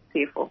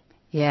fearful.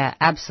 Yeah,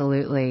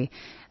 absolutely.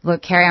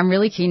 Look, Carrie, I'm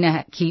really keen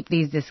to keep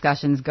these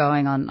discussions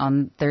going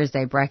on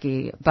Thursday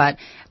Brekkie, but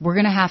we're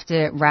going to have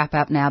to wrap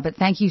up now. But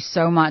thank you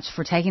so much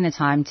for taking the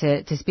time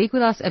to speak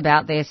with us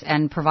about this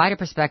and provide a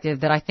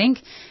perspective that I think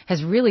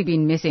has really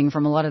been missing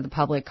from a lot of the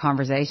public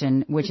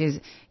conversation, which is,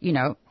 you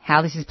know,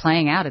 how this is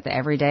playing out at the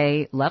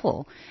everyday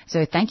level.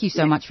 So thank you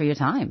so much for your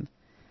time.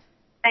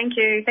 Thank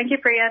you. Thank you,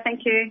 Priya.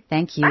 Thank you.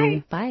 Thank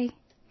you. Bye.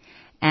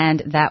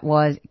 And that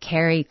was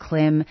Carrie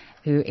Klim,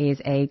 who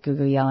is a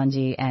Gugu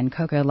Yalanji and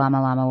Coco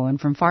Lama Lama woman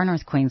from far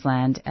north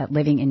Queensland,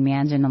 living in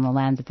Mianjin on the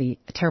lands of the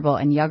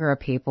Turrbal and Yuggera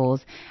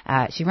peoples.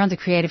 She runs a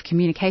creative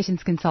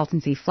communications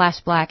consultancy,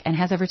 Flash Black, and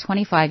has over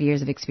 25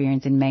 years of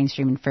experience in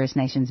mainstream and First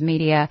Nations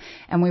media.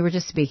 And we were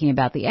just speaking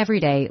about the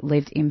everyday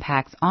lived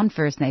impacts on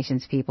First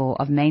Nations people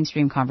of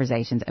mainstream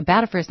conversations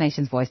about a First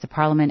Nations voice to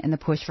Parliament and the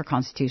push for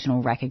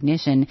constitutional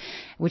recognition,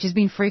 which has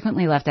been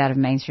frequently left out of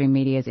mainstream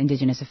media's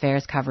Indigenous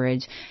affairs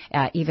coverage,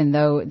 even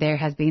though there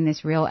has been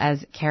this real,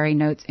 as Carrie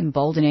notes,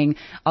 emboldening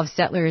of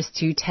settlers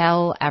to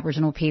tell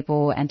Aboriginal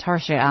people and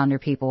Torres Strait Islander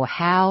people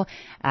how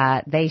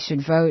they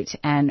should vote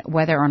and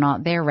whether or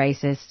not they're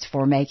racist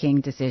for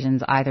making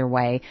decisions either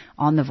way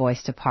on the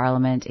voice to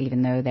Parliament,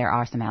 even though there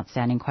are some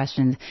outstanding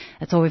questions.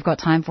 That's all we've got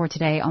time for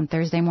today on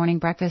Thursday Morning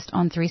Breakfast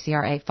on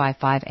 3CR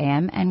 855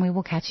 AM, and we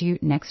will catch you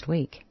next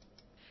week.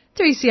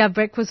 3CR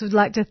Breakfast would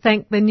like to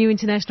thank the New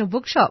International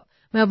Bookshop,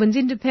 Melbourne's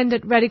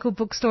independent radical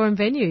bookstore and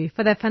venue,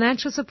 for their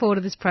financial support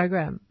of this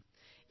program.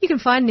 You can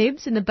find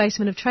Nibs in the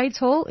basement of Trades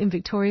Hall in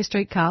Victoria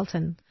Street,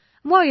 Carlton.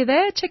 And while you're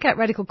there, check out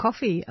Radical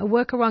Coffee, a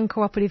worker-run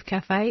cooperative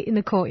cafe in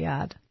the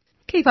courtyard.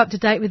 Keep up to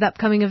date with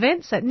upcoming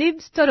events at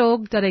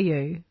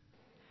nibs.org.au.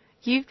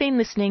 You've been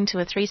listening to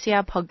a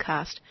 3CR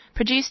podcast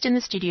produced in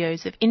the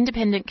studios of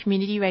independent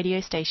community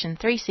radio station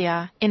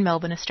 3CR in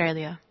Melbourne,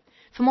 Australia.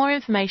 For more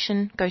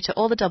information, go to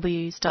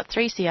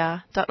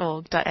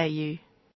allthews.3cr.org.au.